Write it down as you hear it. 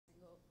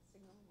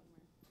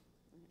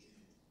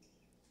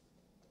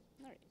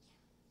All right.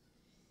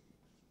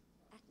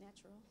 Act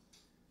natural.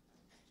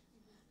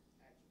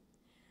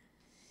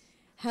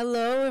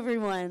 Hello,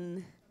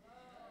 everyone.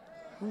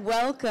 Hello.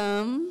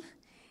 Welcome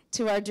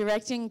to our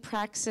Directing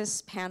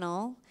Praxis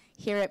panel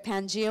here at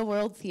Pangea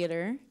World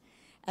Theater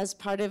as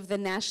part of the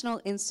National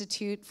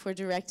Institute for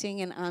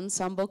Directing and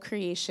Ensemble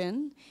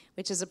Creation,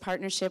 which is a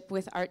partnership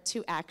with Art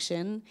to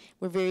Action.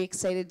 We're very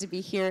excited to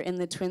be here in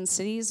the Twin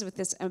Cities with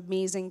this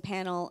amazing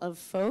panel of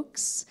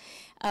folks.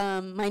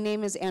 My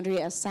name is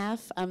Andrea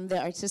Assaf. I'm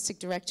the Artistic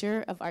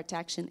Director of Art to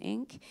Action,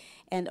 Inc.,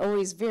 and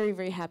always very,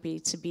 very happy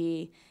to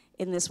be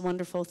in this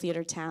wonderful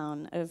theater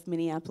town of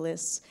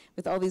Minneapolis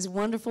with all these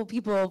wonderful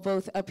people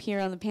both up here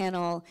on the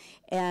panel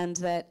and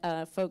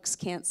that folks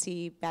can't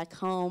see back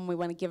home. We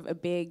want to give a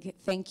big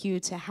thank you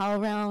to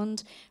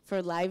HowlRound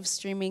for live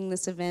streaming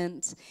this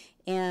event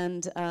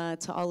and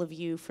to all of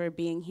you for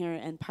being here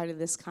and part of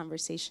this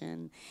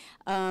conversation.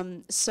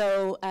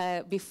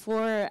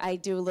 Before I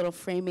do a little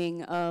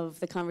framing of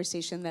the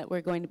conversation that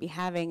we're going to be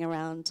having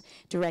around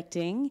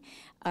directing,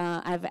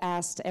 I've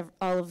asked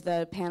all of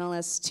the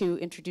panelists to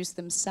introduce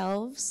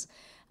themselves,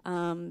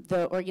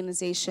 the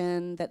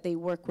organization that they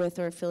work with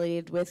or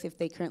affiliated with if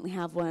they currently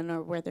have one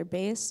or where they're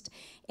based,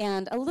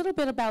 and a little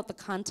bit about the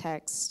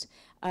context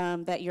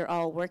that you're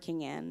all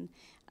working in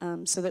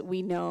so that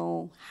we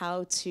know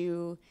how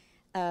to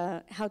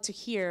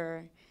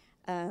hear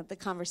the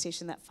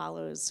conversation that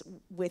follows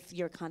with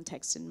your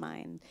context in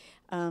mind.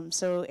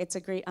 So it's a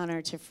great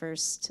honor to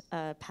first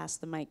pass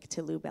the mic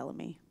to Lou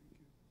Bellamy.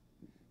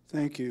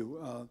 Thank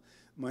you.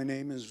 My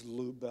name is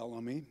Lou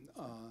Bellamy.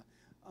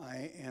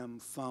 I am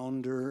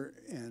founder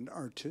and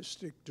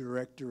artistic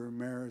director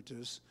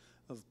emeritus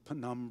of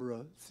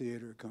Penumbra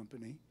Theater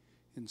Company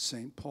in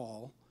St.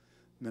 Paul,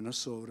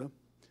 Minnesota.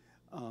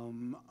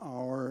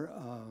 Our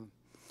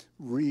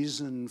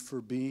reason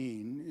for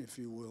being, if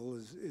you will,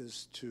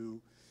 is to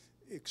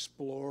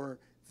explore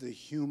the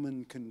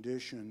human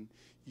condition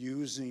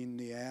using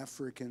the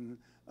African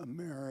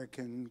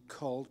American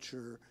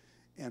culture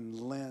and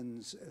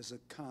lens as a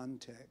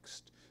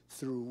context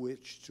through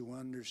which to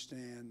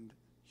understand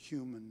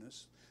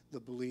humanness. The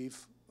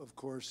belief, of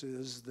course,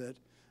 is that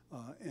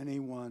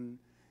anyone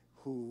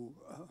who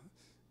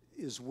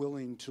is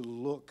willing to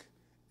look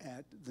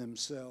at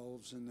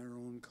themselves and their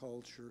own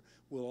culture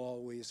will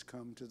always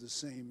come to the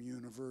same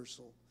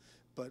universal.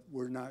 But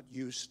we're not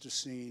used to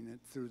seeing it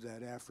through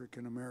that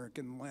African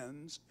American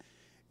lens.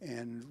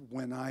 And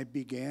when I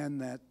began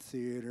that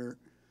theater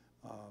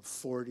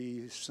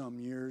 40-some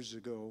years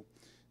ago,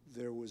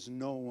 there was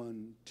no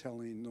one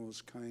telling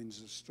those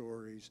kinds of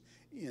stories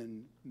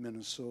in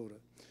Minnesota.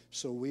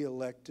 So we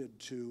elected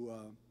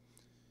to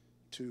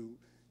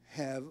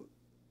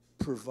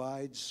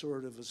provide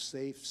sort of a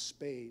safe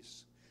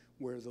space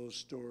where those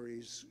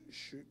stories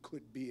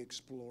could be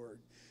explored.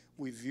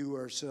 We view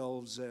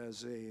ourselves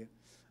as a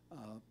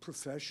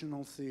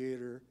professional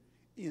theater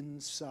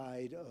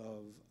inside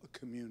of a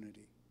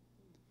community.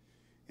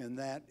 And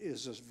that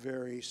is a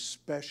very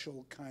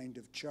special kind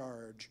of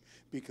charge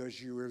because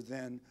you are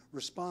then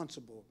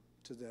responsible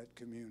to that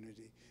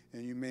community.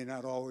 And you may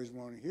not always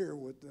want to hear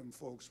what them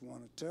folks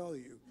want to tell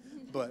you,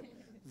 but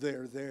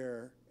they're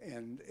there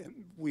and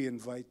we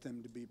invite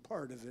them to be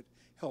part of it,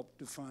 help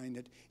define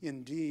it.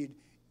 Indeed,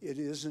 it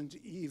isn't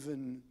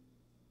even,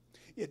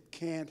 it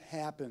can't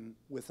happen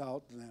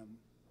without them.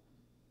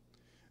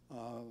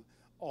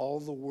 All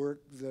the work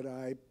that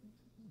I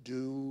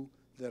do,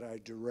 that I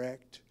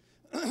direct,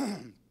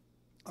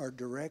 are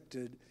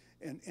directed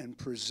and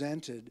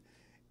presented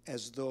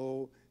as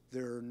though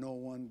there are no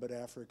one but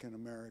African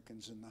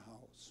Americans in the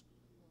house.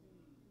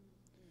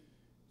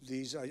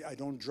 These, I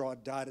don't draw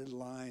dotted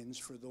lines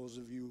for those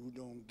of you who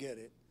don't get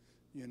it.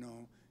 You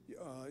know,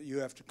 you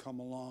have to come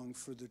along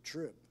for the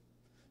trip.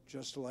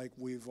 Just like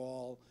we've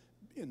all,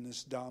 in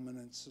this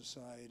dominant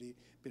society,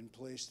 been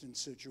placed in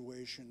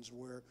situations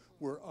where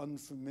we're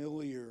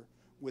unfamiliar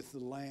with the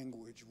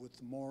language, with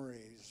the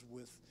mores,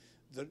 with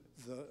the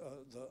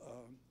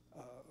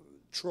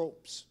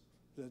tropes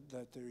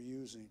that they're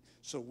using.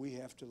 So we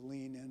have to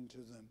lean into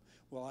them.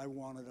 Well, I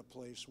wanted a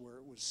place where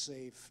it was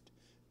safe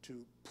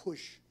to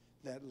push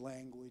that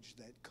language,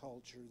 that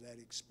culture, that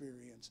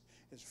experience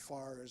as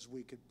far as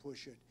we could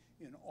push it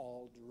in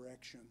all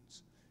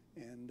directions.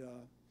 And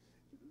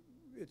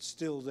it's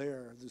still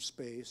there, the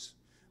space.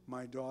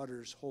 My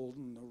daughter's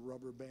holding the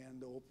rubber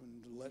band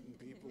open, letting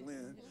people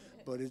in,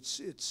 but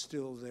it's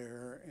still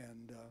there,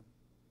 and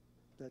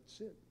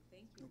that's it.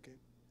 Thank you. Okay.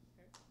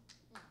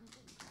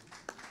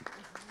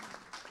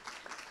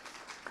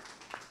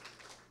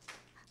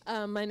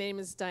 My name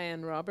is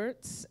Diane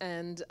Roberts,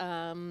 and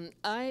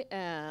I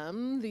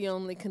am the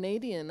only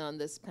Canadian on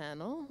this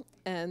panel.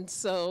 And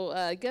so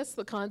I guess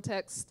the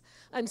context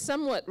I'm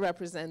somewhat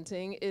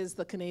representing is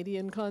the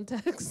Canadian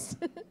context.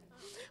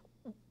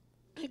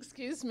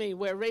 Excuse me,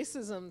 where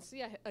racism,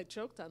 see, I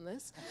choked on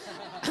this,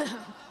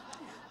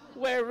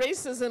 where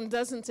racism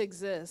doesn't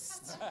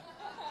exist.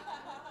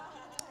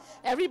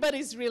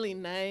 Everybody's really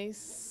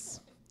nice,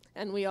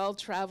 and we all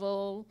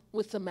travel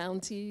with the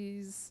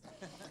Mounties.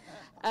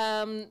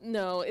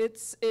 No,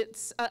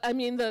 I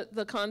mean,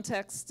 the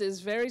context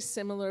is very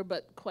similar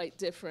but quite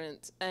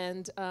different.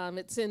 And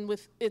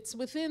it's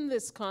within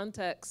this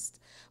context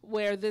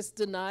where this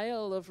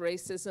denial of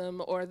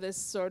racism or this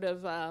sort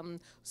of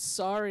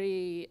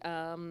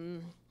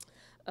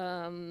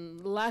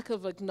lack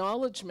of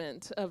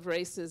acknowledgement of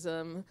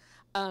racism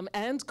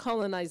and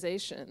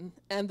colonization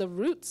and the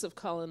roots of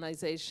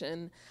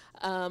colonization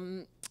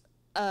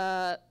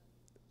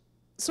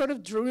sort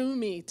of drew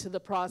me to the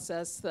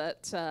process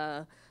that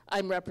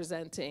I'm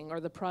representing,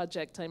 or the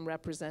project I'm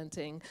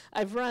representing.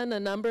 I've run a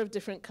number of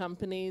different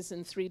companies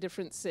in 3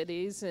 different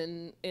cities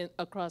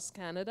across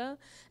Canada,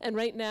 and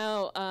right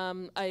now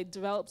I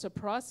developed a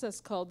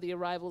process called the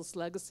Arrivals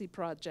Legacy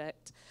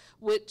Project,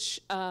 which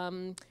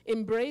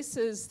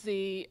embraces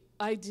the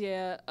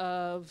idea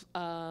of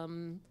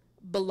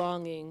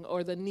belonging,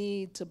 or the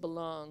need to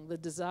belong, the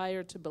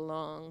desire to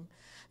belong,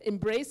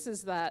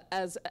 embraces that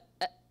as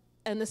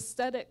an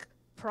aesthetic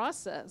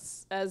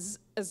process, as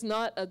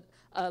not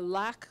a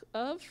lack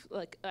of,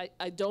 like,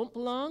 I don't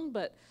belong,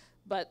 but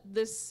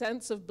this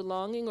sense of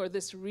belonging, or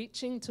this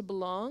reaching to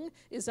belong,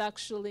 is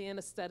actually an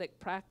aesthetic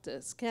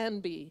practice,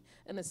 can be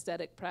an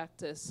aesthetic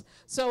practice.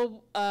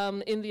 So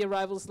in the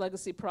Arrivals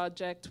Legacy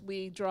Project,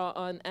 we draw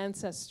on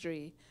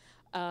ancestry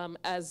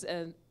as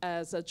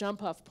a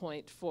jump-off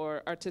point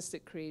for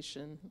artistic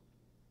creation.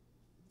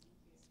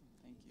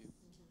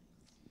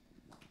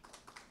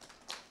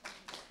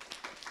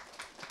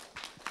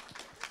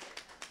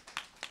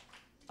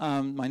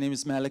 My name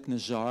is Malek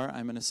Najjar.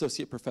 I'm an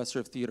associate professor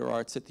of theater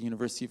arts at the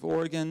University of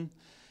Oregon,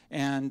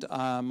 and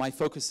my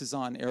focus is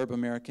on Arab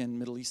American,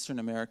 Middle Eastern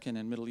American,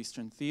 and Middle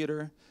Eastern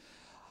theater.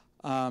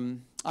 I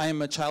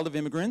am a child of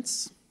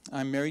immigrants.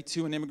 I'm married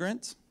to an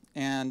immigrant,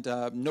 and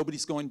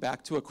nobody's going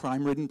back to a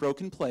crime-ridden,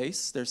 broken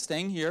place. They're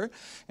staying here,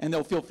 and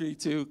they'll feel free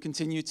to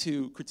continue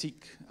to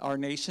critique our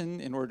nation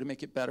in order to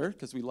make it better,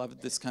 because we love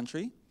this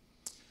country.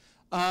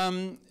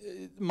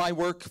 My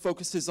work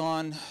focuses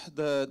on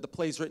the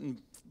plays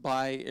written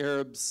by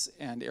Arabs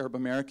and Arab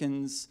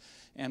Americans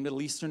and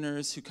Middle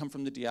Easterners who come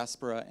from the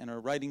diaspora and are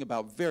writing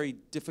about very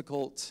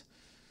difficult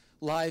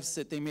lives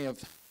that they may have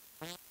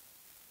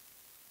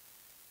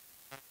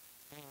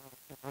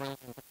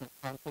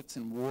conflicts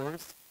and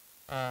wars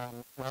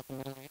throughout the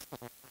Middle East,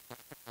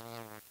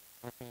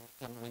 what we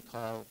generally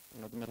call,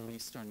 the Middle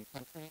Eastern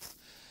countries.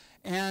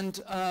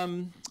 And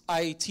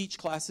I teach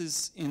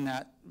classes in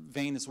that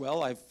vein as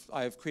well.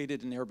 I've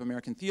created an Arab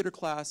American theater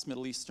class,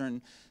 Middle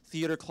Eastern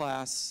theater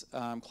class,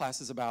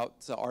 classes about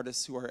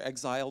artists who are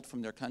exiled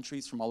from their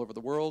countries from all over the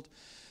world.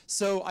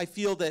 So I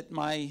feel that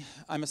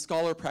I'm a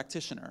scholar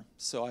practitioner.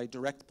 So I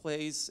direct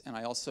plays, and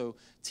I also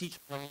teach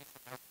plays.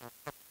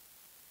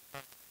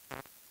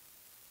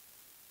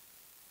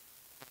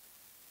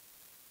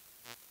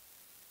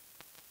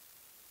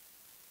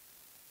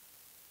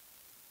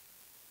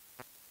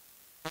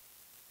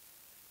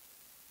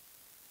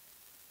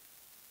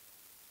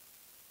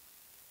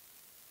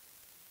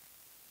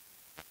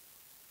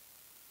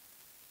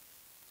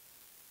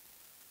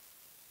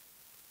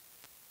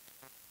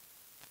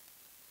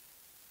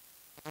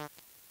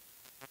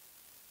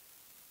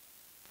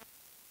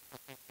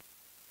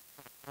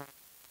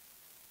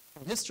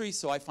 History,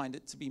 so I find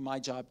it to be my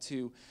job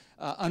to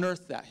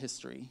unearth that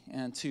history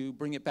and to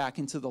bring it back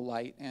into the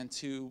light and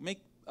to make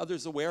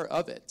others aware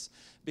of it,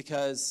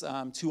 because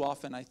too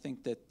often I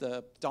think that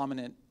the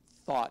dominant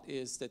thought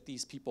is that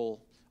these people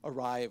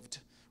arrived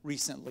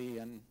recently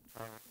and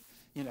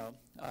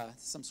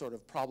some sort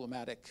of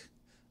problematic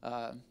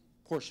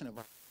portion of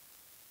our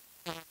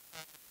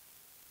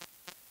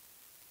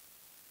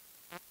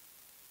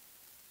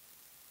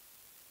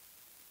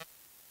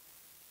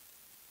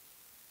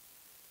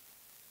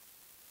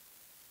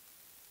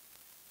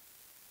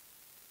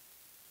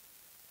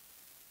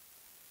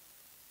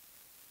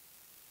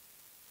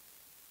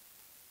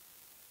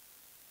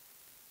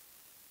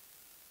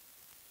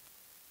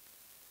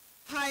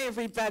Hi,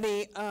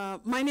 everybody.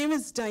 My name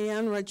is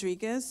Diane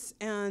Rodriguez,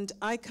 and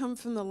I come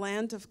from the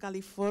land of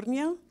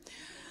California.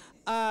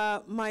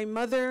 My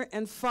mother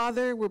and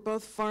father were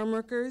both farm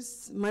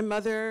workers. My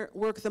mother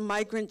worked the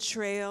migrant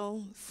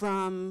trail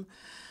from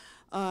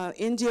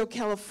Indio,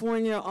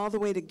 California, all the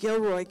way to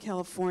Gilroy,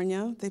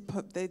 California.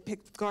 They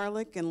picked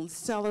garlic and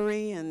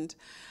celery and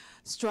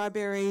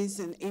strawberries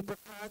and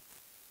apricots.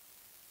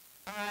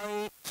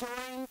 I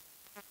joined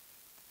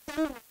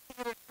some of the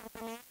theater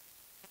companies.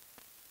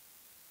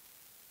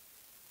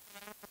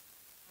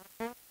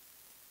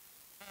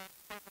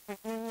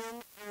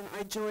 Union, and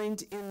I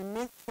joined in the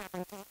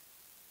mid-70s,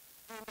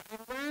 and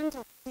I learned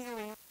a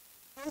theory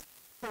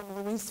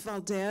from Luis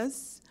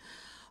Valdez.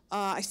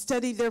 I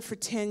studied there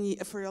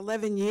for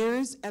 11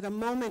 years at a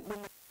moment when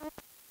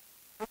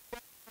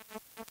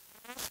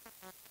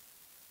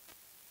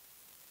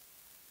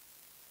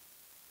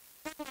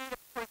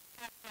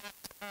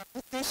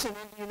the position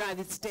in the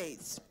United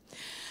States.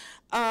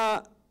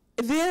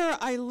 There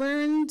I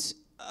learned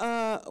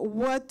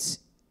what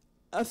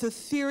of the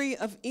theory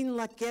of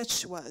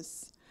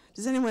Inlaquechuas.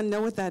 Does anyone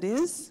know what that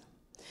is?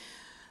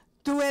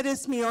 Tú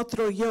eres mi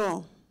otro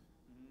yo.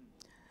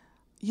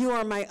 you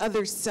are my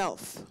other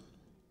self.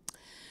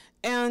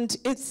 And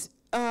it's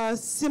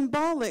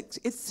symbolic,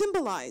 it's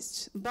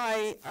symbolized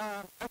by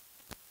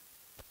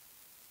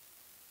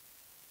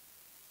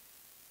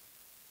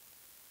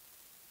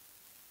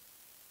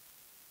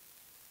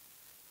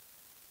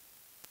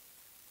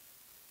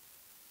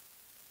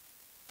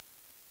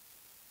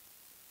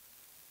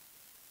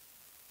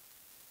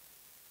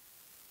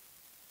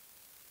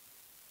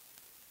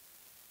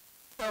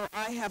So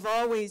I have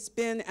always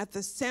been at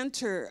the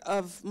center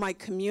of my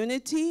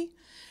community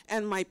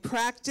and my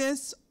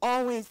practice,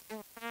 always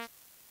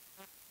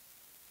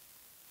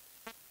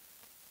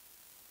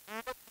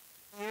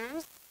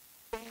years.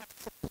 They have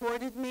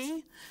supported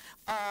me.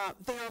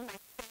 They are my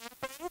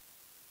family.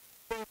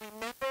 They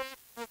remember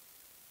the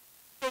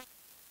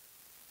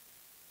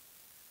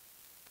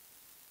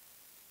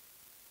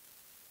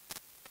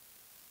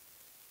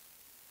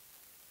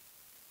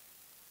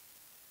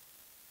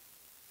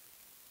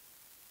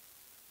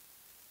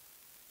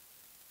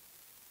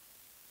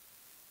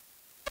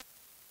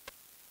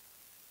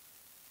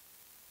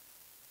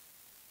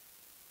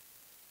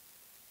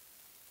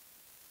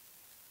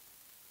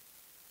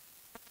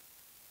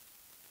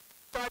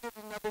started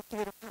another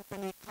theater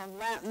company called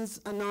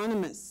Latins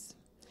Anonymous.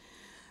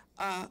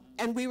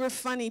 And we were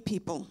funny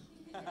people.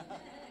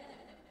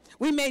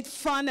 We made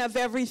fun of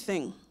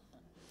everything.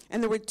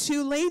 And there were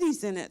 2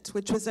 ladies in it,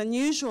 which was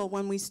unusual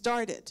when we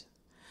started.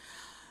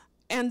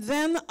 And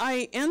then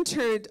I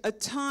entered a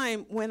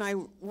time when I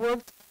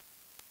worked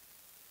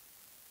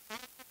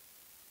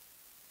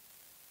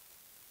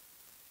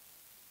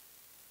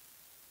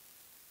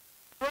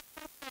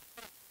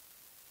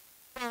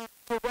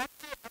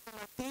director of the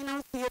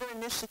Latino Theater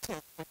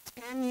Initiative for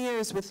 10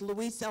 years with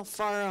Luis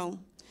Alfaro.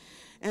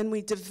 And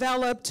we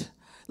developed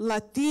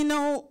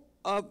Latino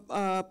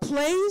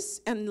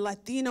plays and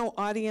Latino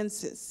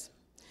audiences.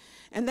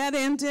 And that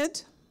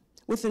ended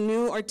with a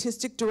new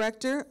artistic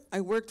director.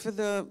 I worked for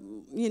the,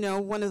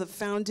 one of the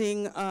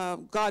founding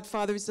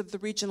godfathers of the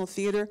regional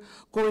theater,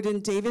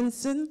 Gordon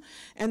Davidson.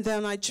 And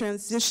then I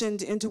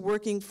transitioned into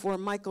working for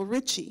Michael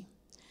Ritchie.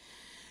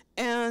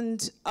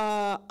 And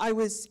I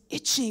was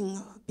itching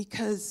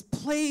because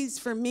plays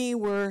for me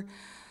were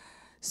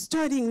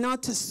starting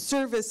not to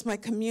service my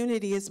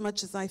community as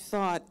much as I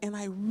thought. And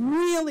I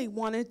really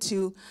wanted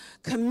to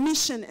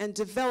commission and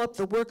develop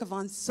the work of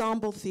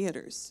ensemble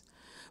theaters,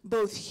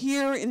 both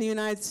here in the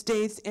United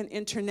States and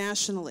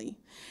internationally.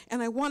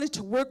 And I wanted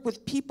to work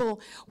with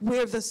people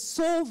where the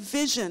sole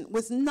vision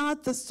was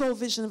not the sole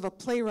vision of a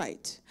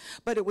playwright,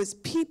 but it was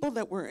people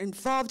that were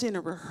involved in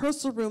a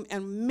rehearsal room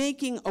and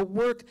making a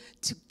work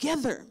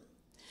together.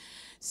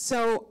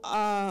 So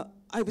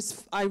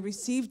I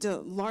received a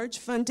large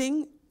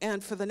funding,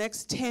 and for the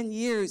next 10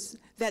 years,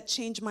 that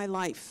changed my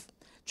life.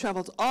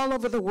 Traveled all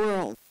over the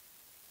world,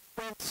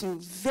 went to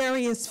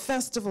various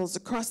festivals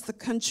across the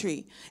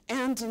country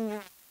and in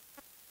Europe.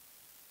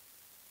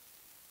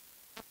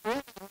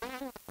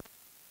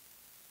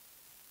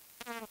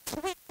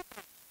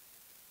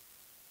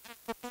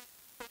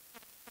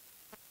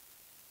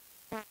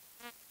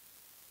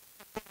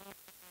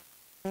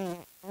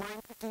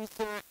 Line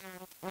producer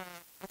and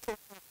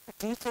assistant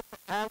producer for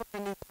all of the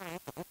new plays.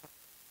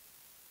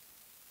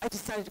 I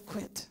decided to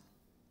quit.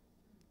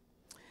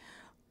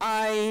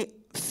 I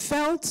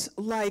felt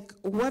like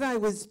what I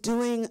was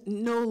doing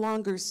no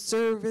longer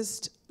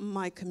serviced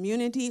my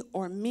community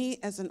or me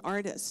as an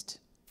artist.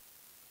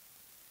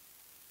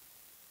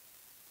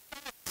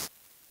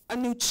 A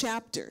new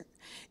chapter,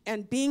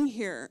 and being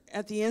here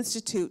at the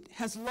Institute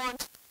has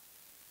launched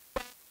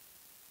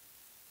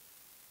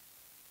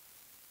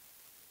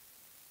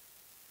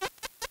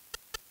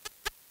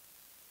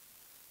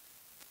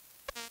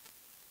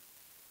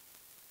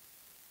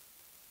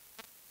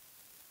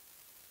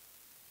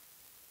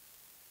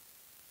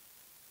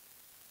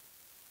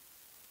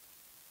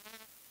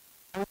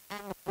I was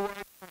on the board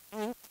for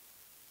 8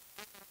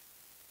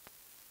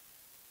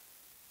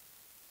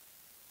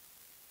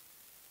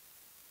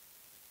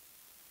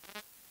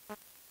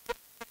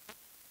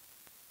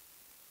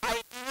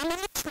 I am an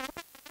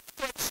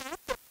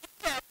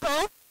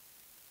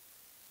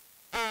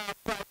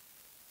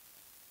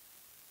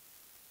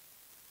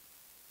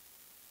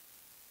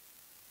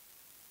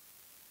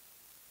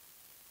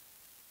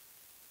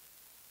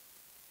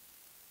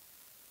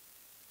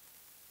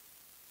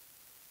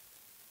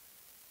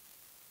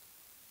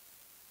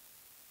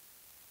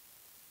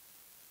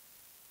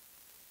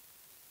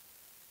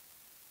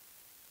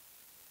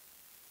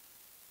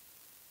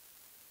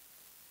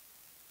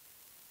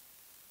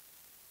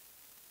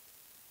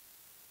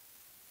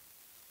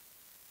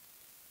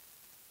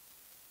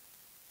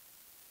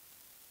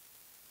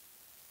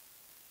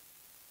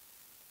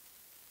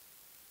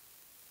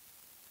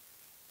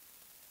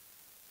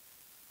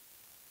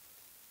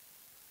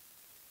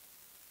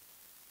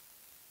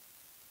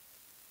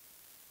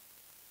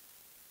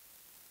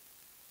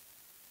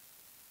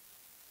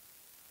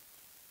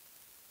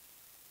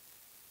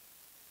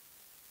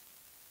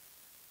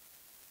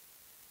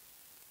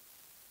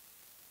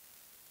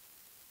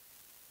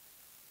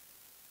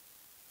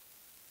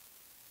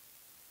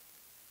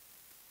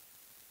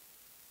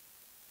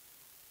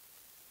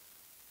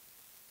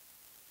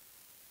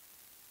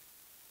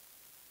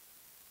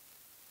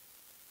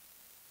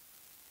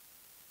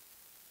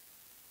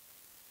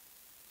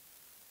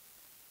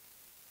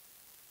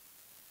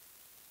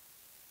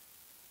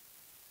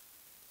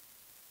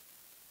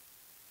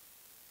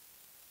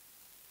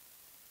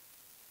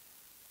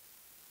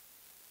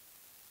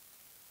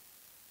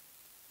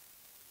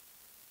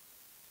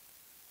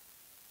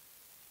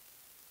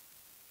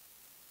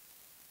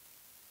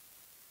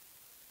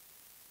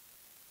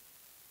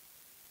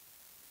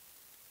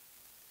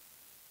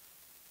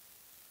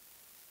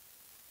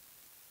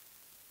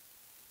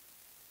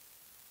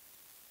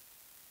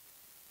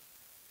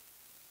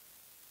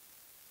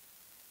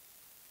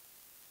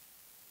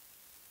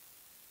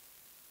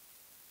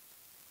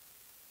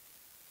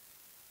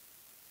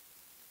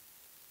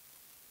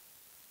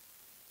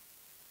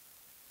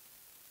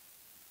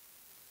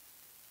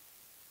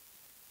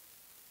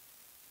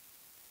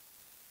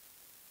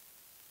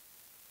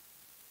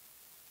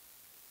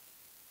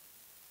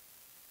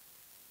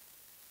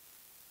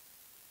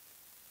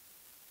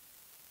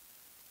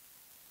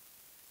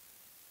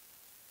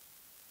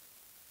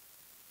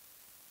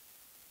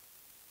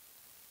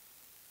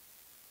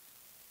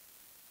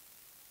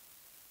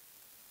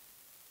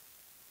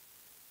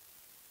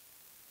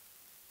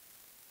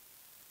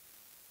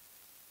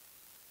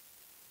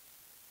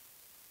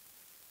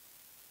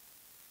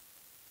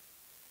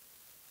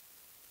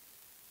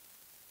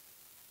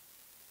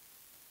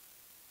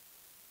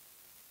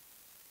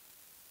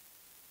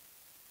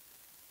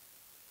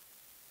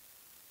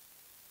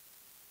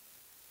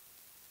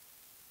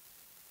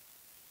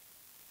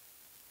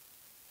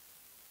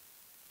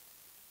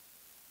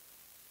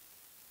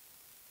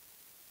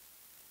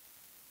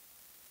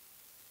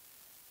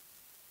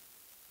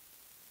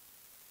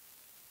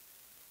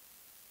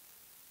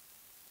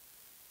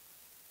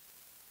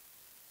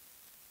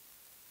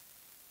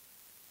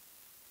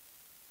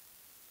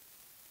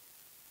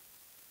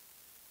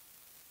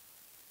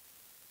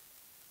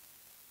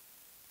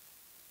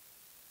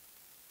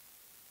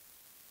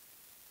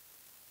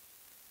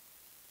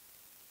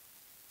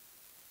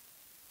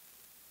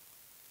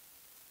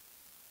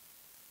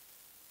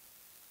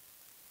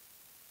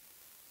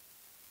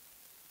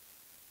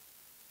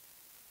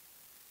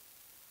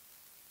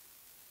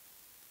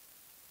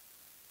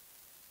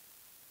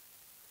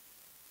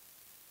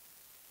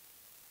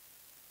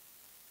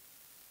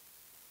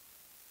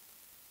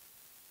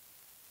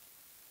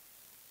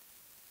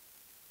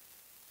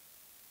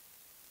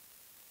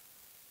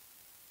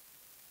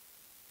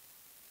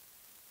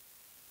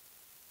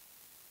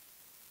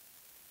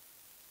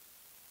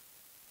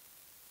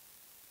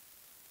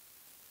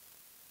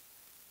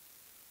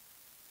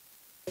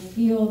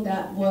feel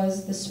that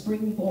was the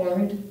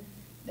springboard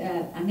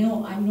that, I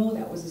know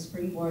that was the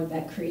springboard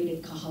that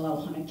created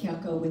Kahalau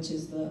Hanakeaka, which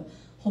is the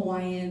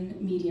Hawaiian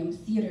medium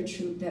theater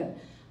troupe that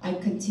I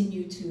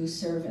continue to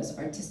serve as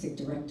artistic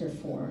director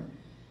for.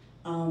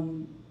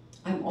 I'm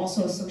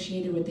also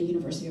associated with the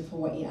University of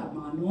Hawaii at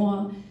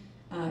Manoa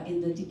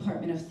in the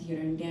Department of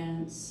Theater and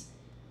Dance.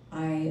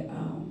 I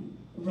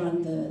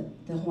run the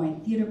Hawaiian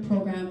Theater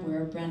Program.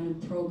 We're a brand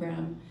new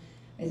program.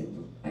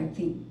 I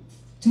think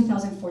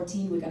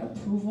 2014 we got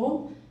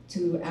approval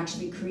to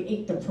actually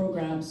create the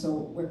program, so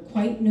we're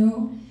quite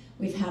new.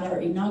 We've had our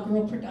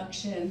inaugural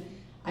production.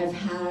 I've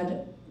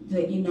had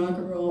the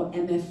inaugural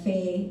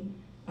MFA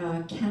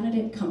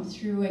candidate come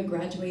through and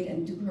graduate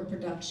and do her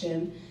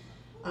production.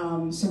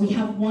 So we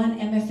have one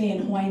MFA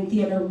in Hawaiian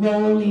theater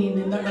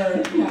rolling in the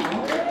earth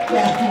now.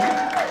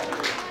 Yeah.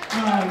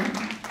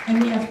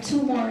 And we have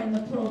 2 more in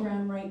the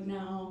program right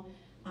now.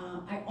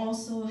 I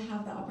also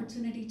have the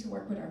opportunity to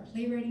work with our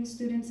playwriting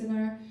students in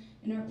our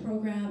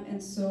program,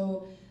 and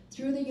so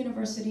through the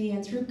university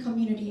and through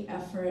community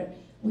effort,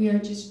 we are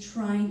just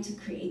trying to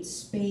create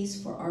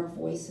space for our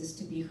voices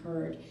to be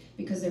heard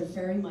because they're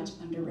very much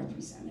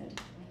underrepresented.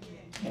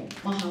 Okay,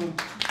 mahalo.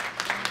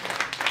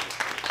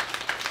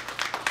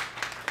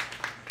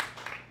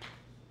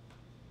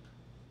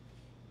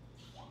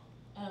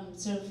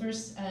 So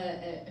first,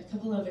 a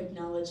couple of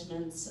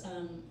acknowledgements.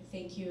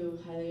 Thank you,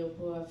 Haile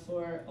ōpua,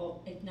 for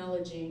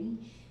acknowledging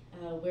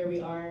where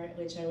we are,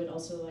 which I would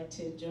also like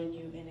to join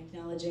you in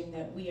acknowledging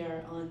that we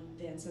are on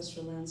the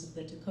ancestral lands of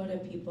the Dakota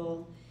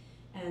people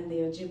and the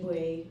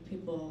Ojibwe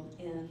people,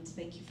 and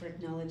thank you for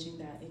acknowledging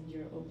that in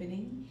your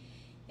opening.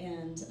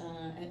 And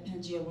at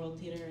Pangea World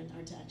Theater and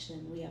Art to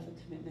Action, we have a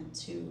commitment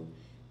to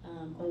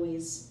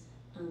always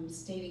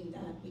stating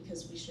that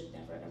because we should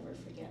never ever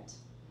forget.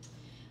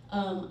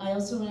 I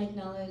also want to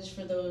acknowledge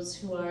for those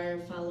who are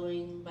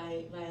following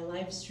via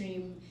live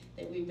stream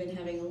that we've been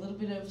having a little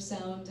bit of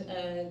sound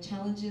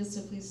challenges,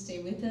 so please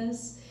stay with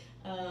us.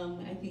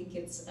 I think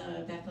it's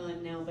back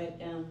on now, but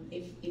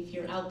if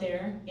you're out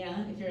there,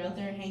 if you're out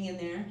there, hang in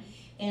there.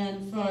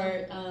 And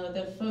for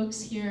the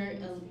folks here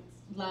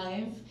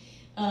live,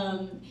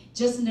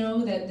 just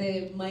know that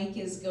the mic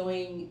is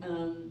going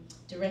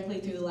directly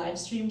through the live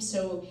stream,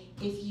 so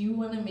if you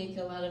want to make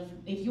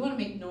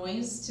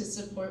noise to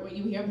support what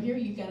you hear up here,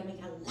 you got to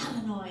make a lot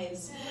of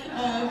noise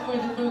for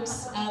the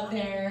folks out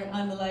there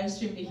on the live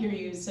stream to hear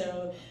you.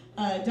 So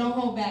don't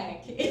hold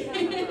back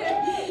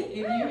if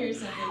you hear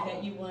something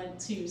that you want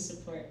to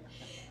support.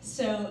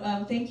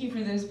 So thank you for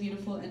those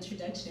beautiful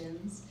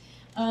introductions.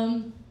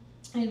 I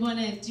want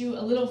to do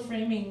a little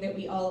framing that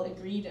we all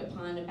agreed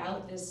upon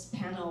about this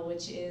panel,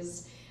 which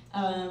is.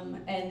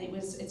 And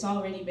it's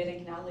already been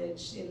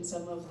acknowledged in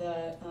some of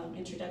the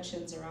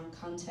introductions around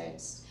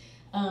context.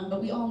 But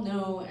we all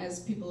know as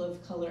people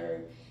of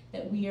color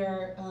that we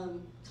are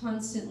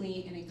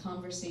constantly in a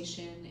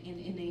conversation and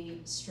in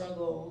a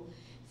struggle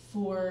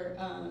for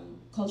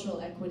cultural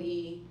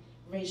equity,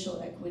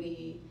 racial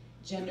equity,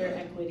 gender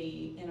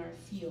equity in our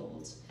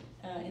field,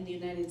 in the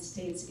United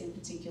States in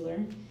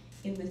particular,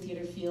 in the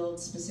theater field,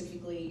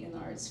 specifically in the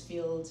arts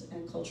field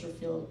and culture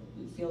field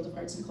of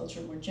arts and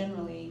culture more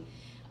generally.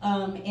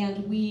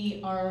 And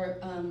we are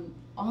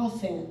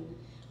often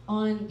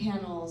on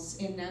panels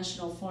in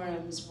national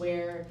forums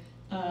where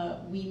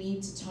we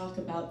need to talk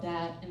about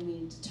that, and we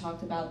need to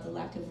talk about the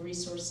lack of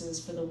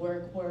resources for the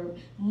work, or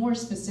more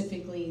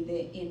specifically,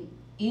 the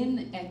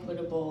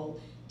inequitable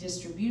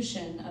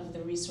distribution of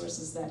the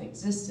resources that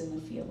exist in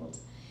the field.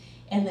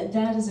 And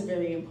that is a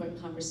very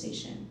important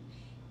conversation.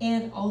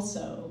 And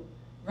also,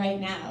 right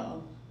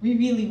now, we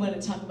really want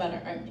to talk about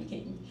our art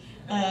making.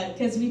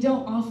 Because we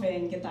don't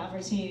often get the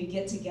opportunity to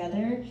get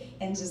together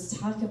and just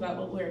talk about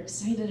what we're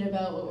excited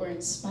about, what we're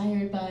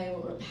inspired by,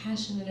 what we're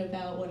passionate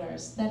about, what our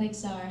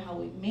aesthetics are, how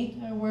we make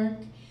our work.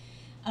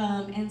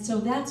 And so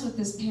that's what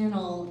this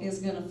panel is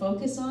going to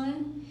focus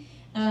on.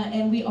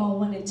 And we all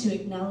wanted to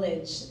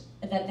acknowledge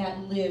that that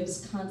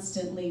lives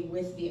constantly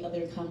with the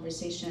other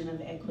conversation of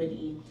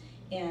equity.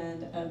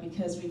 And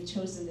because we've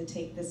chosen to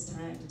take this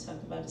time to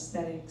talk about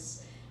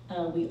aesthetics,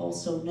 we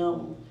also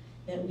know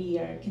that we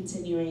are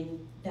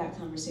continuing that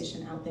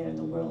conversation out there in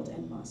the world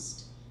and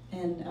must.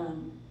 And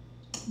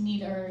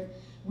need our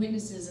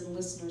witnesses and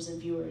listeners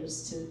and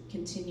viewers to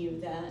continue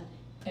that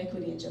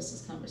equity and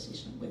justice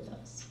conversation with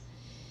us.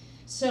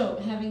 So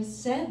having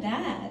said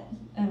that,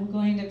 I'm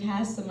going to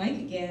pass the mic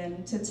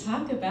again to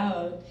talk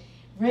about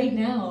right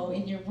now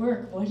in your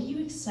work, what are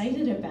you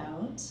excited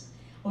about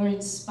or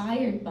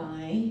inspired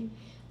by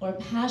or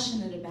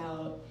passionate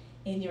about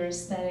in your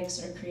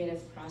aesthetics or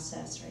creative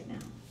process right now?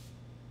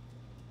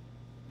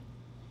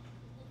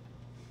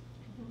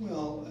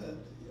 Well,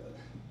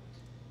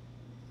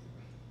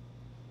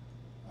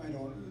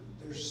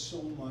 there's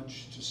so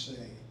much to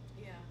say.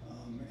 Yeah.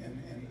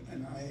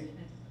 And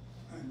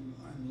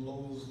I'm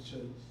loath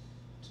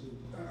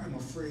I'm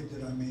afraid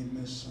that I may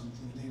miss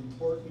something. The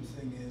important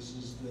thing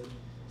is that,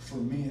 for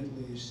me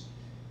at least,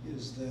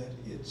 is that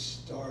it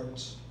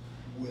starts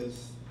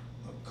with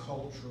a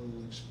cultural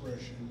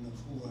expression of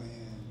who I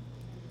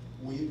am.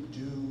 we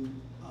do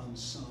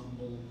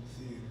ensemble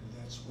theater.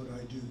 That's what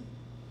I do.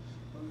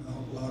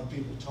 A lot of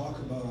people talk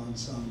about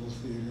ensemble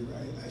theater.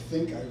 I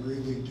think I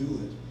really do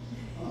it.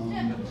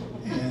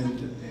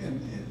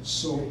 And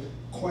so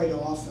quite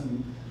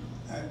often,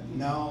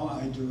 now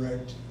I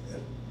direct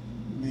at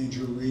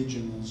major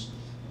regionals,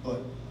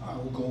 but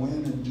I'll go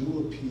in and do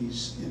a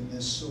piece in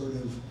this sort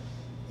of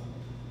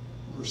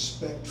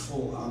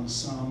respectful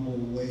ensemble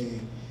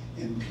way,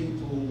 and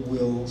people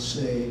will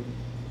say,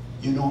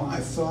 you know, I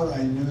thought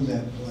I knew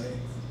that play.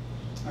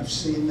 I've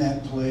seen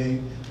that play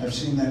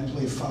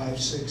 5,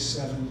 6,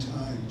 7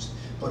 times,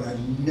 but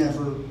I've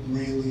never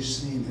really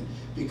seen it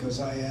because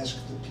I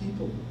asked the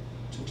people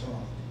to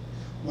talk.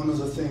 One of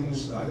the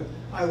things,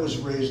 I was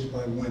raised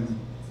by women,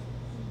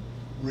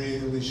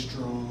 really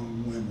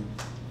strong women.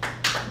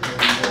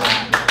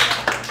 And,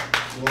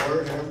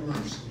 Lord have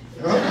mercy.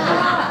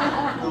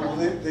 No,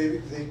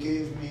 they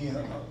gave me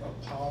a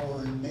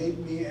power and made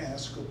me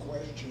ask a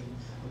question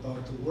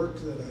about the work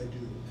that I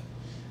do,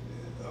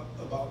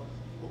 about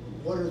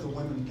what are the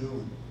women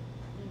doing?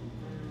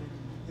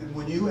 And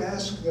when you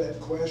ask that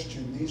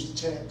question, these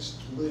texts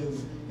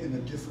live in a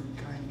different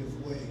kind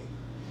of way.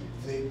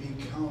 They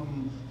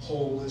become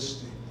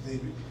holistic.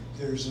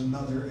 There's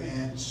another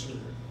answer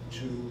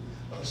to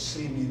a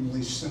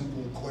seemingly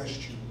simple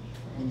question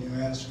when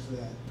you ask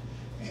that.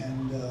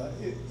 And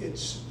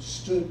it's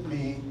stood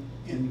me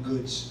in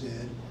good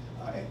stead.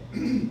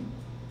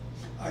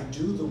 I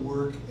do the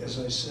work, as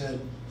I said,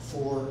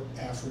 for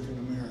African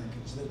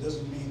Americans. That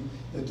doesn't mean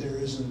that there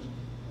isn't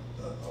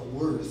a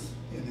worth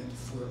in it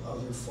for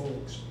other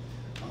folks.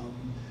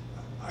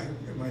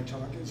 Am I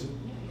talking? Is it,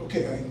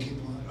 okay, I can keep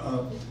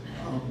on.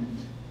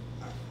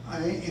 I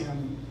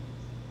am,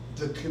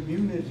 the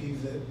community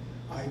that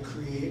I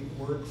create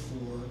work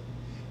for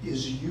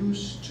is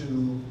used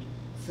to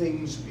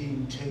things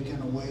being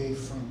taken away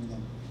from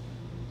them.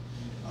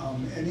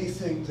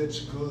 Anything that's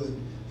good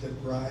that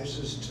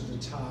rises to the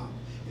top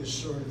is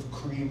sort of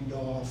creamed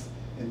off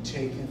and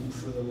taken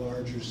for the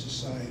larger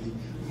society.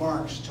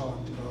 Marx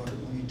talked about it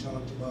when he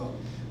talked about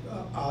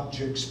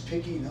objects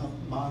picking up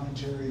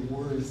monetary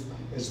worth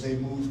as they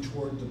move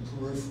toward the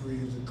periphery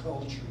of the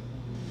culture.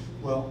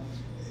 Well,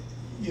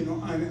 you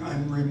know,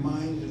 I'm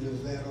reminded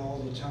of that all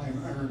the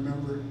time. I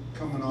remember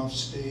coming off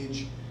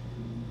stage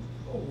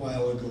a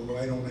while ago.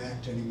 I don't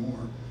act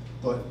anymore,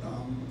 but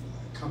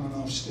coming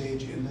off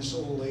stage, and this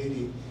old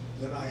lady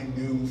that I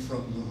knew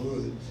from the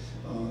hood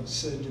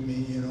said to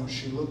me, you know,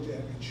 she looked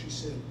at me and she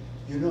said,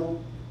 you know,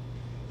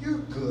 you're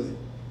good.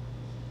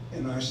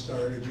 And I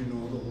started, you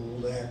know, the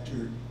old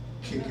actor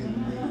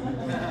kicking,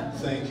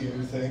 thank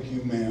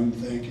you, ma'am,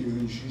 thank you.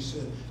 And she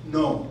said,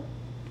 no.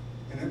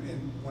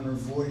 And when her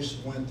voice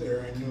went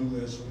there, I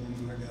knew as a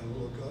woman, I gotta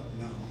look up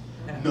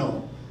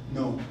now.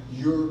 No,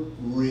 you're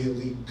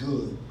really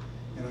good.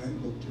 And I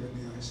looked her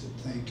in the eye, I said,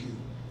 thank you.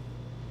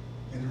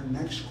 And her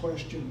next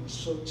question was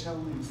so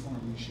telling for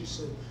me. She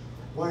said,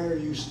 why are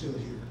you still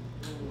here?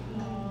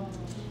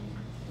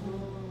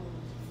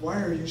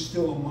 Why are you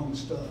still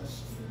amongst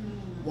us?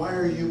 Why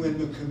are you in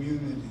the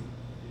community?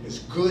 As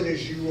good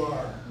as you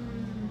are.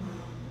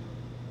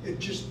 It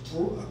just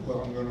broke,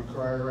 well, I'm gonna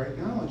cry right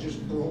now. It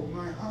just broke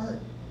my heart,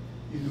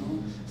 you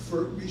know.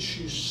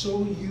 She's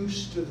so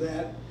used to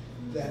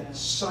that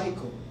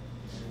cycle.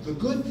 The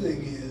good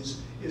thing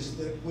is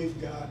that we've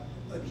got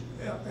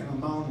an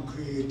amount of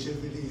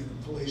creativity and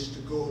a place to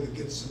go to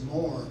get some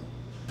more,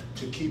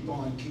 to keep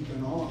on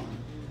keeping on.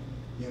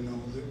 You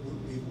know, that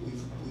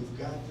we've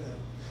got that.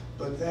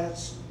 But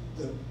that's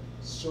the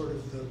sort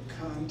of the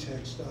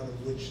context out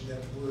of which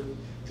that word,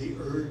 the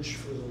urge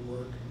for the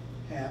work,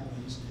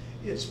 happens.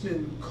 It's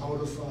been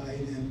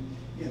codified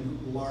in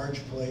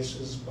large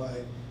places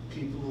by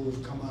people who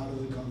have come out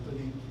of the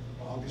company.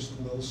 August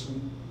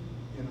Wilson,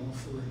 you know,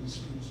 for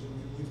instance.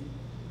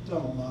 We've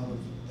done a lot of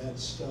that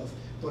stuff,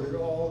 but it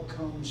all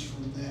comes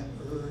from that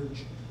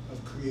urge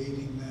of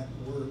creating that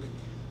work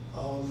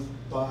of,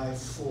 by,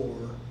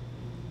 for.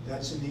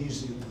 That's an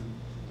easy one.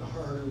 The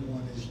harder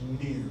one is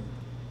near.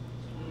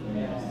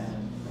 Yes.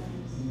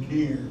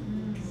 Near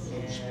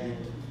those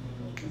people.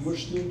 And we're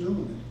still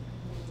doing it.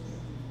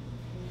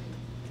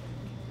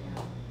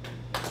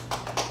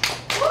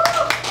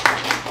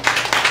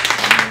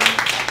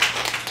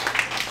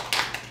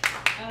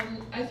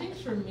 I think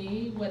for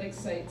me, what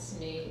excites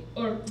me,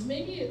 or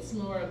maybe it's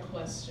more a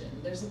question.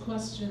 There's a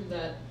question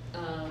that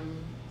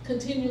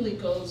continually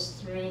goes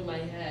through my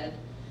head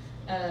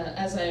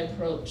as I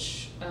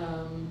approach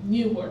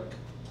new work.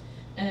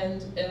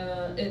 And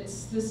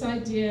it's this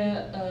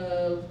idea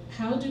of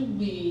how do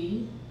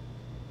we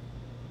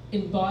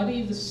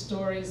embody the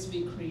stories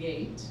we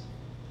create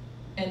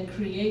and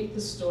create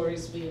the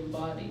stories we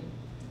embody.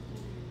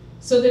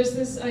 So there's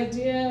this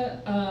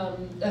idea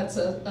that's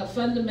a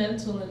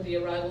fundamental in the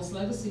Arrivals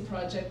Legacy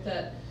Project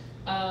that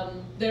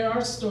there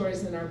are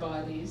stories in our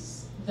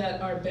bodies that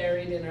are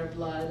buried in our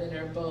blood and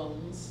our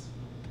bones,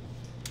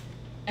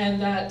 and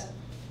that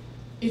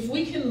if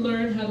we can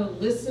learn how to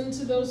listen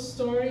to those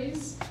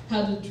stories,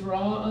 how to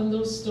draw on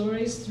those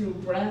stories through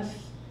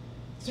breath,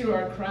 through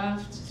our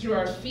craft, through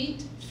our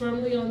feet,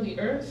 firmly on the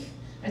earth.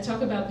 I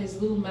talk about these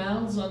little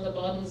mouths on the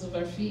bottoms of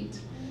our feet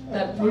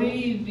that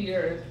breathe the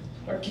earth,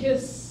 or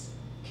kiss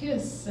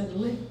and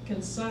lick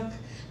and suck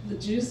the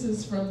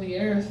juices from the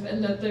earth,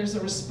 and that there's a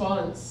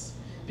response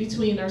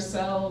between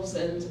ourselves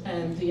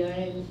and the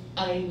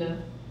aina,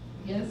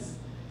 yes?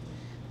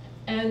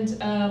 And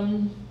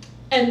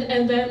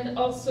then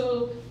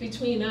also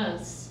between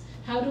us.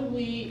 How do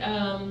we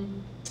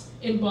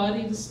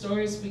embody the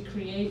stories we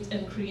create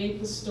and create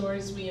the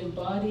stories we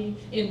embody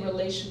in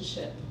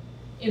relationship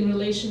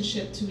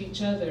to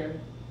each other?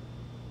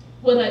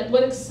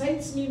 What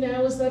excites me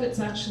now is that it's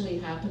actually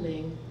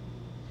happening.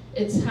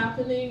 It's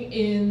happening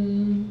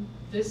in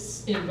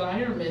this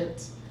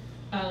environment.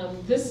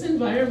 This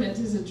environment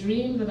is a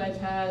dream that I've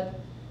had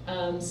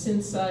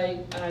since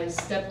I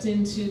stepped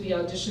into the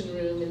audition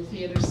room in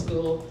theater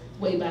school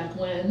way back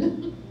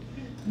when.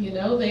 You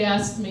know, they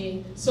asked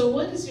me, so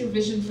what is your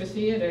vision for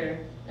theater?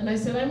 And I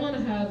said, I want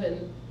to have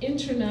an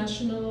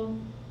international,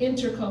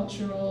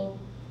 intercultural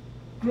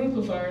group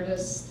of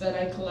artists that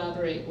I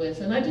collaborate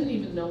with. And I didn't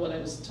even know what I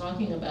was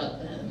talking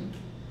about then.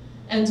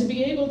 And to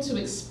be able to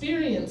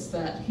experience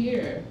that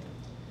here,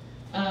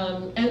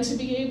 and to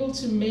be able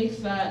to make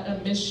that a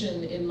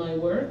mission in my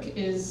work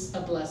is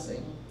a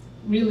blessing,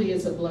 really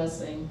is a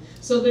blessing.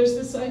 So there's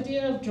this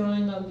idea of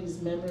drawing on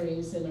these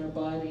memories in our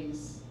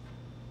bodies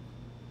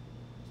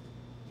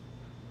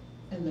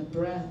and the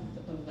breath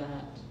of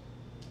that.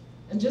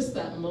 And just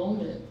that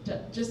moment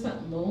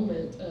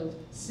of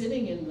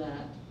sitting in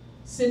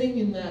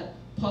that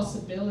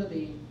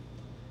possibility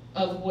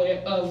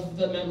of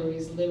the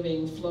memories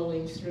living,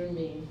 flowing through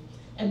me,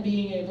 and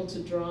being able to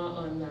draw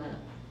on that.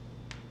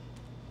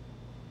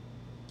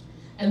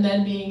 And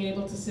then being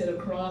able to sit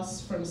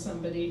across from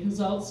somebody who's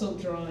also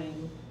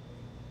drawing.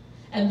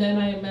 And then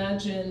I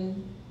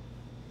imagine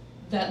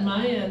that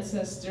my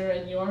ancestor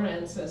and your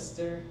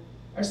ancestor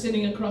are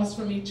sitting across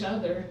from each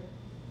other.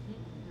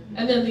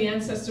 And then the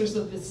ancestors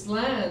of this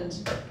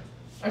land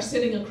are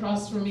sitting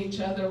across from each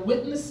other,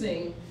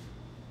 witnessing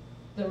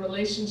the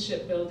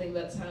relationship building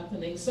that's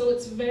happening. So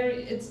it's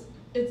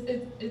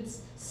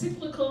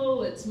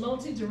cyclical, it's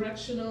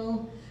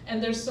multi-directional,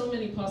 and there's so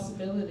many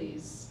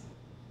possibilities.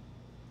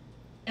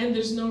 And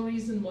there's no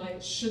reason why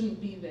it shouldn't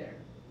be there.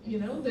 You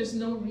know, there's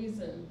no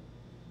reason.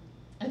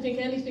 I think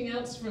anything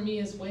else for me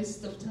is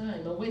waste of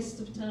time, a waste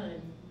of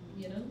time,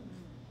 you know?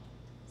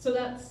 So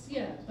that's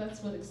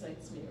what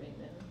excites me right now.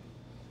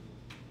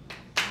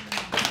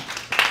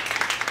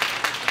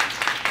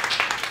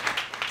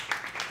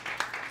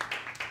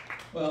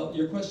 Well,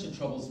 your question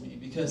troubles me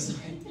because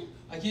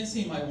I can't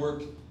say my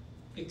work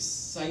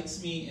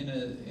excites me in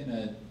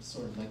a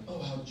sort of like,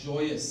 oh, how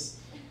joyous.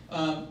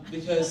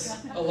 Because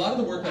a lot of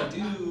the work I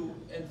do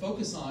and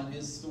focus on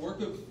is the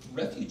work of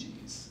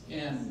refugees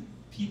and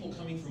people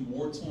coming from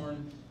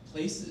war-torn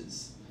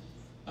places.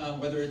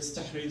 Whether it's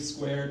Tahrir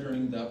Square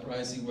during the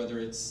uprising, whether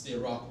it's the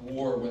Iraq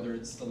War, whether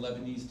it's the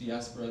Lebanese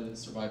diaspora that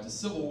survived the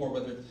Civil War,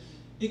 whether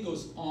it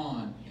goes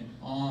on and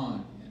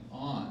on and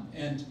on.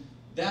 And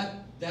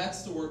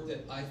that's the work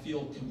that I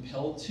feel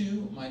compelled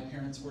to. My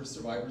parents were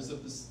survivors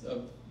of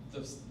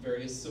the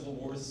various civil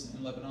wars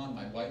in Lebanon.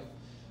 My wife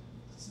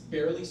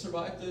barely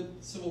survived the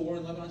civil war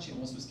in Lebanon. She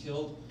almost was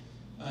killed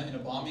in a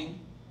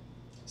bombing.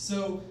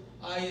 So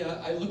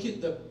I look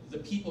at the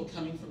people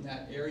coming from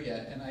that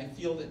area, and I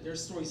feel that their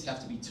stories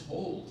have to be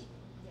told.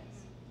 Yes.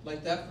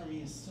 Like that for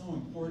me is so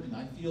important.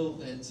 I feel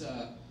that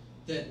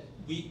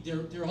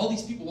there are all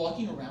these people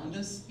walking around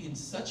us in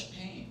such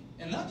pain,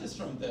 and not just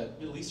from the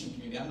Middle Eastern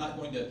community. I'm not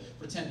going to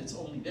pretend it's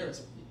only there;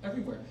 it's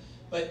everywhere.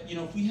 But you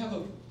know, if we have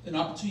an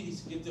opportunity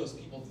to give those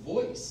people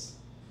voice,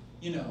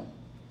 you know,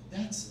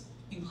 that's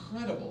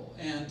incredible.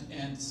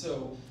 And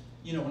so,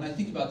 you know, when I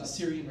think about the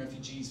Syrian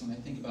refugees, when I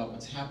think about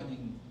what's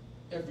happening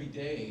every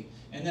day,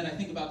 and then I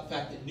think about the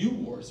fact that new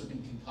wars are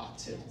being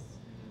concocted,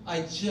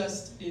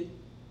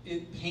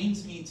 it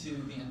pains me to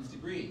the nth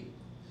degree.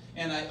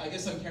 And I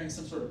guess I'm carrying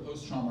some sort of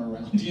post-trauma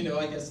around, you know,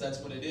 I guess that's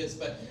what it is,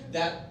 but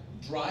that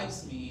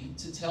drives me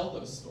to tell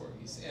those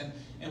stories.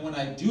 And when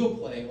I do a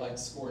play like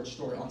Scorched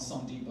or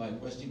Ensemble by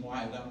Wajdi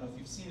Mouaid, I don't know if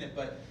you've seen it,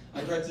 but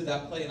I directed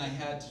that play and I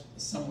had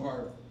some of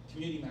our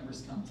community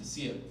members come to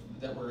see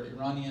it that were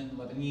Iranian,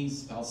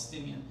 Lebanese,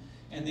 Palestinian,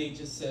 and they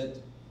just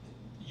said,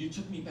 you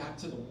took me back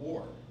to the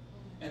war.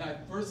 And I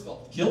first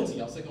felt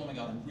guilty. I was like, oh my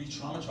God, I'm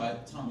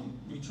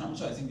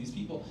re-traumatizing these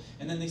people.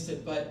 And then they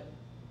said, but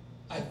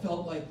I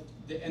felt like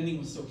the ending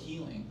was so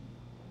healing.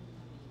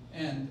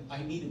 And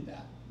I needed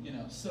that, you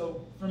know.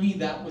 So for me,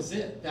 that was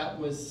it.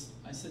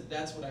 I said,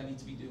 that's what I need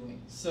to be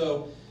doing.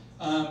 So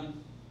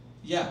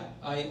yeah,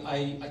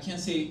 I can't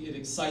say it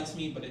excites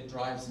me, but it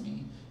drives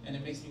me. And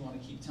it makes me want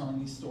to keep telling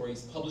these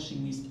stories,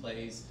 publishing these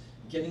plays,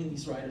 getting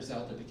these writers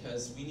out there,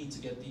 because we need to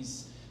get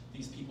these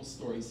people's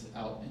stories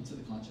out into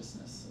the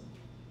consciousness.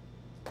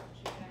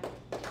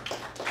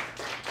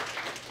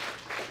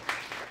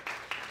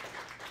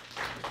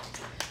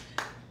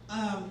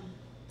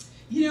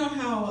 You know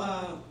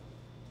how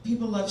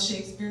people love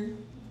Shakespeare?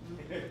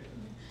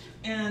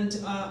 And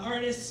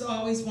artists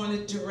always want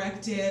to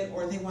direct it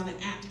or they want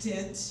to act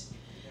it.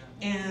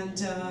 and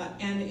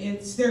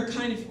they're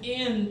kind of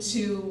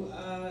into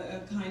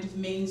a kind of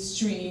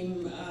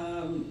mainstream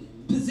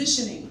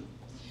positioning.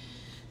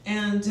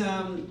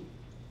 And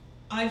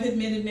I've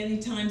admitted many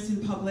times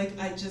in public,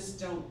 I just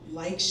don't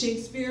like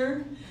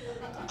Shakespeare.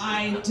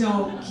 I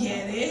don't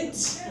get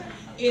it.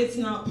 It's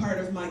not part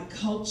of my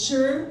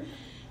culture.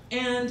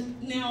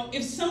 And now,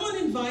 if someone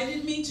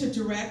invited me to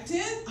direct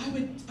it,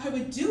 I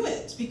would do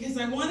it because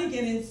I want to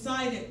get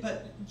inside it.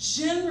 But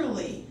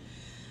generally,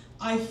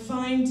 I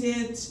find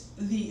it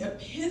the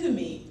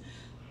epitome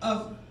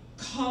of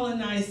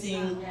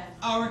colonizing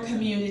our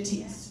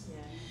communities.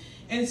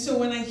 And so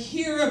when I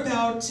hear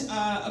about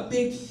a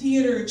big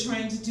theater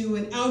trying to do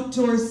an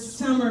outdoor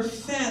summer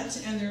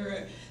fete and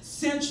they're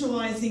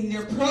centralizing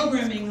their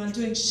programming on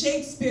doing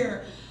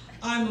Shakespeare,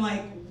 I'm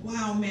like,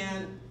 wow,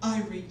 man,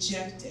 I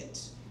reject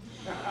it.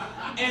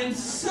 And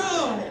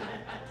so,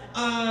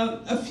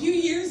 a few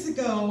years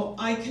ago,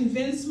 I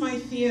convinced my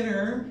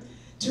theater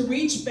to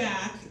reach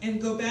back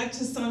and go back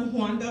to San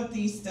Juan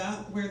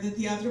Bautista, where the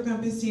Teatro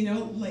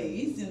Campesino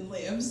lays and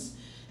lives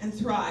and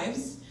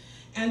thrives,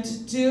 and to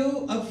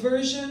do a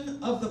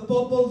version of the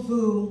Popol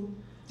Vuh,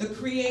 the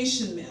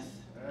creation myth.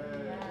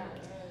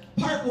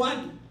 Part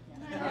 1.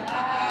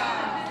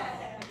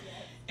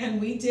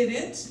 And we did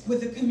it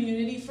with a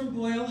community from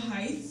Boyle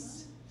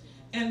Heights.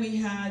 And we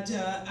had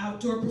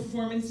outdoor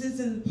performances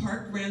in the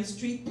park, Grand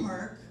Street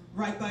Park,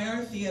 right by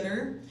our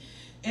theater.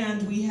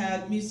 And we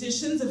had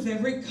musicians of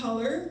every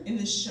color in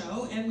the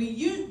show. And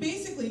we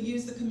basically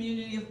used the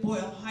community of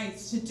Boyle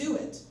Heights to do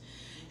it.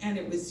 And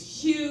it was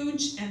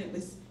huge, and it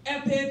was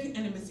epic,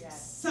 and it was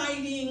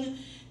exciting,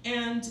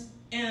 and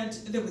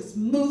there was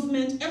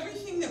movement,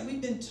 everything that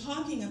we've been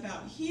talking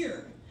about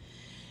here.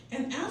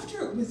 And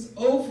after it was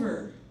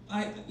over,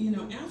 I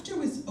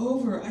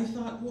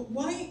thought, well,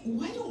 why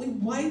don't we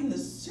widen the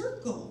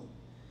circle?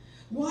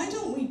 Why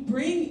don't we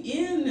bring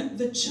in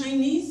the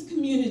Chinese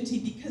community?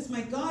 Because,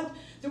 my God,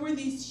 there were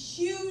these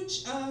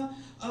huge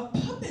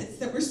puppets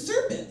that were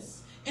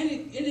serpents, and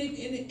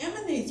it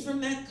emanates from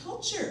that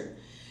culture.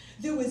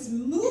 There was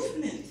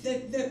movement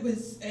that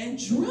was, and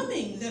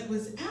drumming that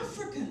was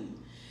African,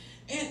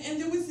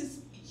 and there was this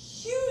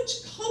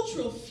huge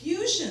cultural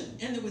fusion,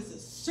 and there was a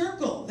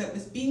circle that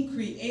was being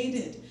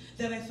created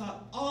that I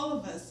thought all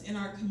of us in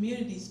our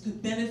communities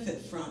could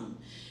benefit from.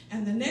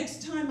 And the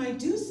next time I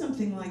do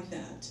something like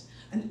that,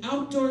 an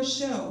outdoor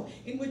show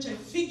in which I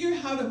figure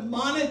how to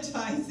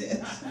monetize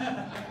it,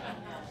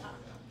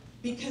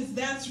 because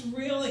that's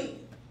really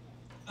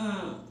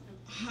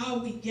how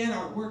we get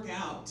our work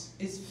out,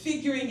 is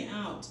figuring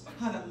out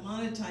how to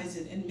monetize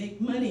it and make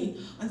money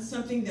on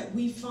something that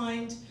we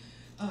find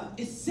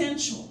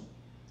essential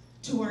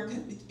to our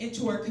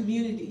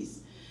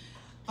communities.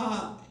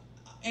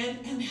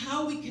 And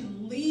how we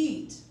can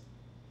lead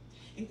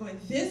and going,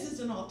 this is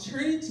an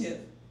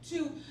alternative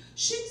to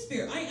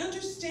Shakespeare. I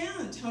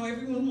understand how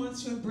everyone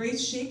wants to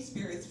embrace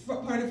Shakespeare. It's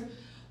part of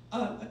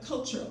a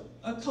culture.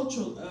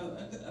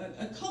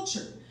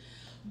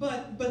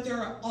 But there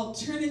are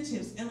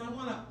alternatives, and I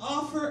want to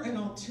offer an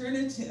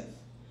alternative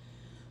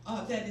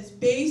that is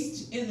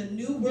based in the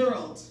new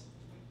world,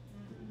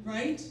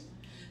 right?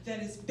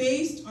 That is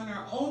based on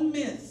our own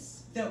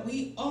myths that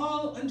we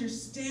all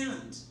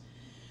understand.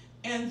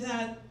 And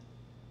that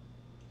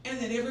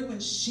everyone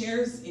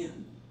shares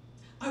in.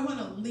 I want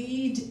to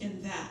lead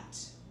in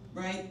that,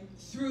 right,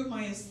 through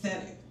my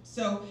aesthetic.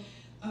 So,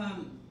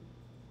 and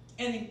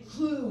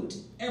include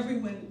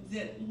everyone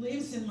that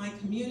lives in my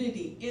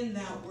community in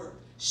that work.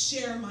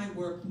 Share my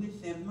work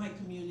with them, my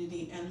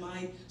community, and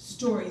my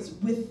stories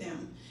with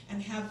them,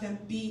 and have them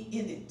be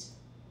in it.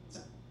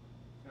 So.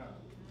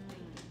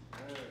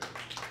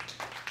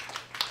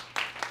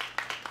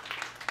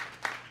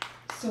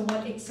 So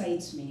what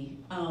excites me?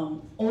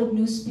 Old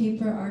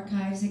newspaper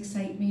archives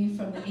excite me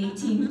from the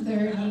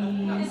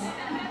 1830s,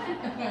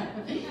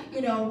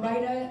 you know,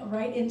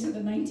 right into the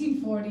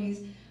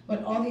 1940s.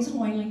 But all these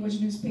Hawaiian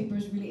language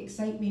newspapers really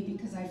excite me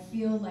because I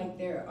feel like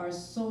there are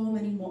so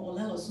many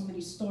mo'olelo, so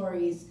many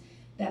stories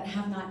that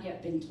have not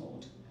yet been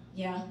told.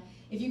 Yeah?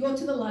 If you go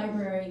to the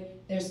library,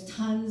 there's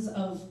tons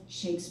of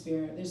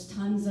Shakespeare. There's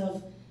tons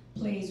of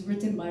plays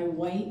written by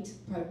white,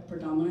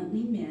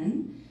 predominantly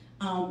men.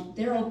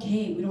 They're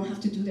okay. We don't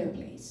have to do their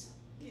plays.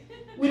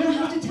 We don't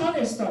have to tell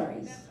their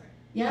stories.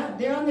 Yeah,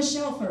 they're on the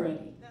shelf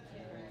already,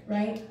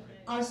 right?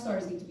 Our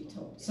stories need to be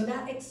told. So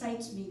that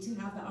excites me to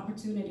have the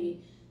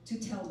opportunity to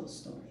tell those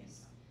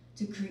stories,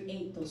 to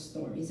create those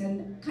stories,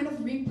 and kind of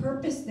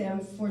repurpose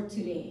them for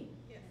today.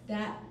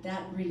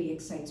 That really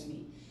excites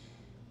me.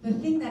 The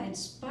thing that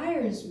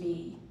inspires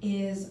me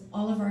is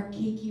all of our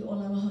Keiki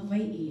Olelo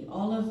Hawaii,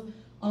 all of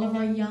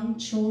our young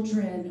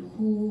children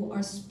who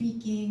are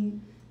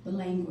speaking the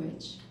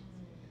language.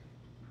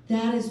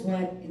 That is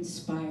what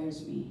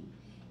inspires me.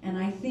 And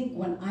I think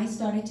when I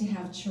started to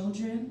have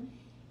children,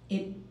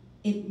 it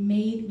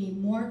made me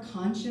more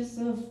conscious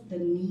of the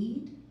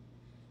need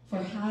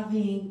for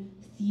having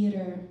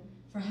theater,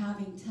 for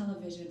having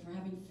television, for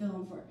having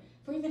film,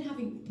 for even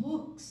having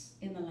books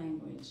in the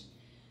language.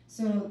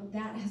 So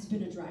that has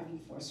been a driving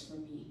force for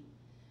me.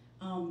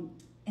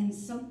 And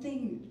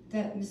something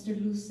that Mr.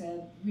 Lou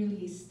said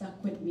really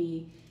stuck with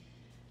me,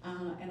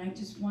 and I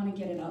just want to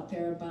get it out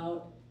there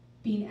about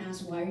being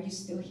asked, why are you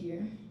still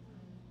here?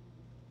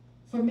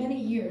 For many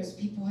years,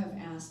 people have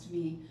asked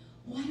me,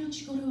 why don't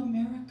you go to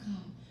America?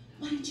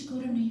 Why don't you go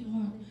to New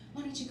York?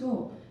 Why don't you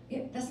go?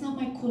 That's not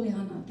my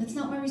kuleana. That's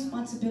not my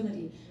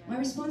responsibility. My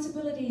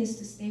responsibility is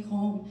to stay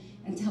home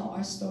and tell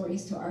our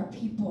stories to our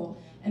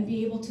people and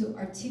be able to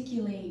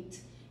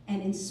articulate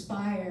and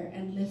inspire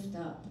and lift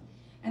up.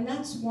 And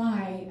that's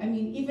why, I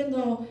mean, even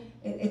though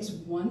it's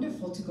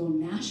wonderful to go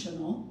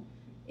national,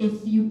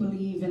 if you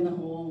believe in the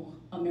whole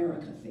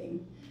America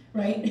thing,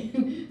 right?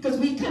 Because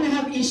we kind of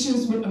have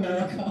issues with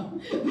America.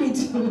 We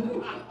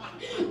do.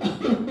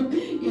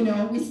 You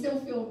know, we still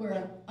feel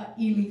we're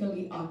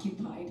illegally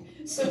occupied.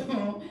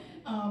 So,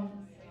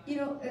 you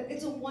know,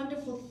 it's a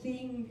wonderful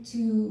thing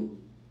to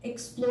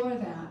explore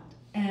that.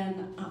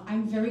 And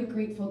I'm very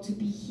grateful to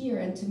be here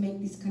and to make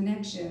these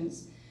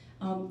connections.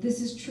 This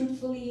is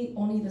truthfully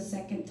only the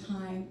second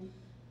time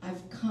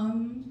I've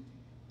come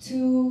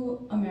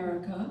to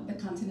America, the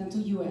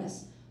continental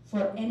US,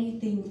 for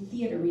anything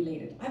theater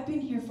related. I've been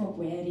here for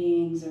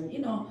weddings or, you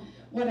know,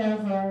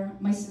 whatever.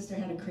 My sister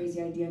had a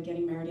crazy idea of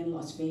getting married in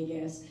Las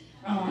Vegas.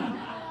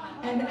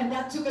 And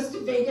that took us to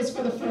Vegas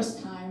for the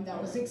first time.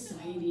 That was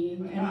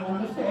exciting and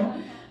wonderful.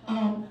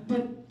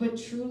 But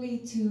truly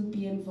to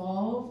be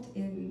involved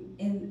in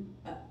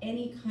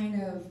any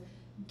kind of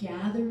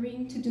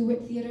gathering to do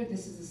with theater,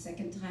 this is the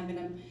second time, and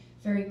I'm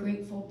very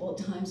grateful.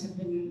 Both times have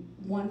been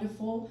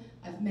wonderful.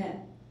 I've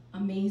met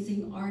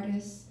amazing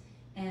artists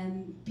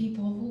and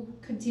people who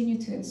continue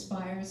to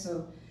inspire.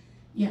 So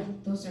yeah,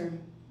 those are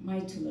my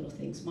two little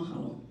things.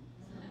 Mahalo.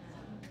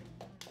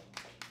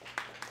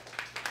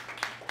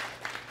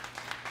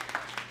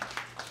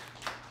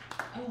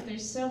 Oh,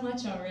 there's so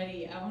much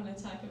already I want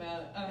to talk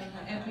about,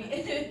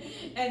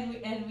 and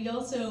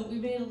we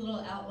made a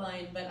little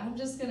outline, but I'm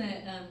just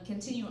gonna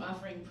continue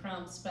offering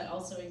prompts, but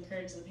also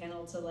encourage the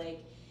panel to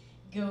like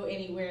go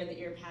anywhere that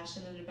you're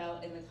passionate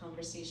about in the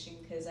conversation,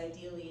 because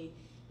ideally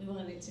we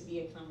want it to be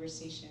a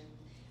conversation.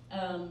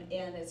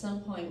 And at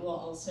some point we'll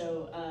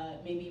also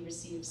maybe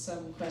receive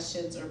some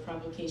questions or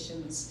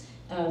provocations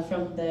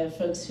from the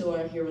folks who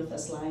are here with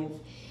us live.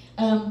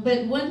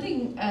 But one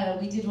thing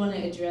we did want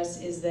to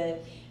address is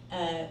that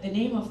the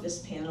name of this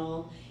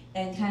panel,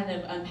 and kind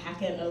of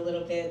unpack it a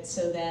little bit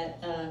so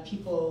that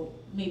people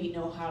maybe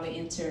know how to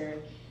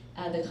enter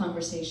the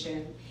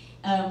conversation.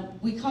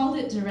 We called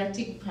it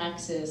Directing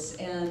Praxis,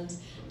 and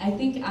I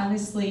think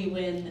honestly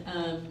when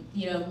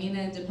you know, Mina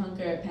and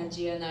Dipankar at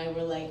Pangea and I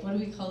were like, what do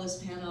we call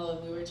this panel,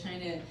 and we were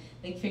trying to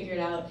like figure it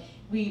out,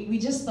 we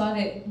just thought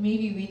it,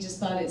 maybe we just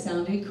thought it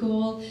sounded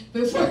cool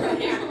before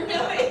we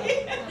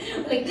really,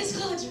 like, let's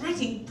call it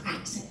Directing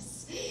Praxis.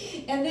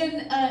 And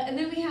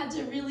then we had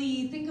to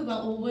really think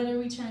about, well, what are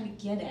we trying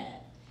to get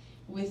at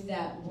with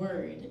that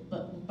word,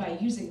 but by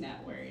using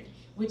that word,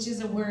 which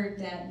is a word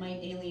that might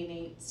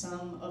alienate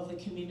some of the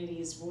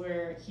communities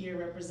we're here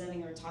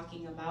representing or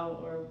talking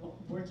about or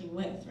working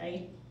with,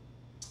 right?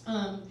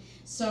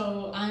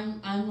 So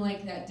I'm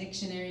like that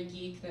dictionary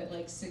geek that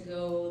likes to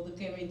go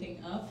look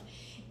everything up.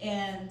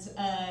 And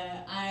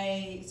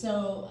I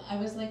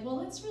was like, well,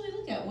 let's really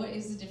look at what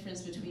is the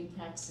difference between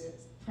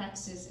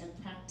praxis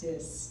and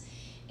practice.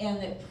 And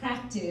that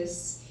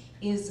practice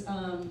is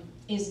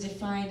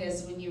defined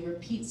as when you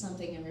repeat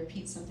something and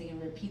repeat something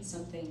and repeat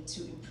something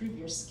to improve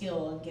your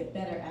skill and get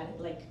better at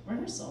it, like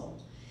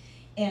rehearsal.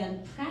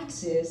 And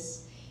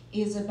praxis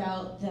is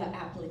about the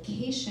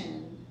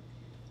application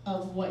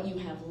of what you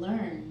have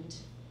learned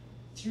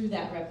through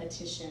that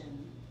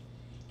repetition.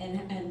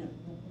 And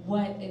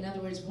what, in other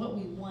words, what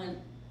we want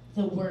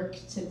the work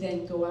to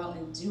then go out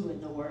and do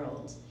in the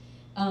world.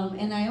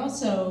 And I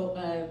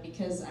also,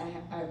 because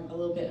I'm a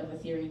little bit of a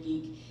theory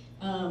geek,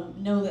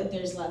 know that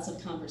there's lots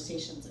of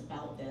conversations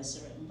about this,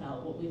 or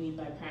about what we mean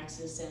by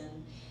praxis.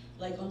 And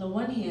like on the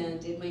one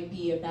hand, it might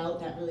be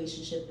about that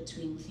relationship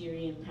between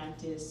theory and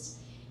practice.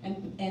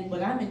 And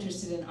what I'm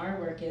interested in our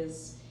work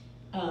is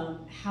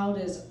how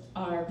does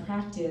our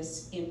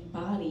practice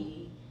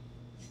embody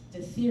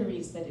the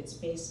theories that it's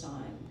based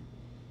on?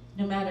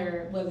 No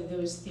matter whether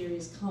those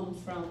theories come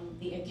from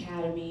the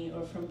academy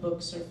or from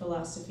books or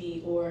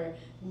philosophy or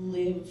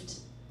lived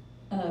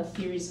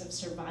theories of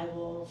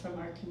survival from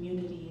our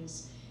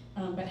communities.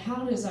 But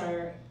how does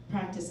our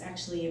practice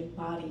actually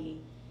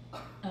embody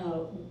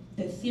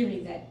the theory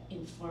that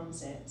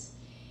informs it?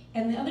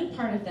 And the other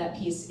part of that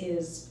piece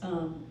is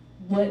how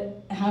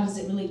does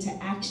it relate to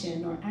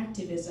action or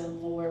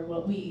activism, or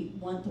what we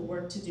want the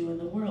work to do in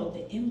the world,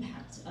 the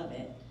impact of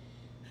it,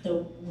 the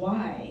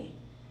why,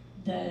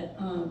 the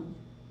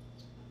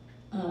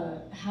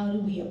how do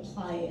we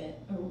apply it,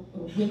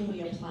 or when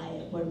we apply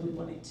it, what do we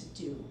want it to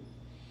do?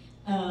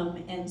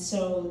 And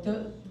so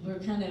we're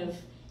kind of,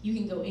 you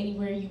can go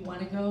anywhere you want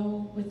to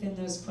go within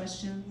those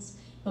questions,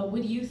 but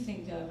what do you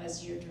think of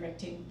as your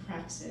directing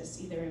praxis,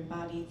 either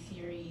embodied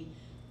theory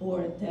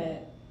or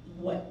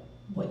what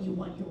you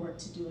want your work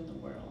to do in the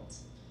world?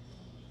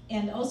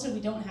 And also, we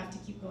don't have to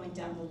keep going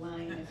down the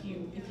line. If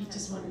you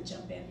just want to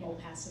jump in, we'll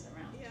pass it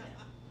around. Yeah.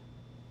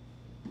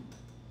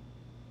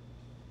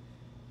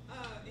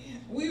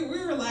 We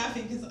were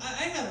laughing because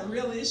I had a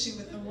real issue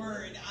with the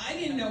word. I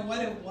didn't know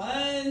what it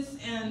was,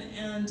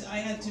 and I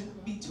had to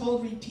be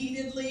told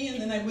repeatedly,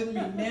 and then I wouldn't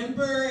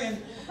remember, and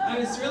I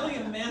was really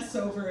a mess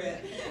over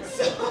it.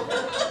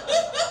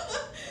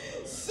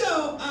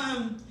 So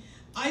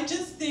I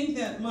just think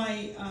that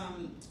my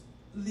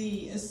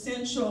the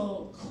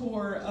essential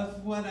core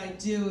of what I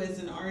do as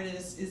an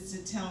artist is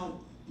to tell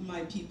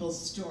my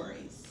people's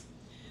stories,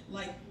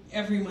 like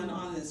everyone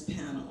on this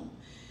panel.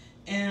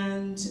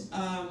 And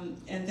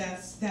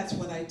that's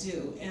what I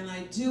do. And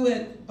I do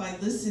it by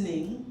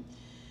listening,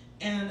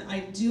 and I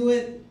do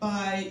it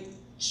by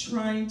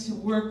trying to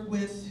work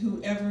with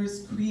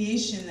whoever's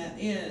creation that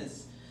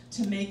is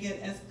to make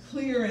it as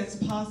clear as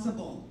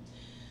possible.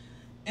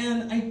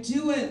 And I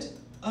do it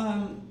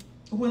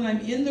when I'm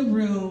in the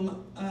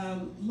room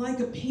like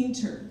a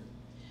painter,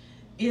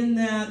 in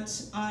that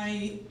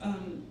I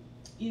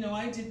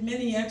did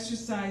many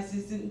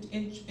exercises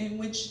in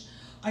which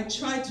I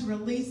tried to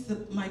release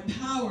my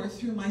power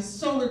through my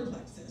solar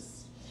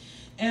plexus.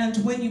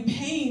 And when you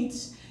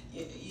paint,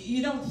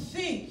 you don't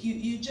think,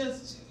 you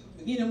just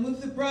move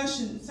the brush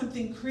and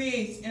something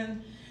creates.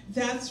 And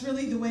that's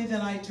really the way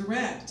that I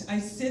direct. I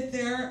sit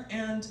there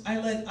and I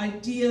let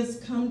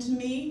ideas come to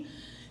me,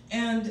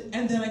 and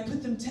then I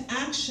put them to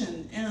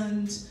action.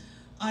 And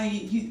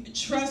I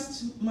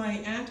trust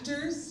my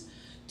actors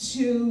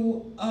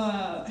to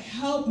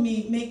help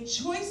me make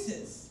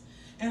choices.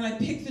 And I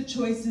pick the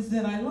choices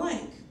that I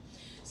like.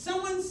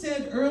 Someone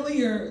said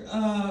earlier,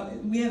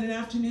 we had an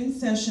afternoon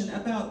session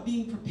about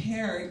being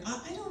prepared.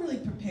 I don't really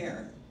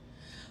prepare.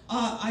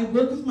 I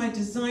work with my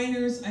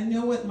designers. I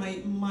know what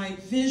my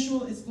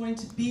visual is going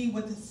to be,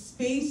 what the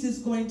space is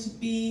going to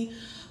be.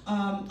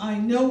 I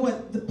know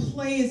what the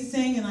play is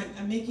saying, and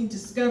I'm making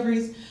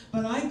discoveries.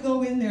 But I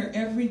go in there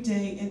every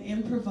day and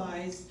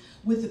improvise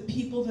with the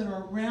people that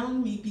are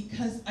around me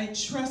because I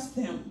trust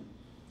them.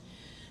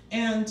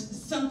 And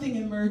something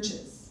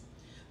emerges,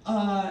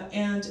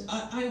 and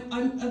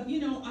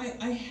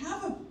I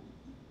have a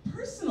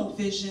personal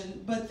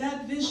vision, but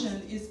that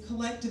vision is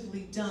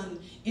collectively done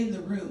in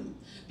the room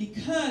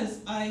because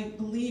I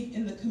believe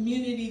in the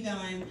community that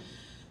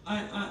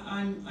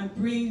I'm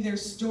bringing their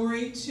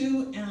story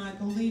to, and I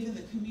believe in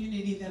the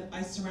community that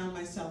I surround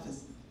myself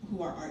as,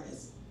 who are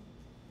artists.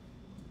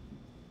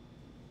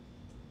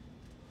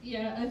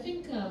 Yeah, I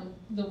think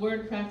the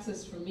word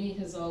praxis for me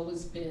has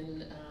always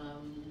been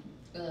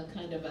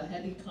kind of a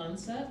heady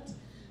concept,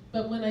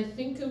 but when I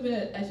think of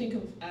it, I think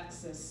of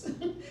axis,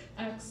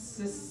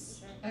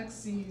 axes, and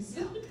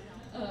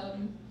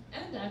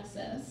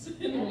access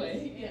in a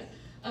way. Yeah.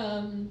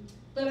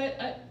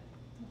 But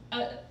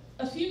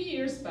a few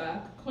years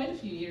back, quite a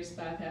few years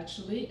back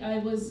actually, I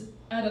was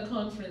at a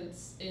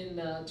conference in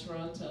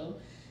Toronto,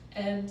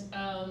 and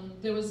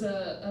there was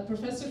a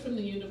professor from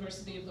the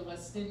University of the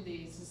West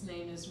Indies. His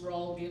name is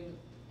Roll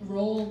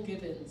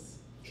Gibbons,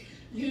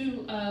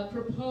 who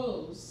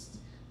proposed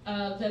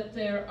that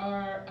there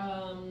are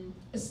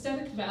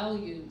aesthetic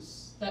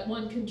values that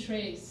one can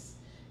trace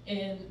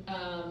in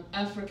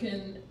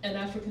African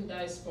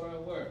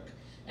diaspora work.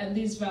 And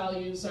these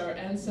values are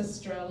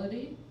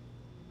ancestrality,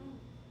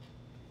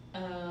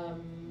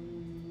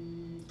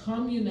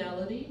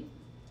 communality,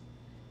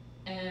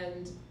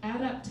 and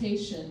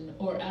adaptation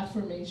or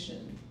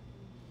affirmation.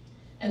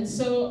 And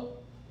so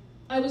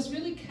I was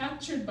really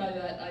captured by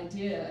that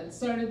idea and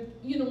started,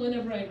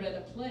 whenever I read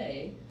a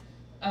play,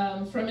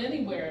 from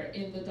anywhere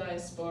in the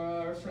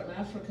diaspora or from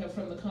Africa,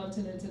 from the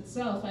continent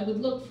itself, I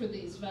would look for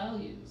these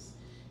values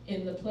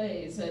in the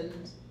plays,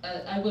 and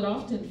I would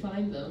often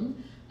find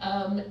them.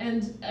 And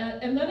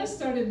then I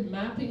started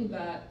mapping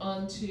that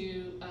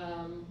onto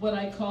what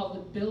I call the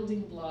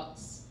building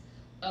blocks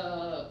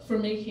for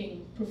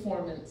making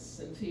performance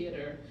in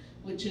theater,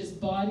 which is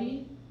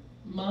body,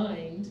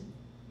 mind,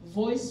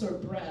 voice or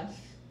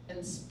breath,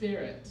 and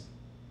spirit.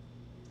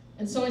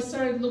 And so I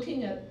started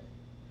looking at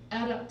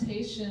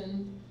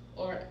adaptation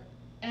or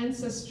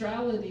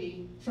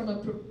ancestrality from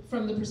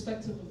the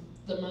perspective of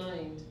the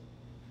mind,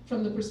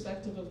 from the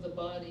perspective of the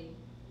body.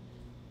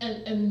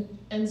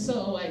 And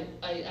so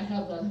I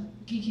have a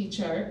geeky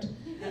chart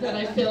that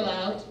I fill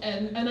out,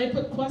 and I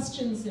put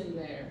questions in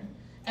there.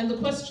 And the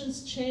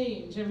questions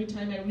change every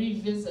time I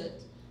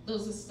revisit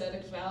those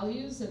aesthetic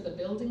values and the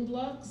building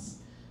blocks.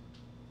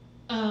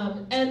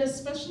 And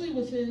especially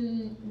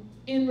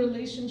in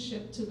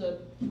relationship to the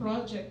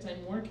project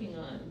I'm working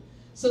on.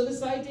 So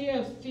this idea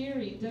of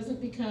theory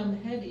doesn't become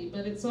heady,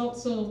 but it's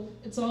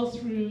all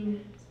through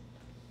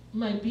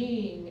my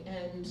being,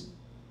 and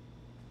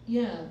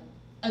yeah,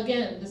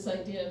 again, this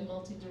idea of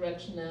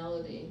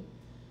multidirectionality.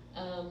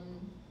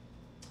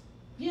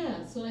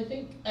 Yeah, so I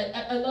think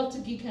I love to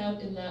geek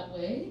out in that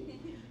way.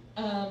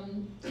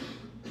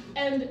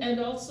 And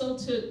also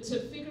to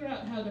figure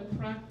out how to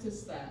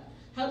practice that.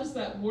 How does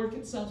that work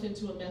itself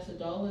into a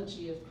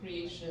methodology of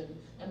creation,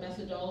 a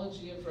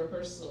methodology of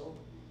rehearsal,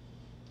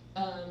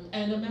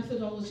 and a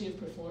methodology of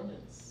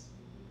performance?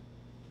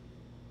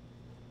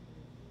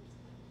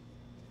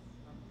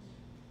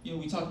 you know,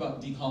 we talk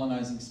about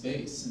decolonizing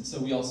space, and so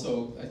we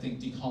also, I think,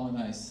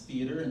 decolonize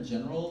theater in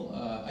general.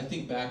 I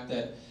think back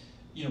that,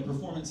 you know,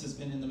 performance has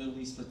been in the Middle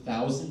East for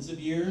thousands of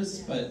years,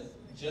 but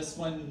just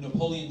when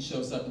Napoleon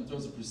shows up and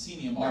throws a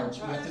proscenium arch,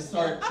 we have to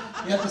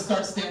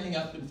start standing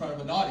up in front of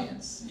an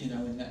audience, you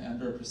know,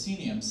 under a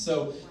proscenium.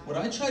 So what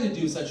I try to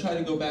do is I try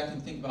to go back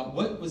and think about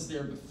what was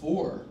there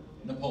before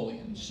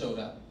Napoleon showed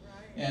up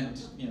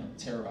and, you know,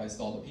 terrorized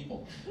all the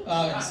people,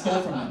 and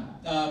stole from them.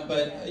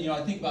 But, you know,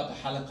 I think about the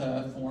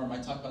halakha form, I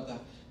talk about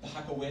the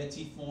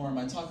hakaweti form,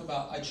 I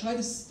try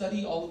to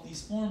study all of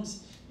these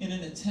forms in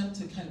an attempt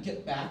to kind of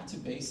get back to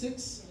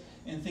basics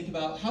and think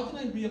about how can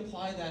I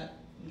reapply that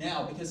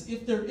now? Because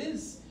if there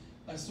is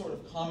a sort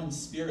of common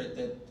spirit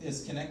that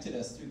has connected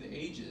us through the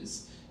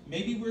ages,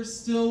 maybe we're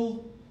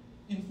still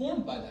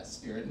informed by that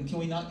spirit, and can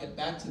we not get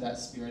back to that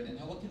spirit, and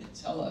what can it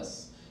tell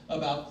us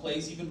about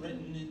plays even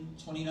written in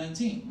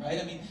 2019,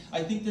 right? I mean,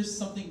 I think there's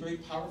something very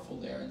powerful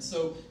there, and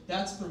so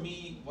that's for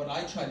me what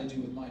I try to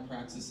do with my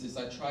praxis is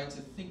I try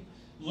to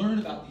learn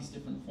about these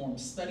different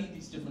forms, study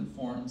these different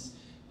forms,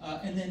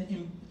 and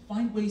then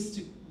find ways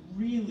to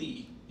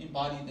really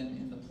embody them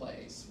in the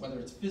plays, whether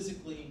it's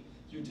physically,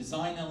 through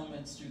design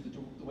elements, through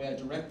the way I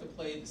direct the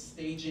play, the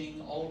staging,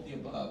 all of the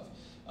above.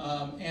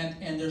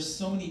 And there's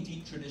so many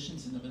deep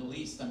traditions in the Middle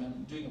East. I mean,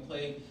 I'm doing a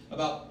play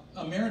about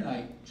a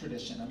Maronite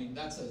tradition. I mean,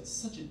 that's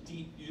such a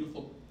deep,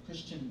 beautiful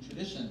Christian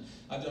tradition.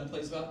 I've done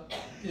plays about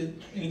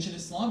ancient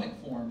Islamic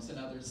forms and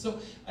others. So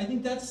I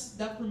think that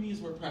for me is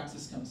where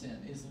praxis comes in,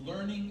 is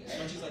learning as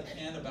much as I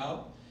can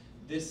about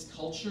this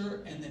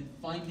culture and then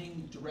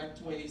finding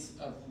direct ways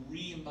of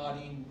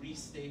re-embodying,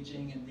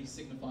 restaging, and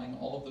re-signifying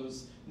all of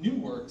those new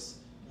works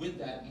with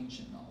that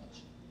ancient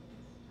knowledge.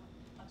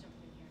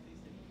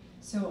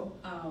 So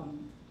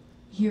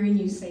hearing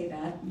you say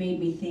that made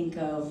me think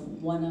of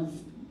one of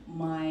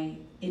my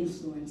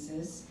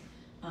influences,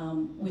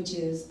 which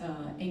is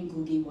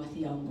Ngugi wa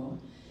Thiong'o.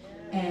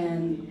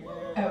 And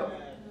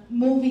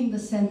moving the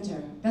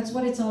center, that's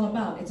what it's all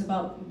about. It's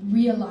about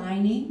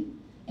realigning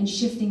and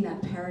shifting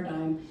that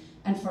paradigm.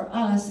 And for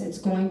us, it's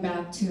going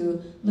back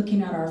to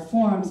looking at our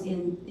forms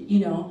in, you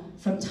know,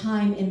 from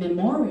time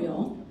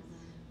immemorial,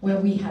 where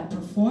we had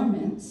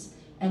performance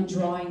and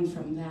drawing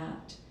from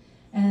that.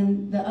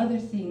 And the other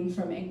thing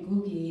from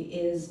Ngugi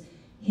is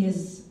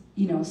his,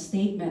 you know,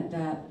 statement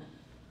that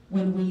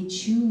when we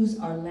choose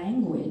our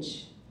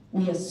language,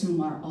 we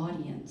assume our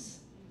audience.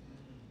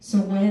 So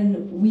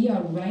when we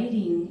are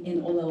writing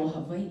in Olelo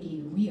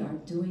Hawaii, we are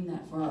doing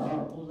that for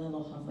our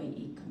Olelo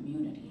Hawaii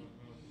community.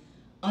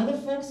 Other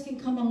folks can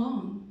come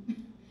along.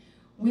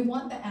 We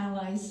want the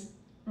allies,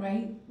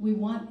 right? We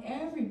want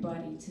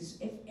everybody to,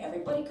 if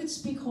everybody could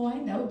speak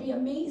Hawaiian, that would be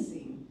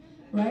amazing,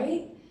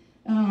 right?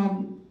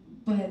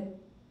 But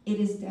it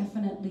is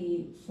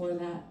definitely for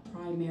that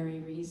primary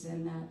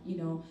reason that, you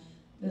know,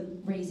 the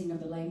raising of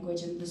the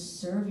language and the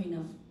serving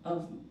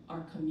of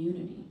our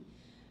community.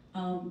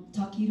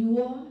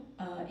 Takirua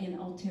in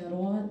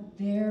Aotearoa,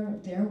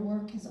 their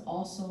work has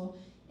also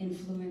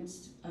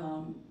influenced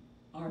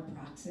our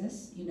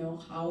praxis, you know,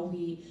 how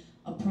we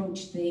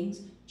approach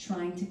things,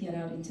 trying to get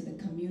out into the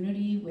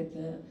community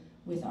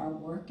with our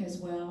work as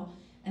well.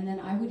 And then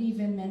I would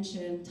even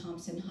mention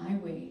Thompson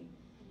Highway.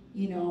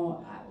 You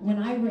know, when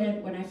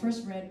I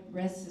first read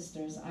Red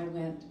Sisters, I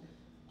went,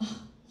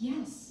 oh,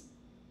 yes,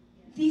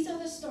 these are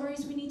the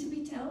stories we need to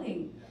be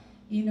telling,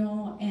 you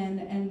know,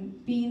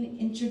 and being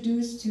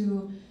introduced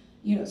to,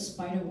 you know,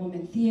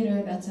 Spider-Woman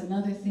theater, that's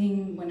another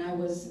thing. When I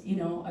was, you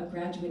know, a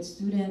graduate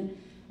student,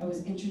 I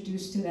was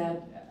introduced to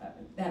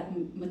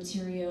that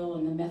material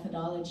and the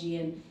methodology,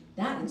 and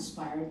that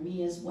inspired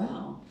me as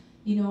well.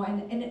 You know,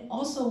 and it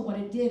also what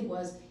it did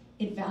was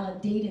it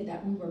validated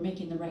that we were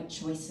making the right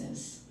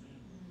choices.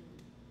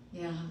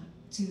 Yeah,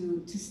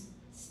 to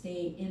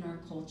stay in our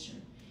culture.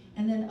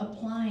 And then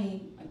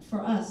applying,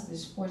 for us,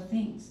 there's 4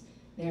 things.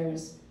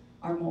 There's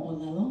our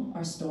mo'olelo,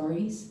 our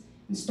stories.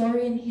 And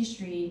story and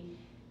history,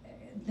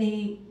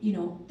 you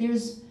know,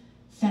 there's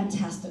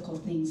fantastical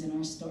things in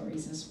our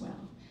stories as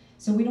well.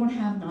 So we don't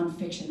have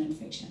nonfiction and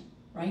fiction,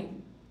 right?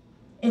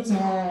 It's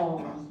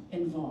all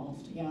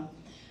involved, yeah.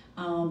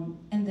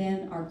 And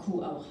then our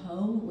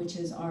ku'auhau, which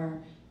is our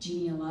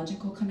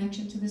genealogical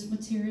connection to this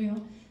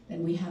material.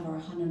 Then we have our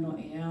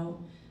hanano'eau,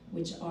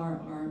 which are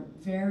our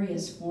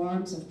various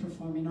forms of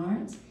performing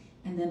arts.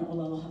 And then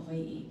Olelo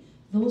Hawaii.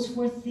 Those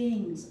 4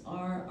 things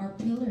are our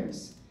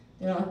pillars.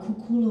 They're our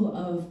kukulu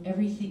of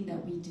everything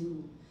that we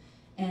do.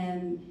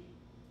 And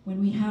when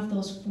we have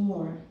those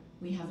 4,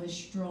 we have a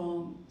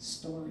strong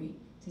story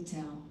to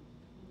tell.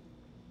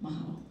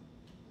 Mahalo.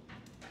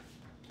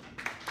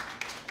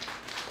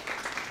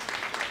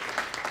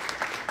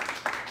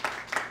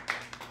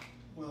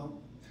 Well,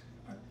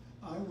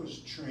 I was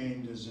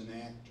trained as an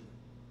actor,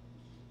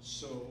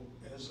 so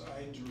as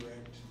I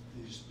direct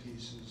these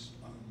pieces,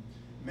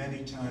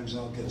 many times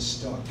I'll get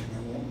stuck and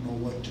I won't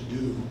know what to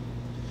do.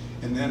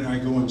 And then I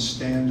go and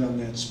stand on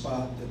that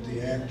spot that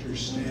the actor's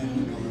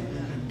standing on,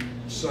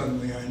 and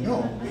suddenly I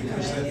know,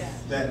 because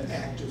that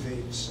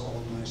activates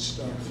all my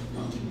stuff.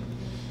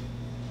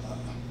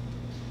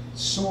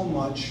 so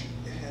much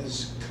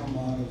has come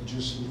out of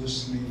just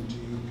listening to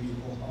you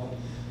people,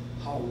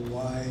 how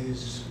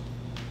wise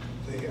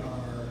they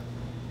are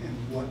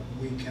and what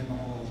we can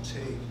all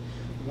take.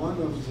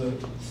 One of the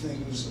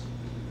things,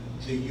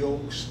 the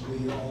yokes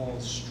we all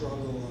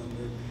struggle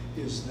under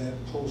is that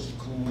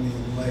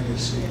post-colonial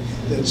legacy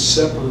that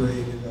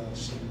separated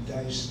us and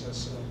diced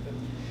us up.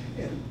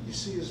 And you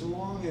see, as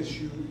long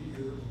as you're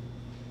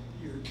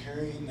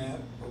carrying that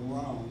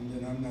around,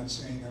 and I'm not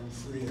saying I'm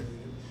free of it,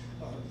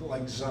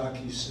 like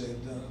Zaki said,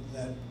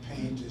 that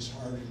paint is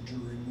harder to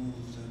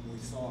remove than we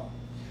thought.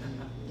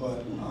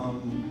 But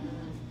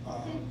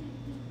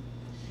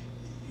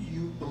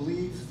you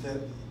believe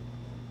that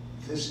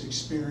this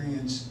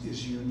experience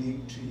is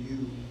unique to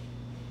you,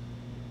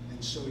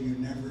 and so you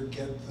never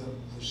get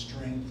the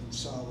strength and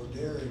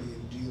solidarity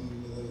of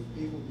dealing with other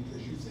people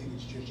because you think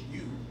it's just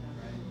you.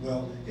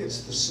 Well,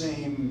 it's the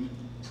same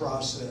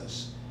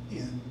process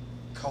in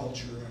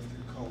culture after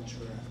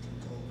culture after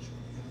culture,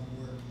 you know,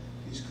 where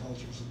these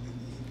cultures have been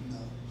eaten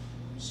up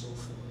and so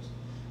forth.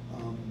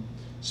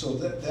 So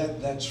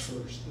that's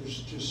first.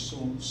 There's just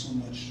so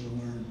much to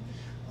learn.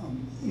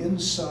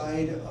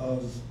 Inside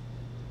of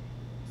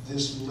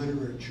this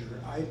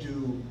literature, I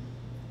do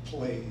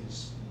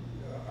plays.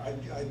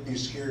 I'd be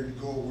scared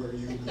to go where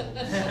you go.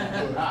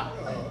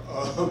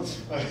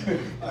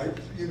 But,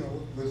 you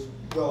know, with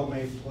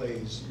well-made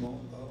plays a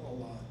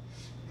lot.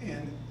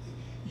 And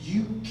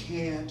you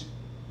can't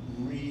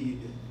read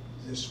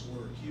this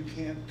work. You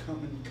can't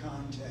come in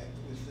contact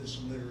with this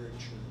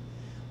literature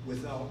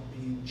without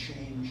being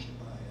changed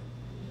by it.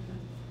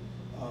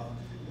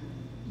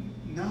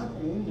 Not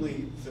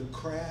only the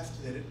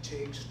craft that it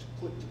takes to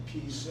put the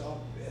piece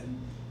up and,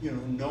 you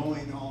know,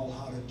 knowing all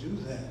how to do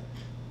that.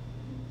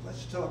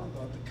 Let's talk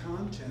about the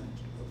content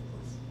of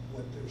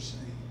what they're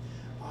saying.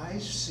 I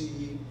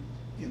see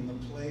in the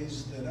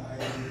plays that I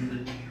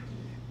do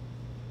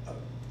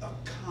a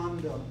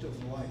conduct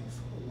of life,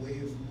 a way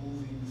of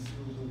moving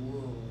through the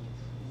world,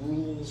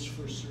 rules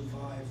for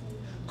survival,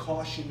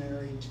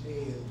 cautionary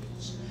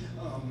tales.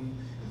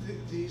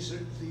 These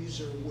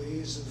are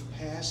ways of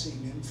passing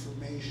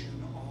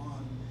information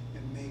on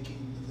and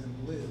making them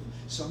live.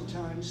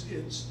 Sometimes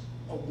it's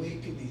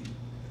awakening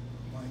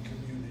my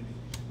community.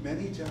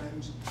 Many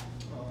times,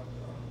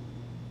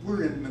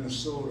 we're in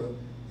Minnesota,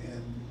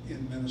 and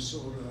in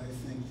Minnesota, I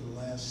think the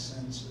last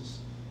census,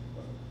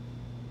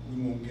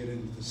 we won't get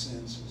into the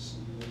census,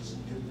 and what's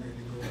getting ready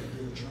to go what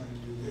they're trying to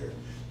do there.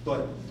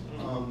 But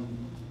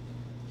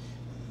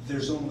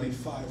there's only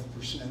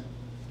 5% of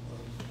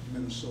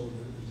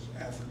Minnesota is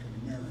African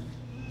American,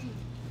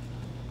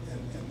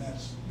 and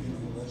that's, you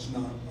know, that's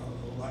not a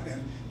lot.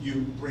 And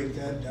you break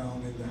that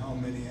down into how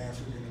many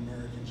African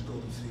Americans go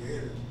to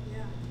theater.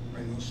 Yeah.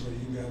 You know, so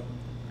you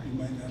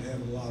might not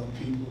have a lot of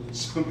people at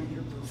some of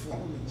your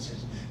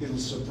performances. It'll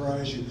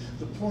surprise you.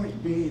 The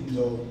point being,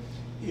 though,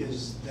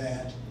 is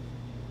that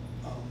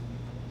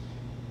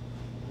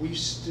we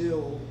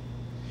still,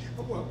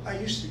 well, I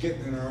used to get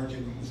in an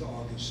argument with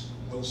August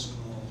Wilson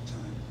all the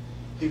time.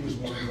 He was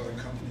one of our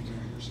company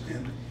members.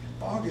 And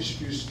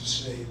August used to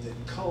say that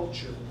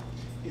culture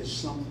is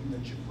something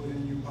that you put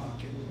in your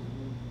pocket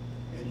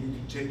and you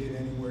can take it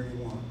anywhere you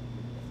want.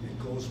 It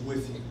goes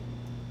with you.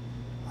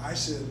 I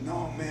said,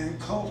 no, man,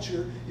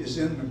 culture is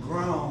in the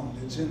ground.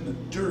 It's in the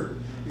dirt.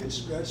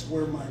 That's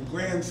where my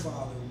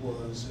grandfather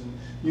was. And,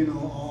 you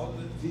know, all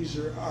these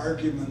are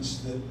arguments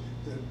that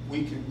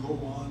we can go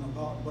on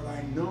about. But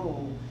I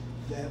know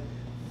that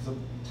the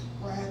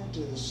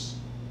practice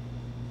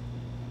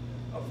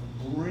of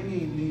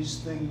bringing these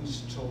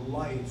things to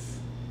life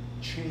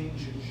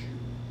changes you.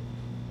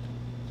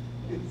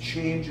 It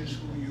changes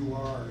who you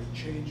are. It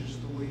changes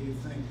the way you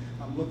think.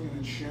 I'm looking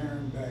at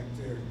Sharon back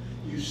there.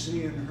 You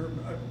see in her,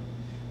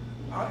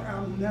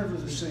 I'm never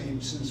the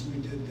same since we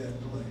did that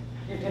play.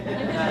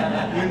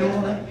 You know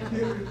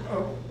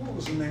what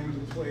was the name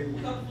of the play?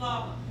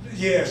 Conflama.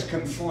 Yes,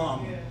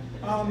 Conflama.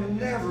 I'll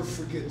never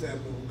forget that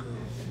little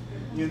girl.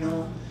 You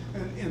know,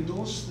 and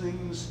those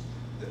things,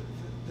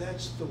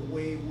 that's the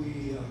way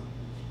we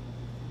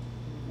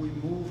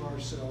move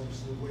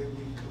ourselves, the way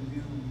we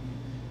commune,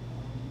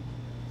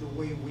 the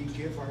way we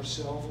give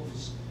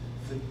ourselves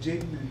the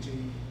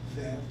dignity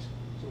that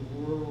the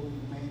world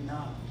may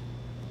not.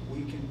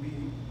 We can be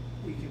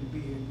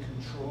in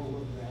control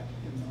of that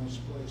in those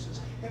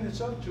places. And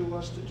it's up to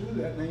us to do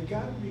that. Now you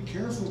gotta be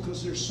careful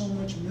because there's so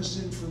much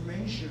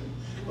misinformation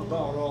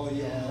about all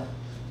y'all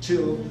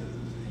till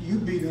you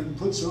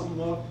put something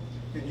up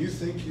and you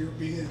think you're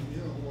being, you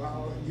know,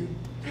 wow, and you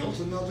built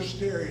another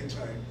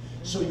stereotype.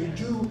 So you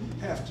do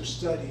have to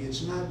study.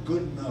 It's not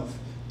good enough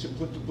to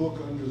put the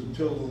book under the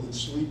pillow and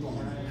sleep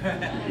on it.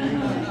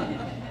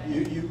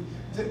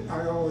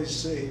 I always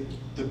say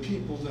the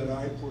people that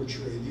I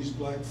portray, these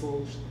black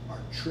folks,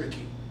 are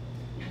tricky.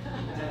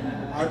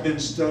 I've been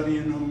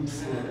studying them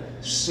for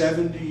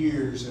 70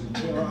 years, and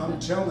I'm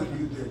telling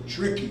you, they're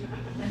tricky.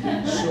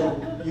 So,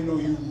 you know,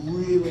 you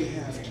really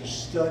have to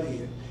study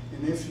it.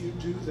 And if you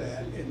do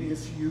that, and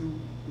if you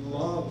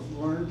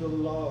learn to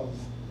love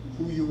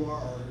who you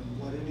are and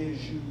what it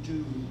is you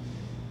do,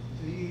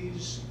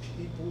 these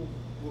people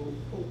will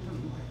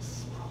open like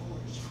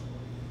flowers for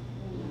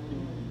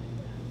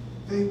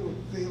you.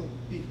 They'll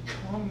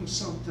become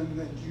something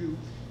that you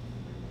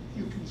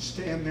can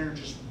stand there and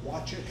just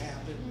watch it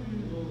happen.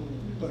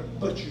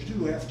 But you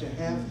do have to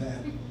have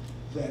that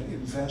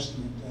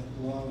investment, that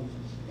love,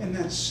 and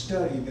that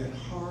study, that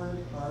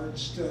hard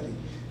study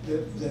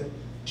that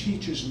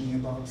teaches me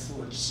about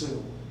Fort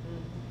Sill.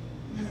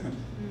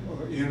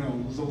 Or, you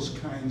know, those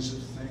kinds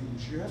of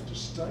things. You have to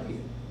study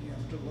it. You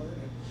have to learn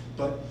it.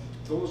 But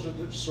those are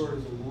the sort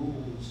of the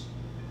rules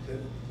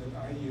that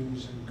I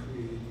use in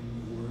creating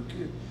the work.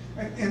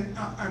 And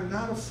I'm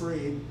not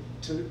afraid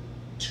to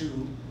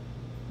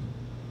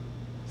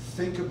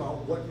think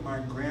about what my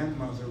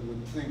grandmother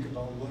would think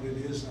about what it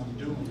is I'm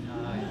doing.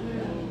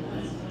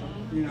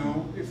 You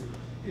know, if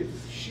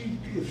she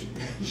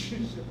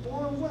said,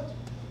 boy,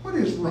 what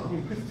is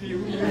wrong with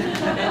you? And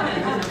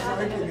if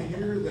I can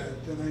hear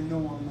that, then I know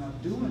I'm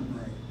not doing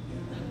right. You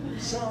know?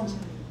 It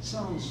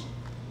sounds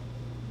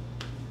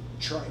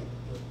trite,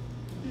 but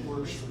it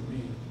works for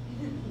me.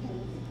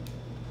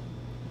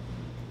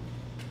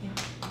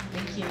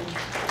 Thank you.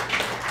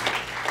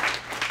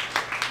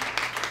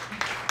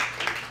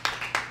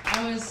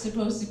 I was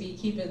supposed to be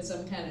keeping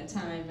some kind of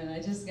time, and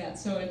I just got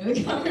so into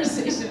the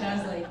conversation, I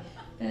was like,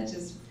 that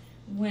just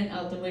went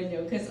out the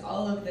window, because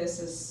all of this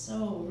is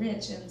so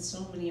rich and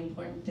so many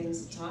important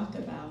things to talk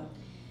about.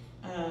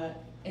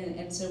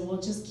 And so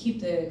we'll just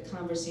keep the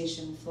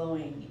conversation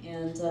flowing.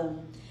 And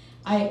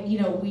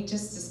we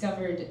just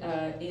discovered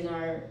in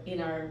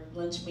our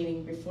lunch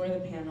meeting before the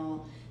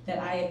panel that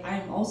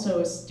I'm also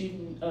a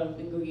student of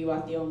Ngugi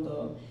wa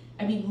Thiong'o.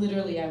 I mean,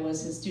 literally, I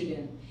was his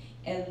student.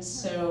 And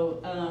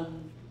so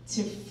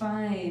to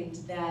find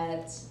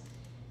that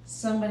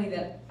somebody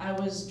that I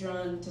was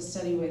drawn to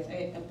study with,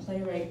 a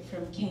playwright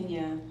from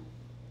Kenya,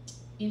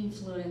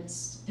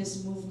 influenced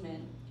this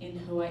movement in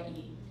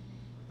Hawaii,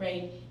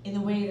 right? In the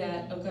way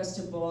that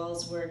Augusto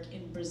Boal's work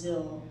in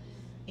Brazil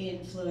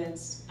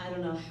influenced, I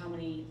don't know how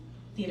many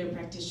theater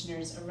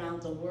practitioners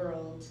around the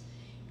world,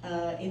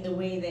 in the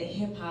way that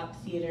hip-hop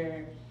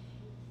theater,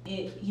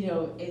 in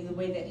the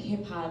way that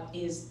hip-hop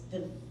is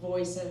the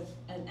voice of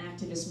an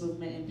activist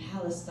movement in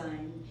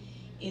Palestine,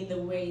 in the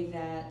way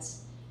that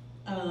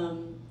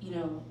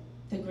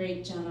the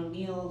great John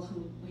O'Neill,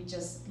 who we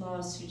just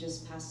lost, who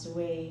just passed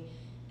away,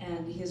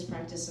 and his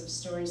practice of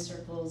story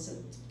circles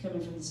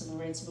coming from the civil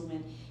rights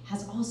movement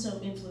has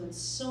also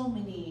influenced so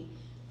many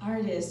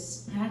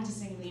artists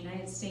practicing in the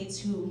United States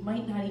who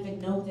might not even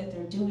know that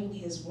they're doing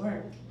his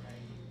work,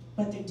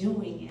 but they're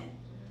doing it,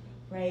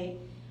 right?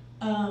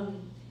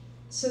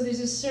 So there's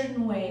a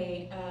certain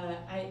way.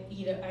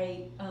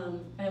 I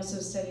also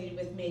studied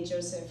with Mae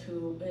Joseph,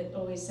 who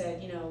always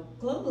said,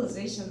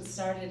 globalization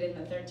started in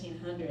the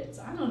 1300s.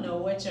 I don't know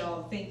what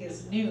y'all think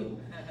is new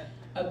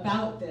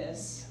about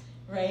this,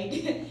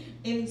 right?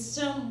 In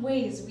some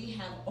ways, we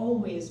have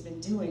always been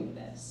doing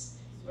this,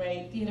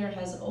 right? Theater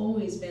has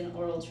always been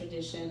oral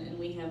tradition, and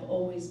we have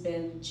always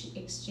been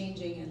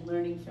exchanging and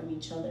learning from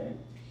each other.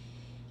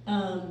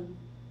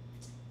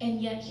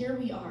 And yet here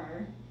we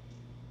are,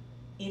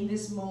 in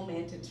this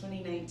moment in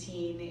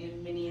 2019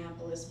 in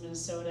Minneapolis,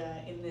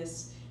 Minnesota, in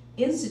this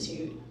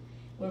institute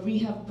where we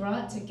have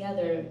brought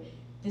together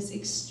this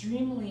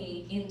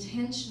extremely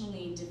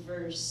intentionally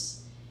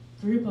diverse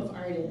group of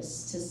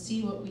artists to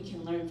see what we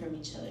can learn from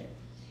each other.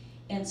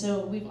 And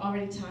so we've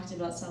already talked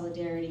about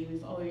solidarity,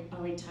 we've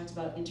already talked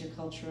about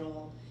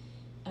intercultural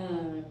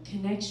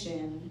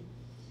connection.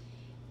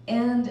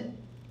 And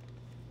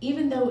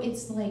even though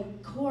it's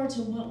like core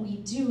to what we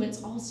do,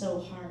 it's also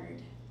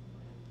hard.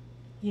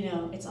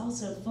 It's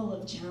also full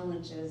of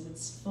challenges.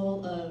 It's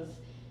full of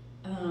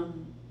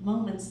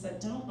moments that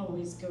don't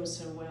always go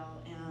so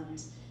well,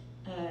 and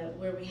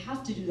where we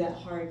have to do that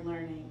hard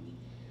learning,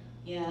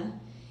 yeah?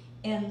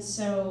 And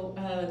so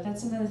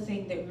that's another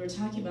thing that we were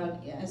talking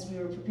about as we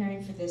were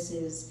preparing for this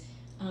is,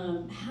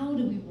 how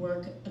do we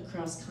work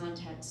across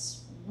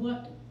contexts,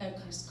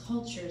 across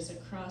cultures,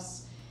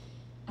 across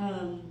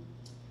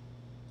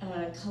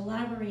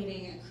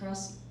collaborating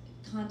across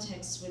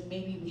contexts when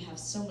maybe we have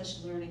so much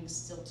learning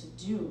still to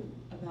do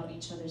about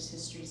each other's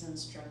histories and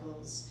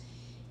struggles,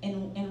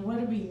 and what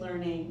are we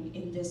learning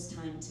in this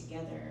time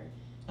together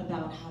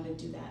about how to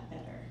do that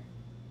better?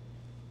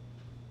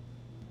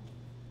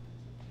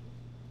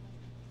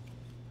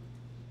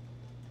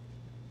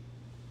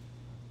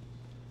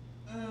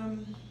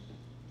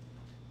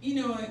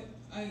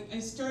 I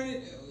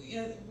started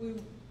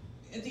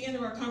at the end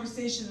of our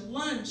conversation at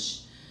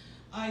lunch.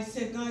 I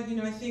said, God,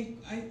 I think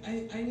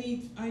I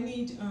need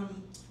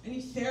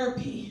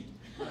therapy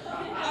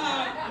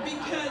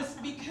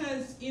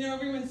because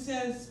everyone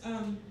says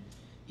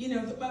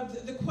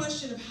the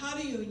question of how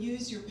do you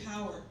use your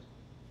power,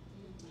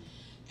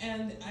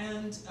 and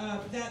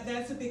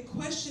that's a big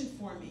question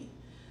for me.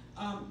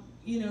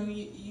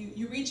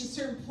 You reach a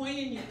certain point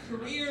in your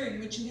career in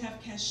which you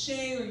have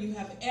cachet or you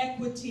have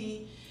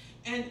equity,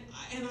 and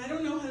I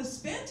don't know how to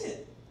spend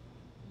it,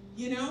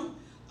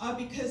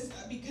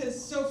 because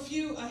so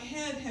few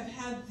ahead have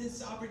had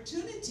this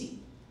opportunity,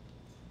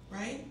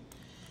 right?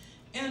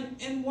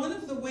 And one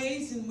of the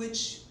ways in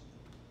which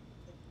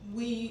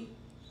we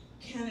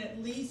can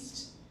at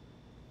least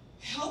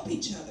help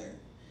each other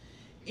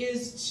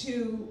is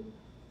to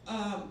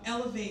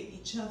elevate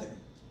each other,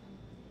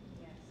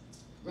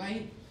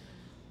 right?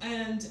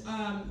 And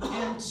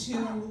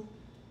to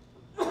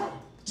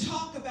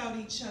talk about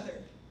each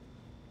other,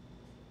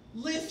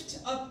 lift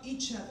up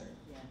each other,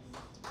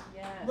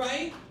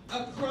 right?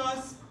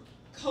 Across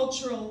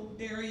cultural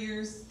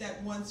barriers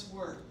that once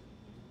were,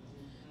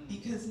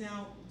 because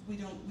now we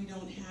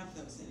don't have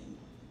those anymore.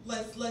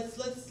 Let's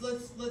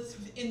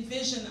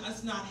envision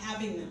us not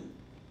having them,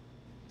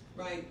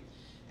 right?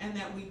 And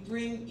that we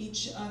bring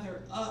each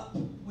other up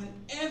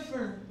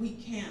whenever we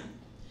can.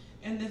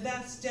 And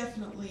that's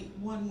definitely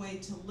one way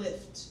to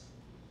lift.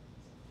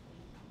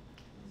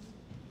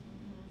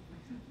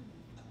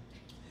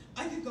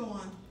 I could go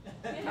on.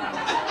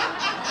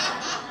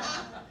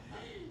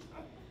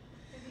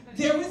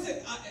 There was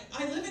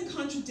I live in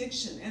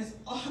contradiction, as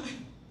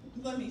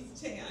let me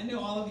say, I know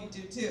all of you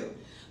do too.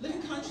 Live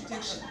in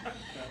contradiction.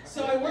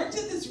 So I worked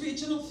at this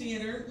regional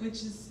theater,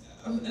 which is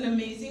an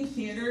amazing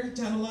theater,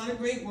 done a lot of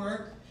great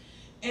work,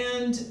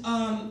 and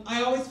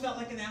I always felt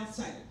like an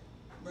outsider,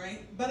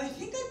 right? But I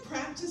think I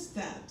practiced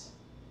that.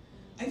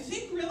 I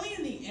think really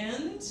in the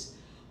end,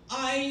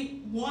 I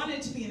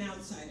wanted to be an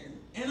outsider,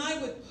 and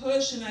I would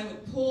push and I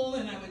would pull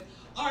and I would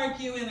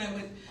argue and I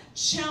would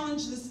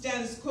challenge the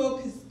status quo,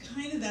 because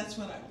kind of that's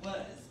what I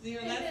was. You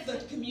know, that's the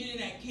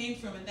community I came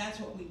from, and that's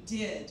what we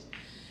did.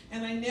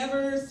 And I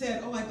never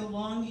said, oh, I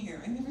belong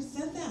here. I never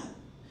said that.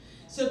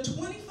 So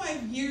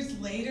 25 years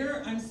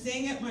later, I'm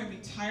saying at my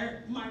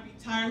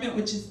retirement,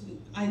 which is,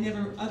 I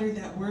never uttered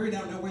that word. I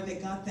don't know where they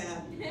got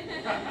that.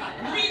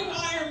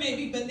 Rewire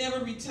maybe, but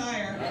never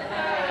retire.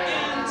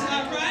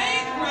 And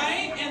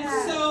right.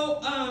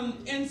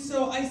 And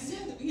so I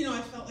said, you know,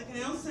 I felt like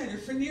an outsider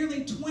for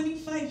nearly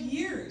 25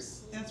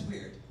 years. That's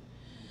weird.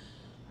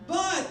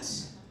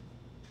 But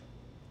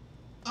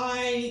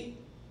I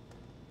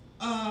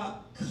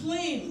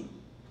claim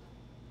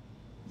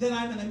that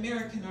I'm an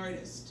American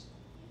artist.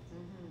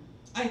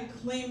 I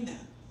claim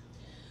that.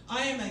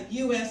 I am a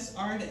U.S.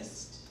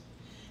 artist.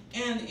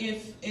 And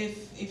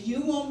if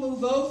you won't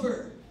move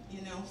over,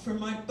 you know, for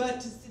my butt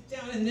to sit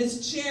down in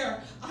this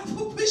chair, I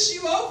will push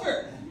you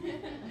over.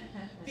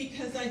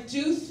 Because I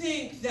do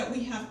think that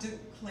we have to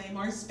claim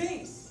our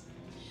space.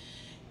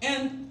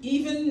 And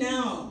even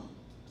now,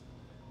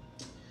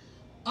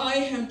 I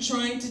am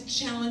trying to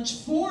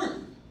challenge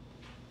form.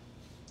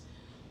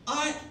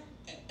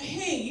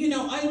 Hey, you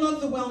know, I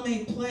love the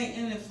well-made play,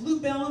 and if Lou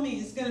Bellamy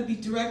is going to be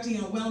directing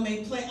a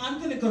well-made play, I'm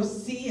going to go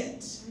see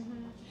it.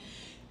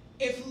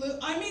 If Lou,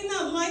 I may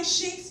not like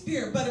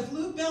Shakespeare, but if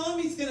Lou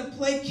Bellamy's going to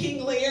play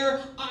King Lear,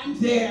 I'm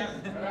there,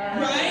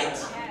 right?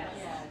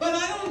 But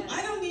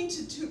I don't need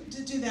to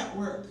do that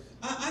work.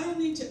 I don't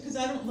need to, because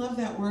I don't love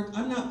that work.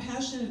 I'm not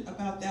passionate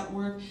about that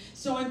work.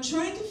 So I'm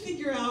trying to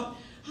figure out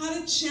how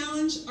to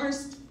challenge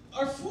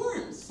our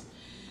forms.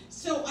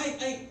 So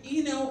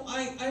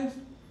I've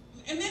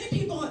and many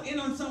people in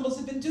ensembles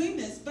have been doing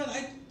this, but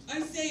I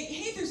say,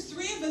 hey, there's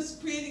three of us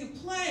creating a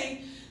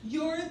play.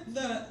 You're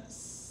the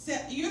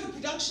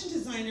production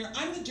designer,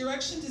 I'm the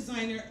direction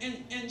designer,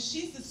 and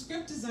she's the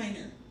script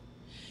designer.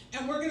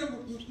 And we're gonna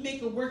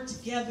make a work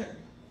together.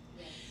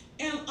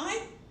 And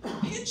I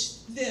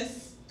pitched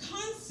this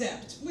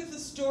concept with a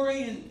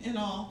story and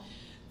all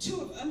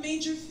to a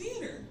major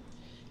theater.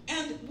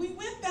 And we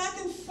went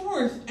back and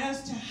forth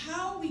as to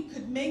how we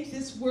could make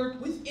this work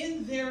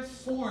within their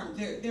form.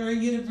 They're a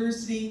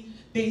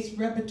university-based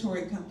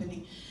repertory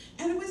company.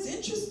 And it was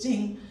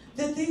interesting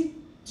that they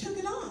took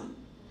it on.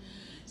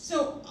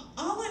 So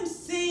all I'm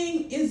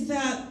saying is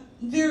that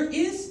there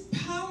is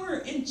power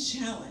in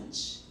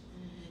challenge.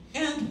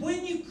 And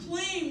when you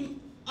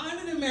claim, I'm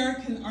an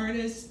American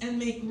artist, and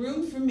make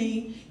room for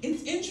me,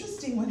 it's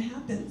interesting what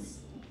happens.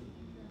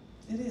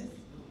 It is.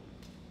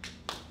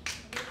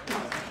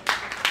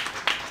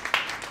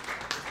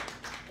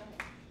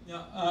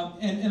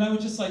 And I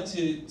would just like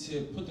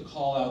to put the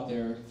call out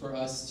there for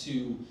us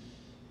to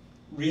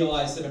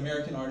realize that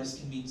American artists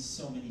can mean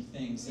so many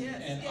things.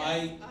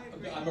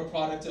 I'm a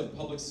product of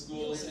public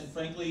schools, and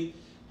frankly,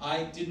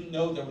 I didn't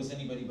know there was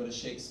anybody but a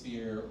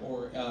Shakespeare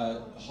or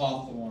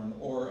Hawthorne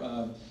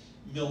or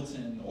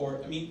Milton,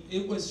 or, I mean,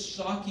 it was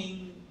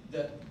shocking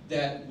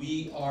that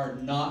we are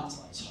not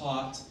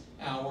taught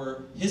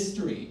our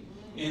history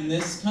in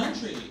this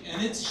country,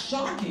 and it's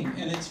shocking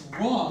and it's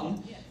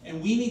wrong. And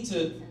we need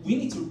to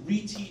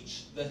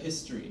reteach the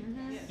history.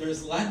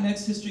 There's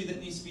Latinx history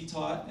that needs to be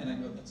taught, and I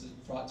know that's a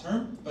fraught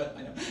term, but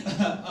I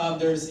know.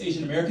 There's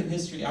Asian American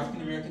history,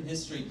 African American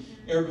history,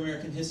 Arab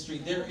American history.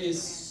 There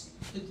is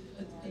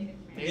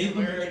Native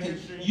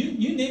American,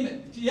 you name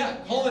it. Yeah,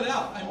 call it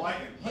out.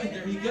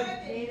 There you go.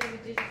 Native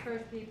Indigenous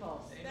First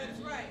Peoples. That's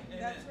right.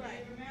 That's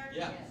right.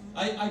 Yeah,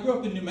 I grew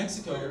up in New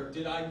Mexico.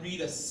 Did I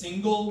read a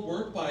single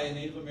work by a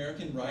Native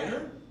American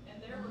writer?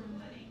 And there were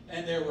plenty.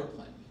 And there were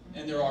plenty.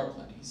 And there are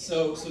plenty.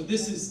 So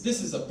this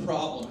is a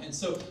problem. And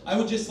so I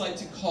would just like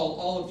to call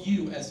all of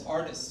you as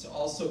artists to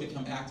also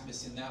become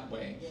activists in that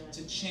way,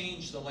 to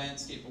change the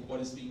landscape of what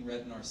is being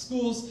read in our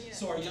schools,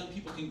 so our young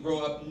people can grow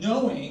up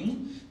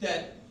knowing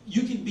that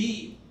you can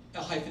be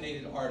a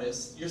hyphenated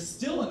artist. You're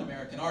still an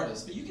American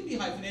artist, but you can be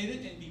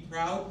hyphenated and be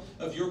proud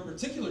of your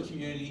particular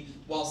community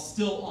while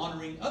still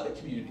honoring other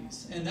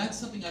communities. And that's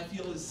something I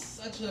feel is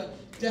such a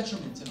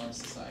detriment in our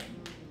society.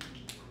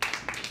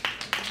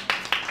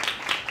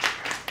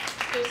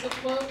 There's a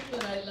quote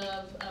that I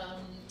love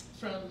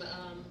from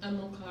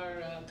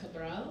Amilcar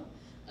Cabral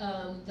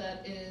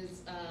that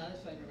is,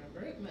 if I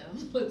remember it,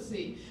 ma'am, let's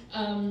see.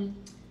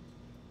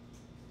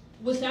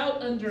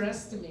 Without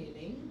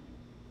underestimating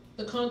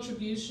the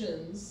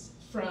contributions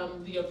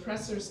from the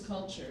oppressor's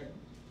culture,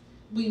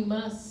 we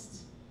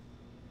must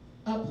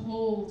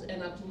uphold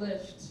and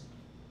uplift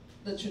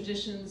the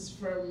traditions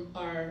from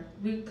our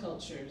root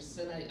cultures.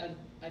 And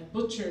I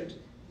butchered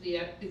the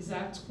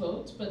exact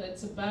quote, but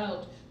it's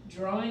about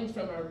drawing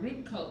from our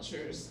root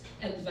cultures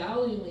and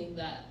valuing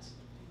that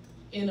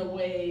in a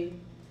way,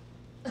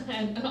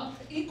 and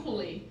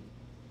equally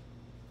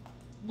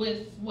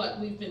with what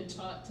we've been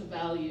taught to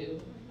value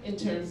in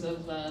terms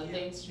of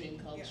mainstream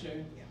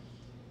culture.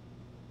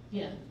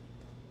 Yeah.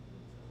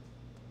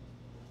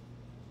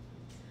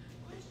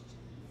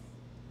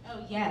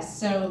 Oh, yes.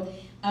 So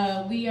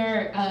we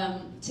are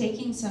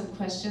taking some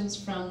questions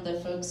from the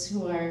folks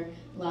who are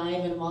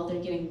live, and while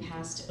they're getting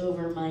passed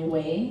over my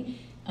way,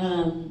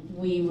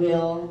 we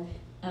will,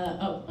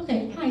 oh,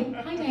 okay, hi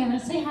Diana,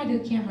 say hi to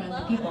the camera and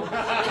the people.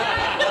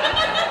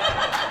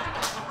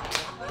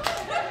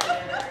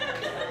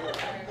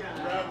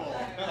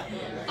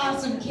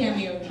 Awesome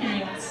cameo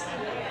appearance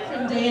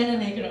from Diana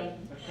Negron.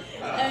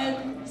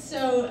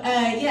 So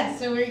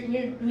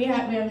we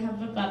have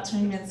about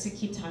 20 minutes to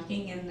keep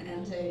talking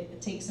and to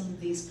take some of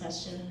these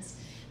questions.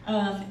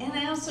 And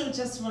I also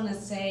just want to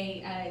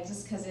say,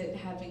 just because it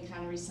had been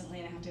kind of recently,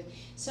 and I have to,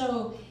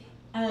 so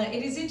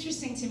it is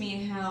interesting to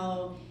me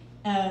how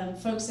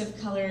folks of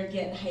color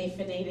get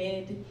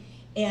hyphenated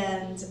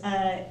and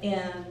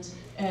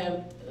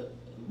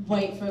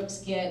white folks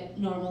get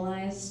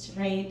normalized,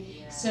 right?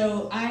 Yes.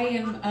 So I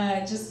am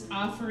just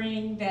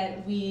offering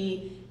that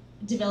we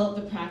develop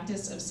the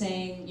practice of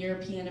saying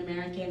European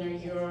American or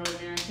Euro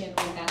American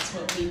when that's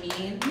what we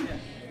mean.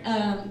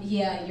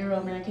 Yeah, Euro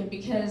American,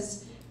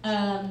 because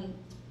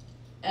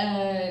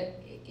there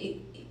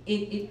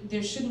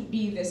shouldn't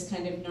be this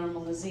kind of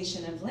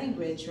normalization of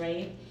language,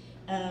 right?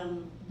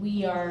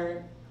 We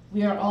are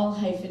all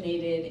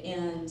hyphenated,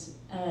 and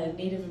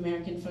Native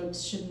American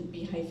folks shouldn't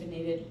be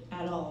hyphenated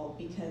at all,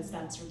 because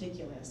that's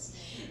ridiculous.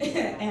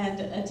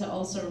 And to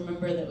also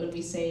remember that when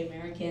we say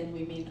American,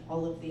 we mean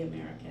all of the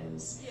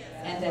Americas,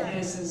 and that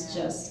this is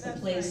just a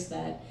place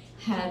that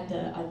had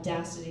the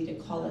audacity to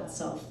call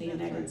itself the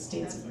United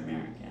States of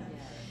America.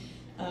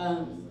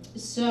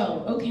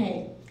 So,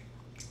 okay,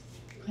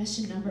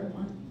 question number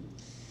 1.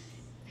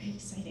 Very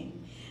exciting.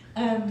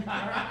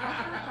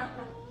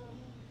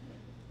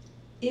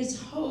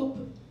 Is hope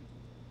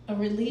a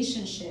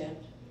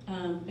relationship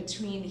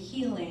between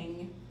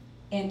healing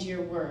and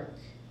your work?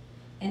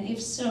 And if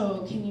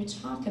so, can you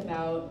talk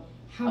about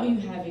how you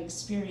have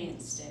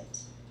experienced it?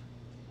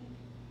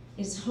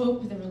 Is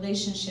hope the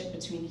relationship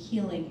between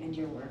healing and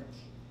your work?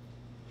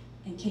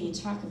 And can you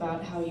talk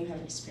about how you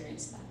have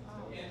experienced that?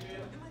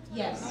 Andrea?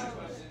 Yes. My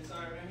question,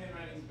 sorry, my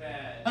handwriting's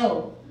bad.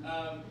 Oh.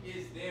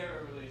 Is there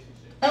a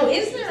relationship? Oh,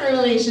 is there a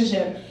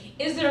relationship?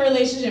 Is there a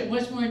relationship,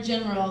 much more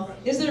general,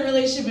 is there a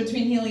relationship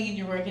between healing and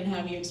your work, and how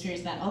have you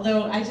experienced that?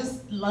 Although I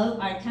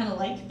kind of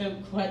like the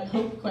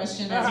hope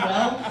question as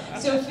well,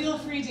 so feel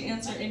free to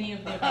answer any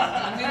of the above.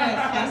 I'm going to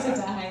pass it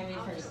to Haili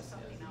first.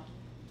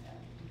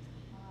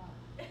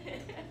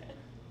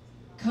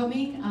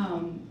 Coming,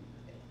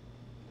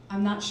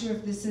 I'm not sure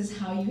if this is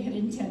how you had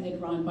intended,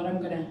 Ron, but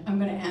I'm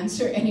gonna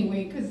answer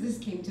anyway, because this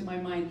came to my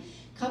mind.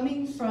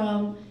 Coming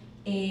from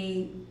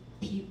a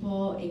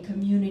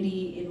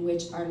community in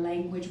which our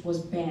language was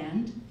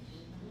banned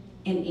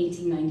in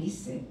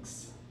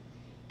 1896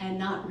 and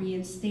not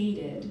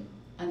reinstated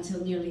until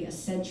nearly a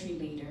century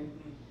later,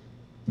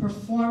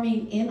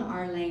 performing in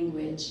our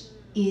language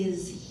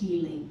is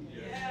healing.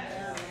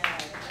 Yes.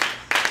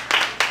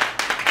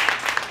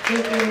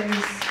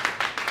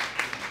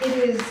 It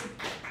is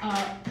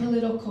a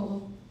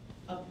political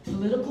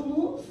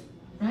move,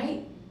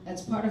 right?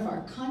 That's part of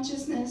our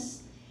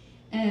consciousness.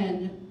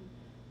 And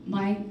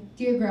my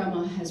dear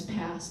grandma has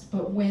passed,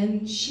 but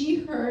when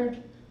she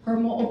heard her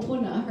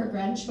mo'opuna, her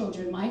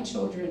grandchildren, my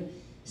children,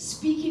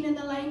 speaking in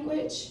the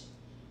language,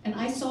 and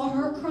I saw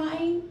her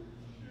crying,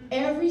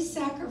 every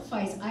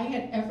sacrifice I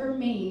had ever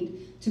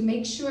made to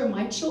make sure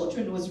my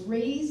children was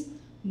raised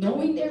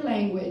knowing their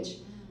language,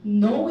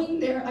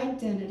 knowing their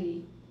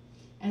identity,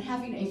 and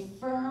having a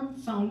firm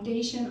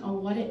foundation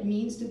on what it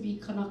means to be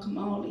Kanaka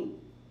Maoli.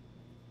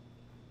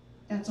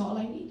 That's all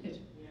I needed.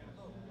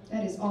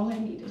 That is all I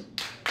needed.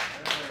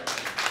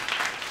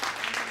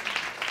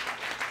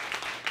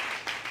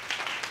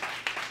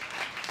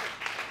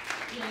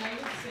 Yeah, I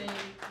would say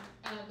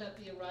that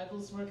the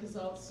Arrivals work is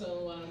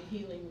also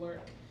healing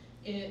work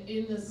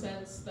in the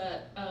sense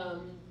that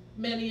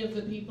many of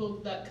the people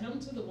that come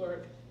to the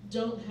work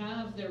don't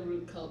have their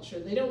root culture.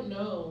 They don't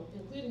know,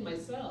 including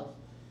myself.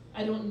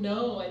 I don't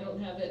know, I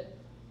don't have it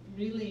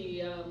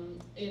really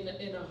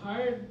in a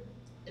hard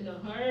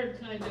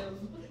kind of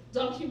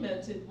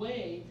documented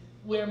way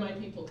where my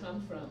people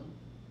come from.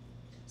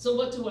 So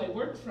what do I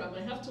work from?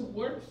 I have to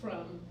work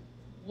from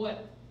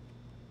what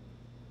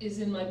is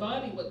in my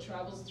body, what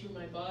travels through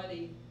my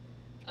body,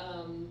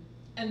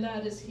 and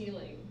that is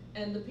healing.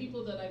 And the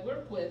people that I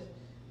work with,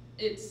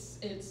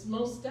 it's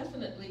most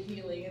definitely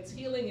healing. It's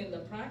healing in the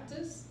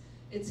practice.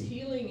 It's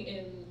healing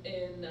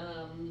in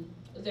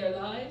their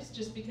lives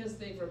just because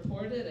they've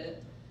reported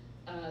it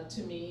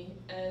to me,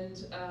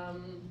 and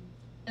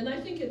I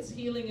think it's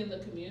healing in the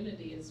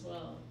community as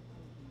well.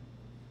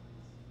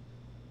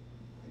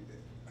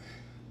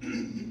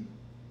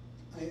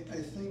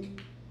 I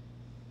think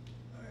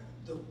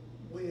the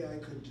way I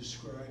could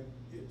describe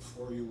it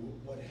for you,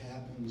 what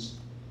happens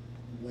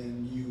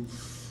when you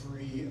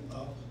free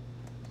up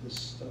the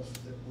stuff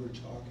that we're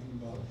talking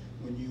about,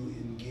 when you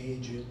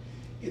engage it,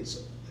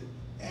 it's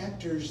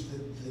actors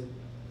that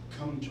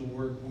come to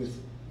work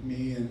with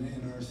me and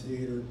in our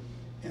theater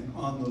and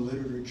on the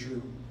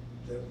literature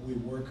that we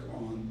work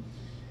on,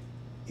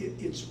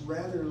 it's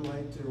rather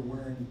like they're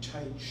wearing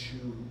tight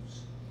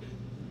shoes.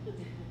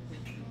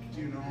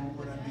 Do you know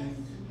what I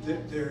mean?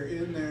 They're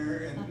in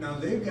there, and now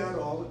they've got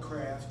all the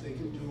craft, they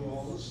can do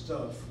all the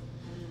stuff.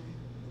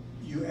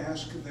 You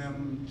ask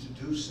them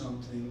to do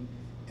something,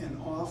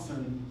 and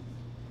often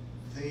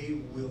they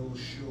will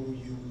show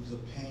you the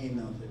pain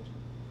of it,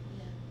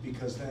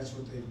 because that's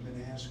what they've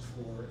been asked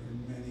for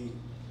in many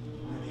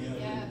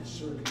other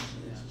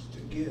circumstances to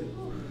give.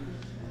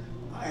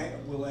 I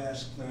will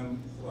ask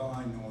them, well,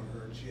 I know it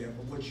hurts, yeah,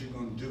 but what you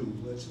gonna do?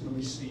 Let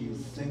me see you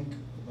think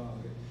about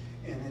it.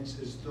 And it's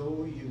as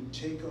though you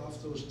take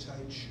off those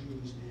tight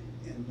shoes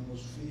and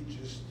those feet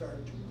just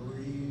start to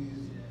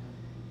breathe,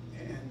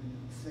 and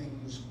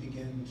things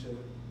begin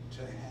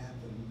to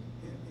happen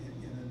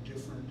in a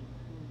different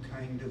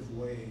kind of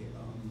way.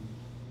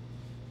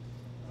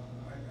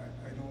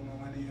 I don't know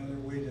any other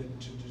way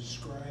to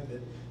describe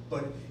it,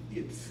 but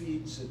it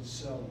feeds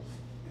itself,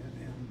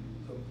 and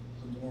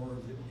the more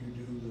of it you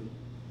do,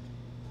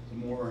 the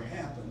more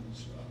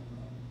happens.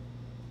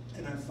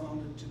 And I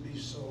found it to be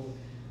so.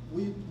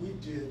 We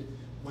did,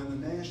 when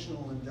the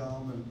National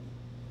Endowment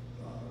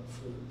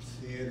for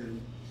Theater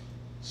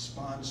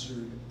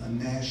sponsored a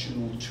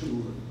national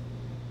tour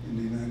in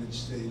the United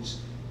States,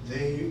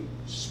 they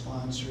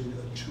sponsored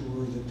a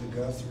tour that the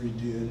Guthrie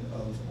did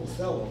of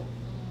Othello.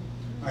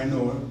 I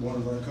know one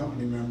of our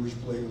company members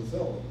played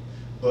Othello,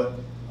 but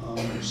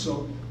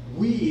so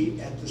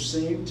we at the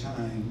same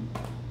time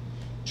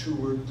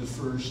toured the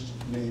first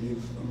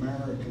Native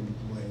American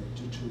play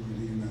to tour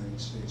the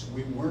United States.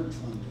 We weren't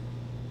funded.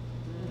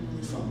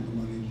 We found the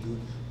money to do it.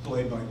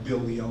 Played by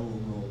Bill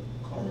Yellowrobe,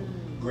 called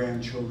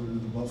Grandchildren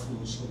of the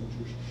Buffalo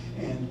Soldiers.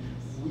 And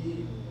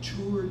we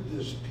toured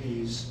this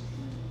piece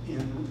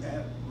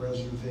at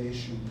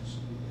reservations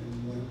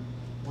and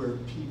where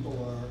people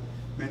are.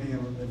 Many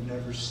of them had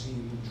never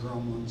seen a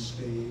drum on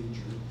stage.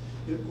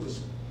 Or it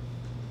was,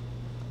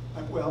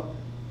 well,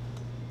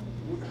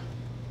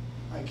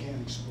 I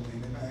can't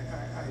explain it.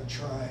 I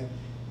tried,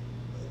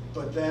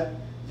 but that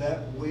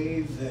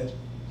way that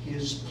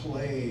his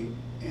play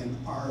and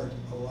art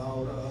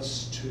allowed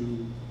us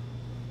to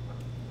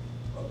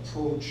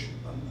approach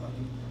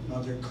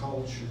another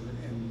culture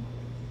and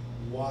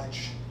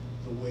watch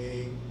the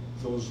way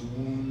those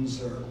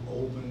wounds are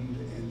opened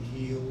and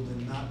healed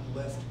and not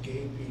left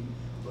gaping,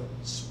 but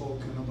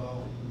spoken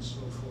about and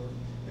so forth.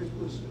 It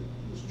was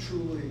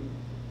truly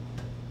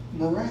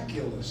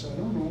miraculous. I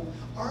don't know.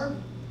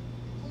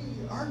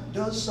 Art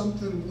does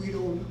something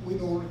we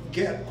don't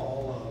get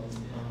all of,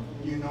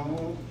 you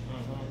know.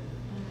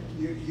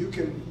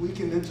 We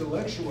can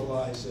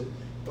intellectualize it,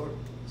 but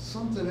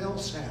something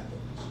else happens,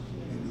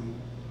 you know.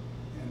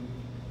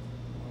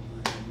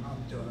 And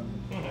I'm done.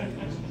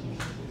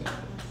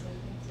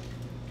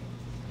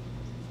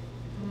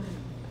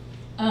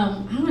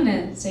 I want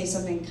to say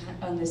something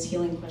on this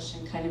healing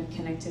question, kind of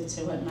connected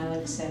to what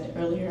Malek said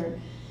earlier,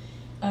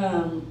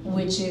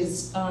 which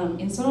is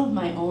in some of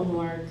my own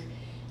work,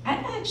 I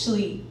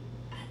actually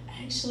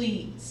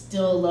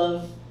still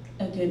love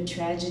a good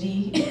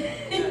tragedy.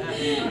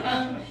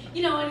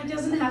 You know, and it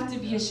doesn't have to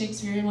be a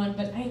Shakespearean one,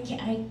 but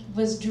I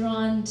was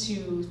drawn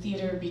to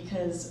theater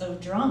because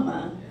of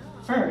drama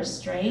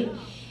first, right?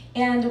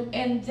 And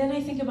then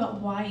I think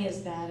about why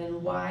is that,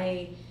 and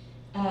why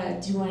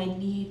do I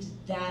need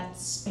that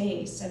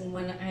space? And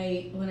when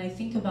I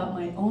think about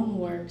my own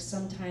work,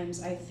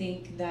 sometimes I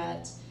think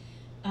that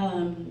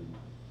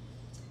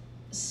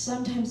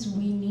sometimes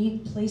we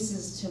need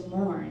places to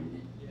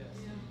mourn,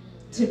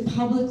 to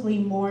publicly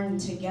mourn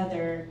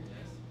together,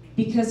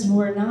 because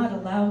we're not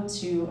allowed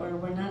to, or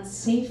we're not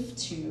safe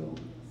to,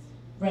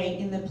 right,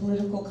 in the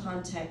political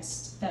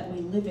context that we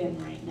live in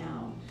right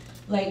now.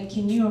 Like,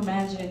 can you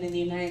imagine in the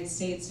United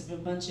States if a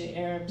bunch of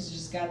Arabs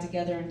just got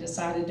together and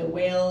decided to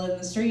wail in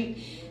the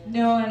street?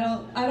 No,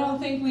 I don't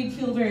think we'd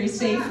feel very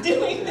safe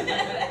doing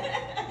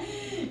that.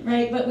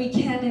 Right? But we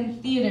can in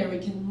theater, we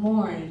can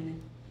mourn.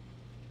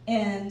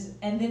 And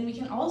then we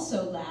can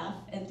also laugh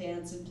and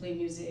dance and play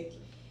music.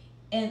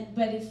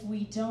 But if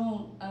we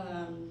don't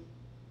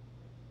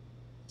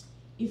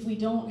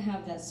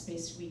have that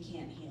space, we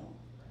can't heal,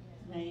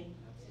 right?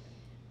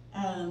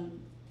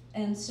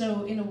 And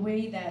so in a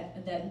way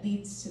that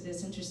leads to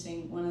this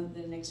interesting,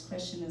 the next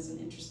question is an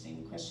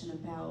interesting question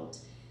about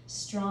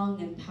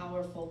strong and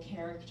powerful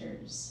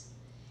characters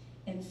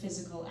and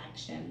physical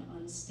action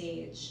on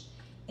stage.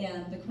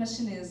 And the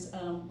question is,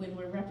 when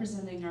we're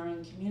representing our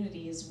own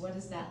communities, what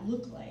does that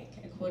look like?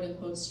 A quote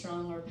unquote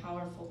strong or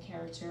powerful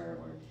character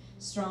or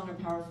strong or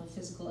powerful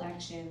physical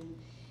action,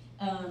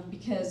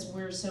 because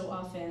we're so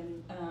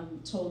often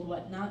told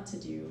what not to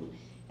do.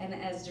 And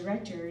as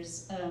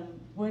directors,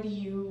 what do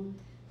you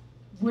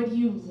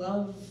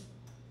love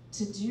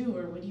to do,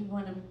 or what do you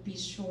want to be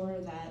sure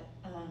that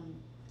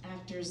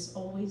actors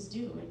always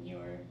do in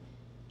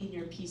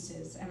your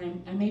pieces?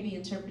 And I may be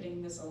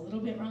interpreting this a little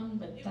bit wrong,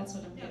 but that's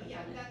what I'm getting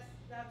from it.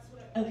 That's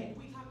what Okay.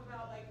 we talk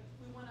about, like,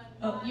 we want to.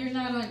 Oh, you're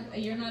not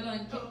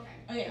on. Oh,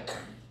 okay.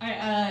 All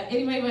right.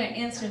 Anybody want to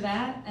answer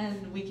that,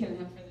 and we can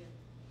have further.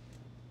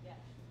 Yeah.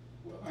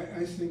 Well,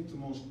 I think the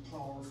most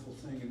powerful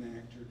thing an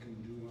actor can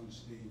do on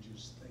stage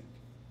is think.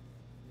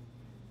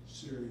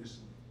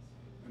 Seriously.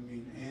 I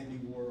mean, Andy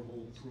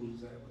Warhol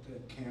proved that with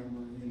that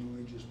camera,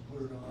 he just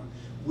put it on.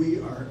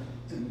 We are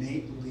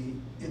innately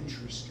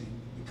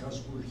interesting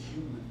because we're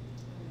human,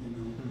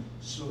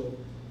 So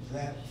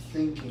that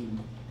thinking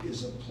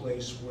is a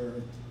place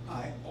where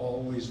I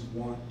always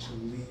want to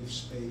leave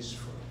space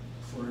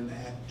for an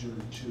actor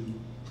to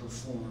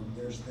perform.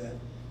 There's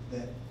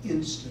that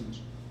instant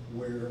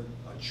where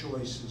a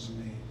choice is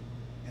made.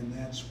 And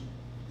that's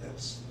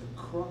the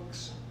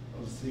crux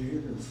of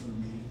theater for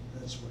me.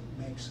 That's what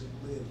makes it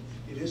live.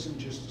 It isn't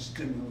just a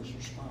stimulus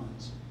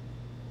response.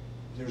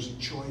 There's a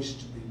choice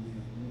to be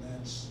made, and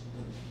that's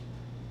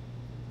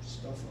the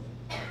stuff of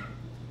it.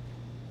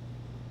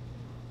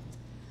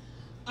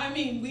 I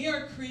mean, we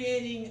are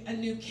creating a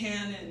new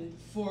canon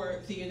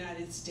for the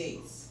United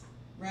States,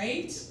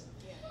 right?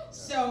 Yeah.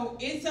 So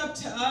it's up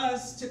to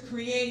us to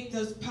create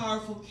those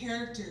powerful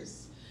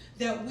characters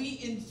that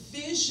we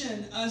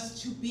envision us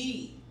to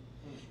be.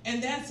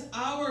 And that's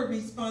our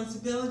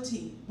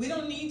responsibility. We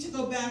don't need to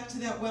go back to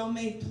that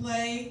well-made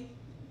play.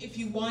 If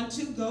you want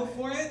to, go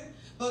for it.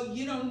 But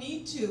you don't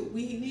need to.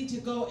 We need to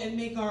go and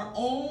make our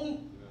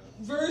own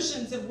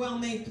versions of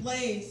well-made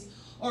plays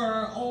or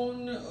our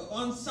own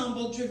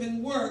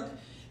ensemble-driven work.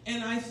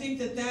 And I think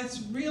that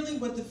that's really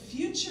what the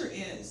future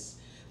is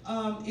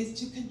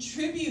to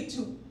contribute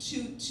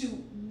to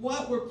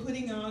what we're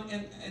putting on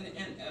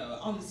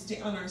on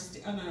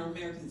our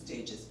American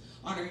stages,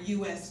 on our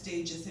U.S.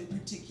 stages in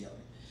particular.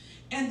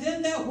 And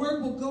then that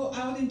work will go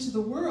out into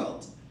the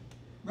world,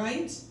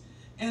 right?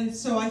 And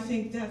so I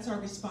think that's our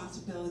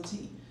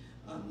responsibility.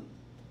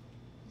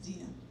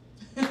 Zena.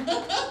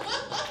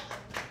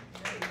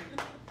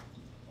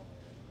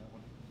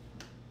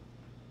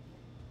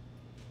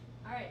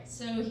 All right,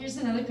 so here's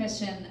another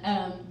question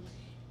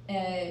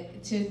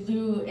to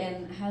Lou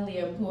and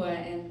Haili, ōpua,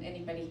 and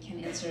anybody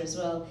can answer as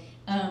well.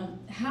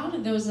 How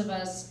do those of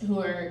us who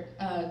are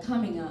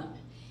coming up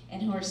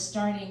and who are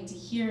starting to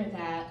hear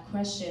that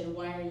question,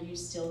 why are you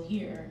still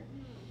here,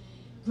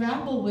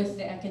 grapple with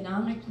the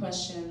economic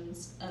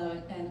questions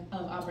of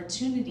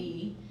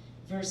opportunity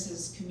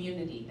versus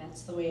community?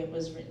 That's the way it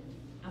was written.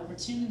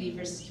 Opportunity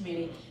versus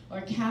community, or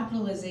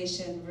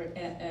capitalization,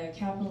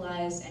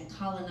 capitalized and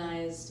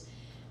colonized,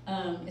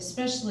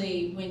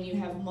 especially when you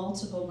have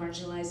multiple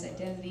marginalized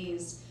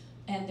identities,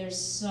 and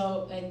there's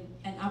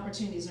and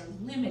opportunities are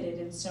limited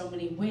in so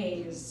many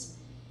ways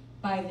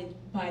by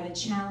the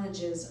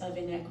challenges of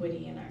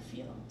inequity in our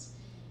field.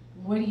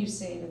 What do you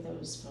say to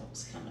those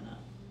folks coming up?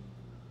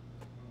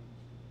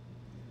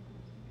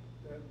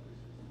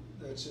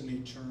 That's an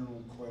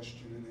eternal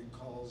question, and it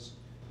calls,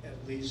 at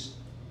least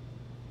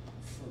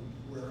from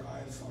where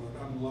I found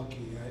it, I'm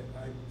lucky,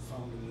 I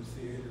founded a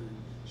theater and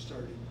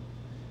started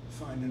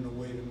finding a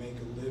way to make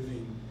a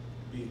living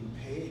being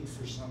paid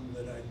for something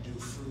that I do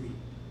free.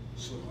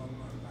 So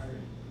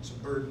it's a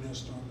bird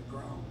nest on the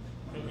ground,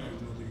 my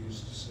grandmother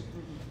used to say.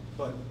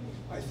 But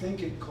I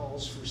think it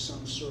calls for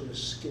some sort of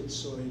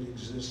schizoid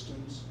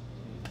existence.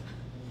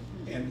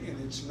 And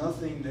it's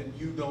nothing that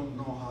you don't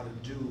know how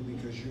to do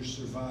because you're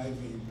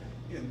surviving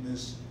in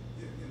this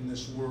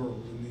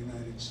world, in the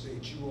United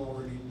States. You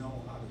already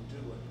know how to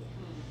do it.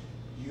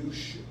 You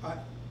should,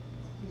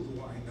 who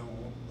do I know?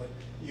 But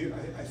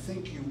I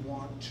think you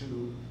want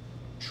to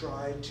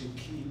try to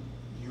keep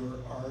your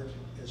art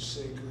as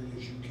sacred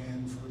as you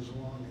can for as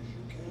long as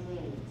you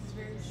can. It's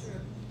very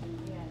true.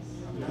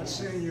 I'm not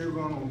saying you're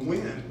going to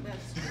win,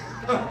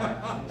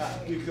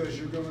 Because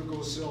you're going to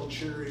go sell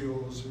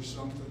Cheerios or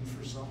something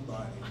for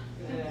somebody,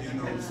 you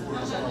know, for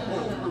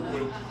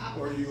example,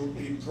 or you'll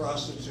be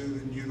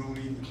prostituted and you don't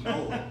even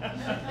know it,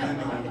 you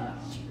know.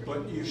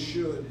 But you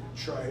should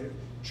try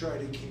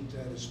to keep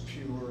that as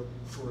pure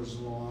for as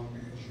long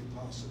as you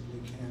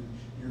possibly can.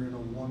 You're in a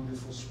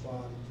wonderful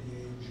spot at the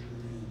age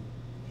you're in.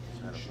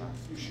 And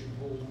you should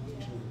hold on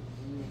to it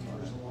for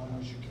as long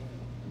as you can.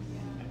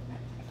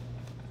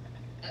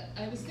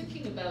 I was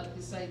thinking about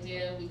this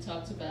idea we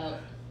talked about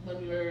when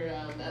we were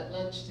at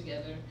lunch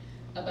together,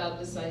 about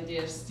this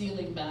idea of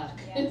stealing back.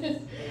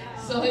 Yes.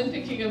 So I'm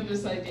thinking of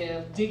this idea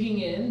of digging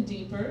in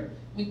deeper.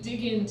 We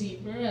dig in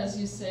deeper, as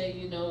you say,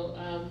 you know,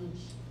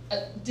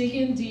 dig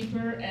in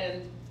deeper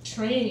and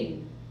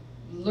train.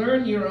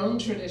 Learn your own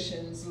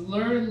traditions,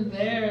 learn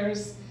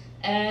theirs,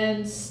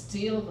 and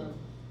steal them.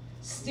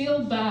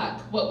 Steal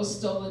back what was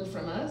stolen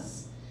from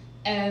us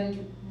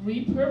and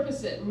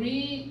repurpose it,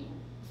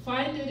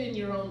 find it in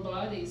your own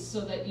bodies so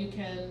that you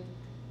can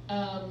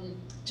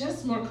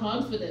just more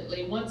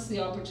confidently, once the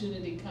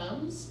opportunity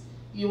comes,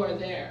 you are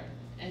there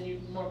and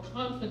you more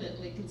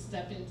confidently can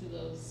step into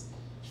those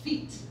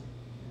feet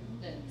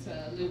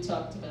that Lou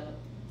talked about.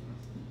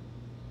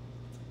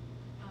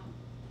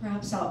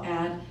 Perhaps I'll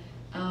add,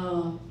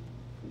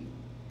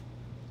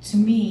 to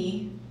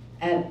me,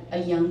 at a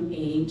young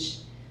age,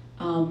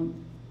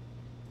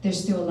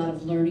 there's still a lot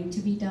of learning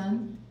to be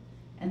done,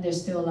 and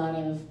there's still a lot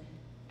of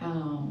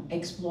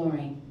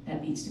exploring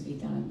that needs to be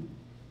done.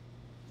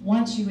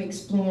 Once you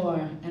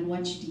explore and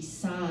once you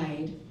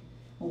decide,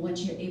 or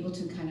once you're able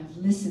to kind of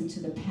listen to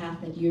the path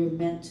that you're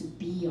meant to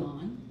be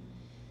on,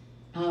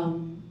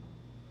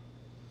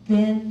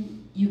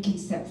 then you can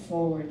step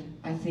forward,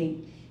 I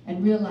think,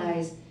 and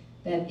realize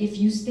that if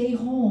you stay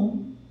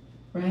home,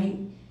 right,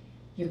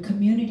 your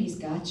community's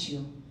got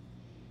you,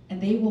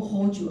 and they will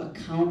hold you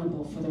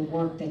accountable for the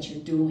work that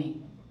you're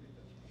doing.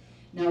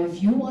 Now,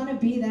 if you want to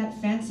be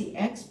that fancy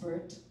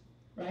expert,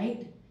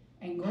 right,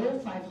 and go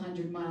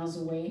 500 miles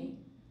away,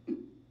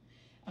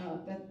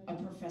 that a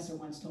professor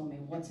once told me,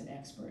 what's an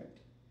expert?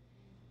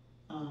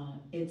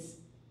 It's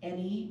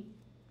any,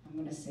 I'm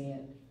going to say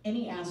it,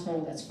 any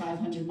asshole that's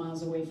 500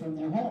 miles away from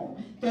their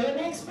home. They're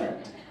an expert,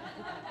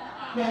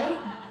 right?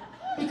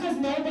 Because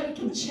nobody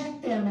can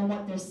check them on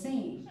what they're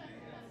saying,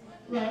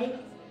 right?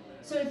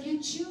 So if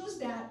you choose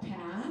that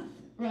path,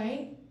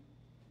 right,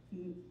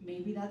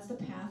 maybe that's the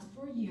path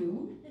for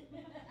you.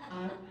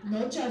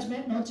 No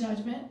judgment, no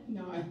judgment,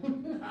 no.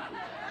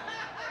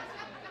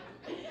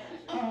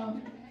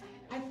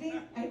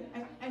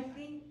 I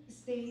think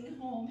staying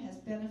home has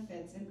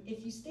benefits, and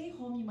if you stay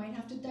home, you might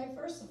have to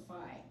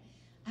diversify.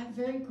 I'm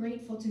very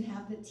grateful to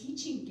have the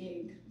teaching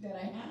gig that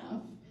I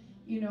have,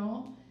 you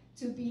know,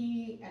 to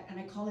be, and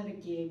I call it a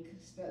gig,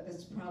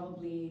 that's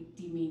probably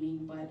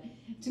demeaning, but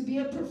to be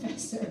a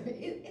professor,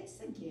 it's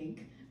a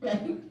gig,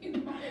 right? You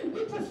know,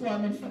 we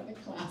perform in front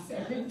of class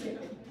every day.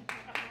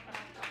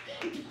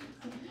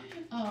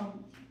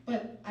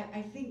 But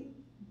I think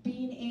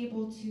being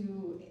able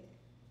to,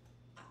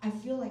 I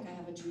feel like I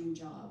have a dream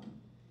job.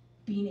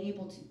 Being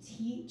able to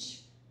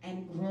teach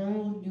and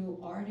grow new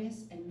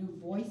artists and new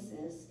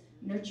voices,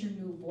 nurture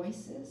new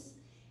voices,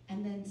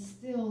 and then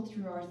still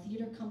through our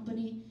theater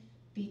company,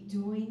 be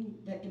doing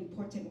the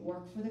important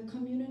work for the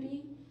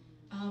community.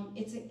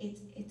 It's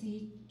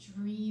a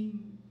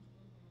dream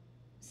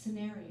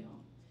scenario.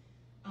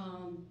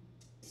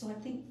 So I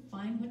think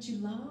find what you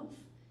love,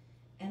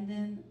 and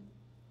then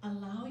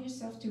allow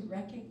yourself to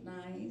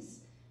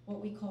recognize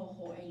what we call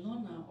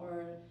ho'elona,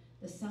 or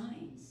the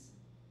signs.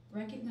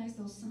 Recognize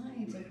those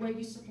signs of where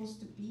you're supposed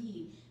to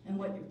be and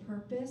what your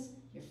purpose,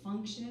 your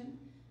function,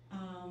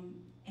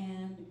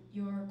 and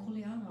your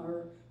kuleana,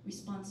 or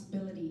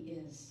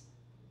responsibility is.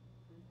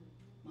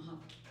 Mahalo.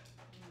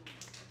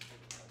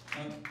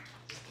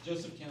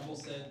 Joseph Campbell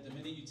said, the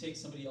minute you take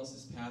somebody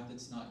else's path,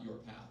 it's not your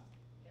path.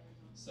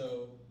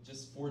 So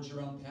just forge your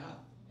own path.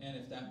 And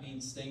if that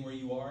means staying where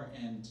you are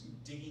and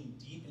digging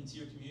deep into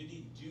your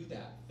community, do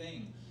that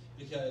thing.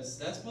 Because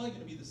that's probably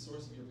going to be the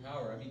source of your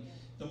power. I mean,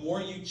 the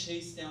more you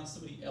chase down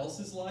somebody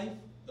else's life,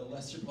 the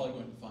less you're probably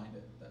going to find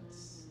it.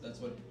 That's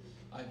what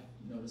I've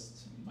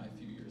noticed in my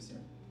few years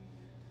here.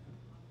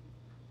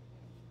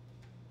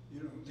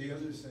 You know, the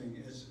other thing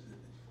is,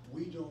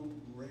 we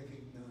don't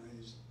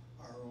recognize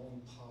our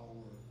own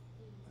power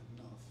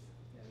enough.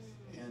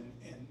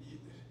 And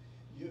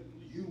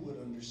you would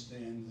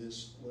understand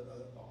this, what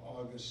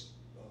August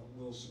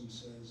Wilson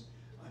says,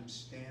 I'm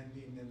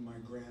standing in my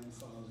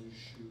grandfather's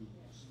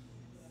shoes.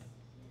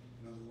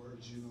 In other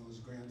words, you know, his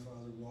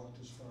grandfather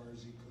walked as far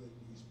as he could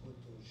and he's put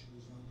those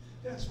shoes on.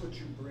 That's what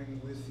you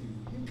bring with you.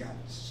 You got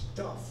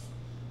stuff,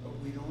 but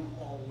we don't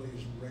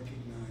always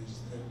recognize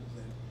that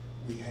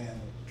we have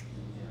it.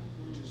 You know?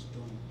 We just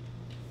don't.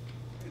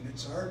 And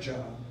it's our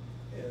job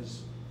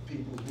as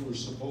people who are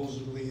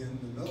supposedly in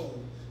the know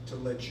to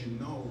let you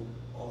know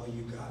all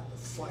you got, the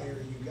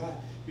fire you got,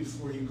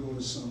 before you go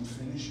to some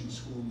finishing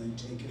school and they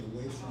take it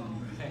away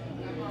from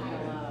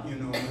you. You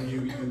know, when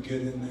you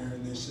get in there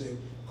and they say,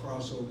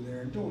 cross over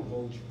there and don't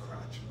hold your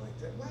crotch like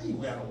that? Why you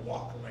gotta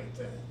walk like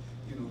that?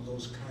 You know,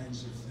 those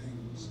kinds of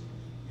things.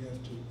 You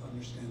have to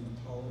understand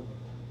the power of it.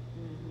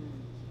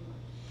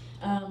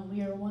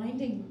 We are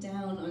winding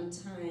down on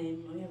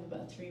time. We have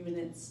about 3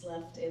 minutes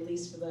left, at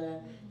least for the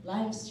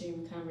live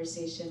stream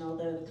conversation,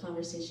 although the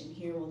conversation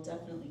here will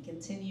definitely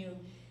continue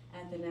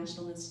at the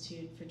National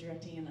Institute for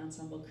Directing and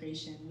Ensemble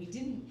Creation. We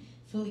didn't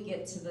fully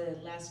get to the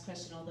last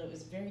question, although it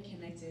was very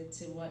connected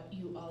to what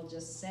you all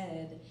just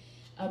said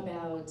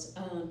about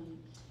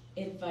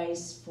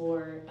advice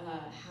for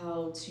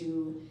how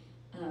to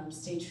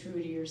stay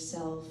true to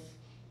yourself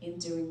in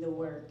doing the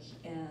work,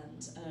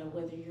 and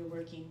whether you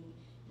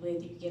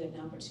get an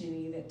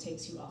opportunity that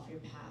takes you off your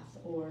path,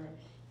 or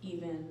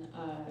even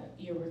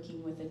you're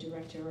working with a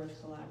director or a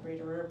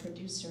collaborator or a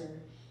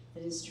producer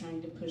that is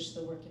trying to push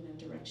the work in a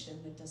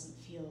direction that doesn't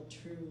feel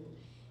true.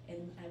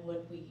 And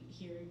what we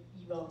hear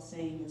you all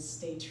saying is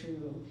stay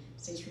true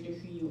to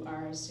who you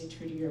are, stay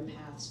true to your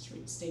path,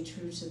 stay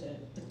true to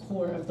the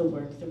core of the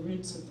work, the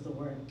roots of the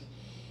work,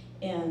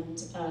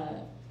 and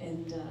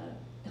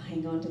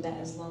hang on to that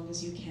as long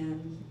as you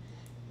can.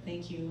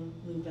 Thank you,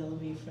 Lou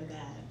Bellamy, for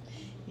that.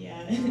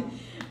 Yeah.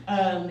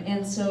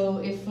 And so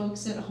if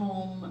folks at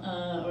home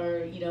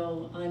or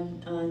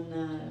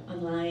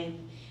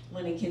online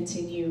want to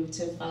continue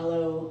to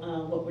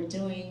follow what we're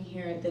doing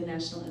here at the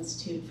National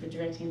Institute for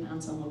Directing and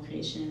Ensemble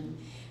Creation,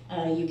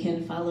 you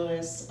can follow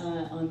us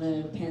on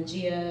the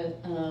Pangea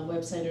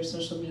website or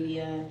social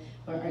media,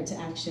 or Art to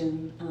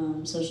Action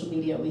social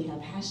media. We have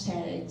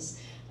hashtags,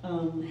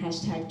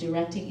 hashtag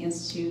Directing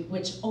Institute,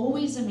 which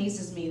always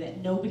amazes me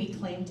that nobody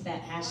claimed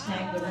that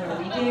hashtag before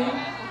we did.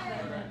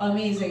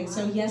 Amazing.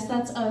 So yes,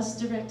 that's us,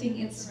 Directing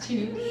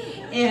Institute,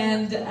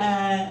 and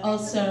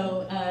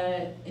also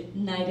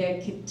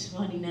NIDIC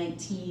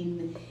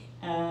 2019,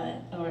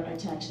 or Art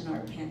to Action,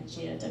 or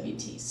Pangea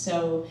WT.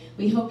 So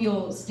we hope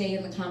you'll stay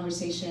in the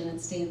conversation and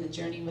stay in the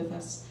journey with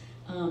us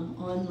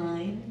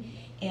online.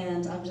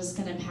 And I'm just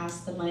going to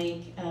pass the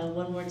mic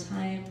one more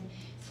time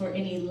for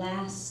any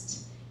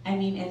last,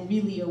 and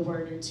really a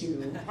word or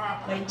two,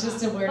 like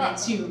just a word or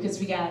two, because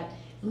we got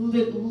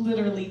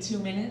literally 2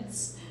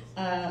 minutes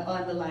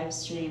on the live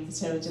stream.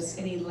 So just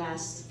any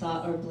last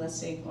thought or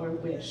blessing or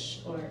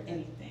wish or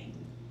anything.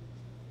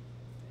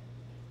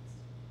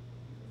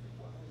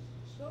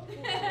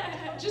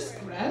 Just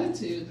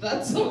gratitude,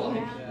 that's all.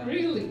 Yeah.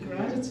 Really,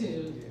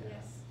 gratitude.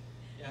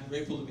 Yeah, I'm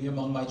grateful to be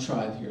among my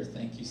tribe here.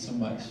 Thank you so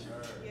much.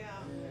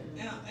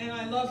 Yeah, and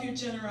I love your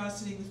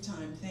generosity with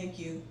time. Thank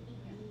you.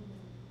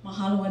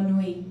 Mahalo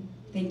nui.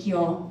 Thank you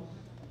all.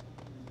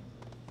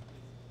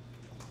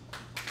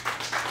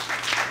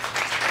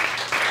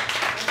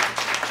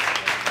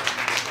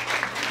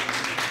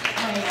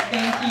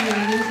 Thank you,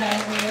 Lou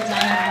Bellamy.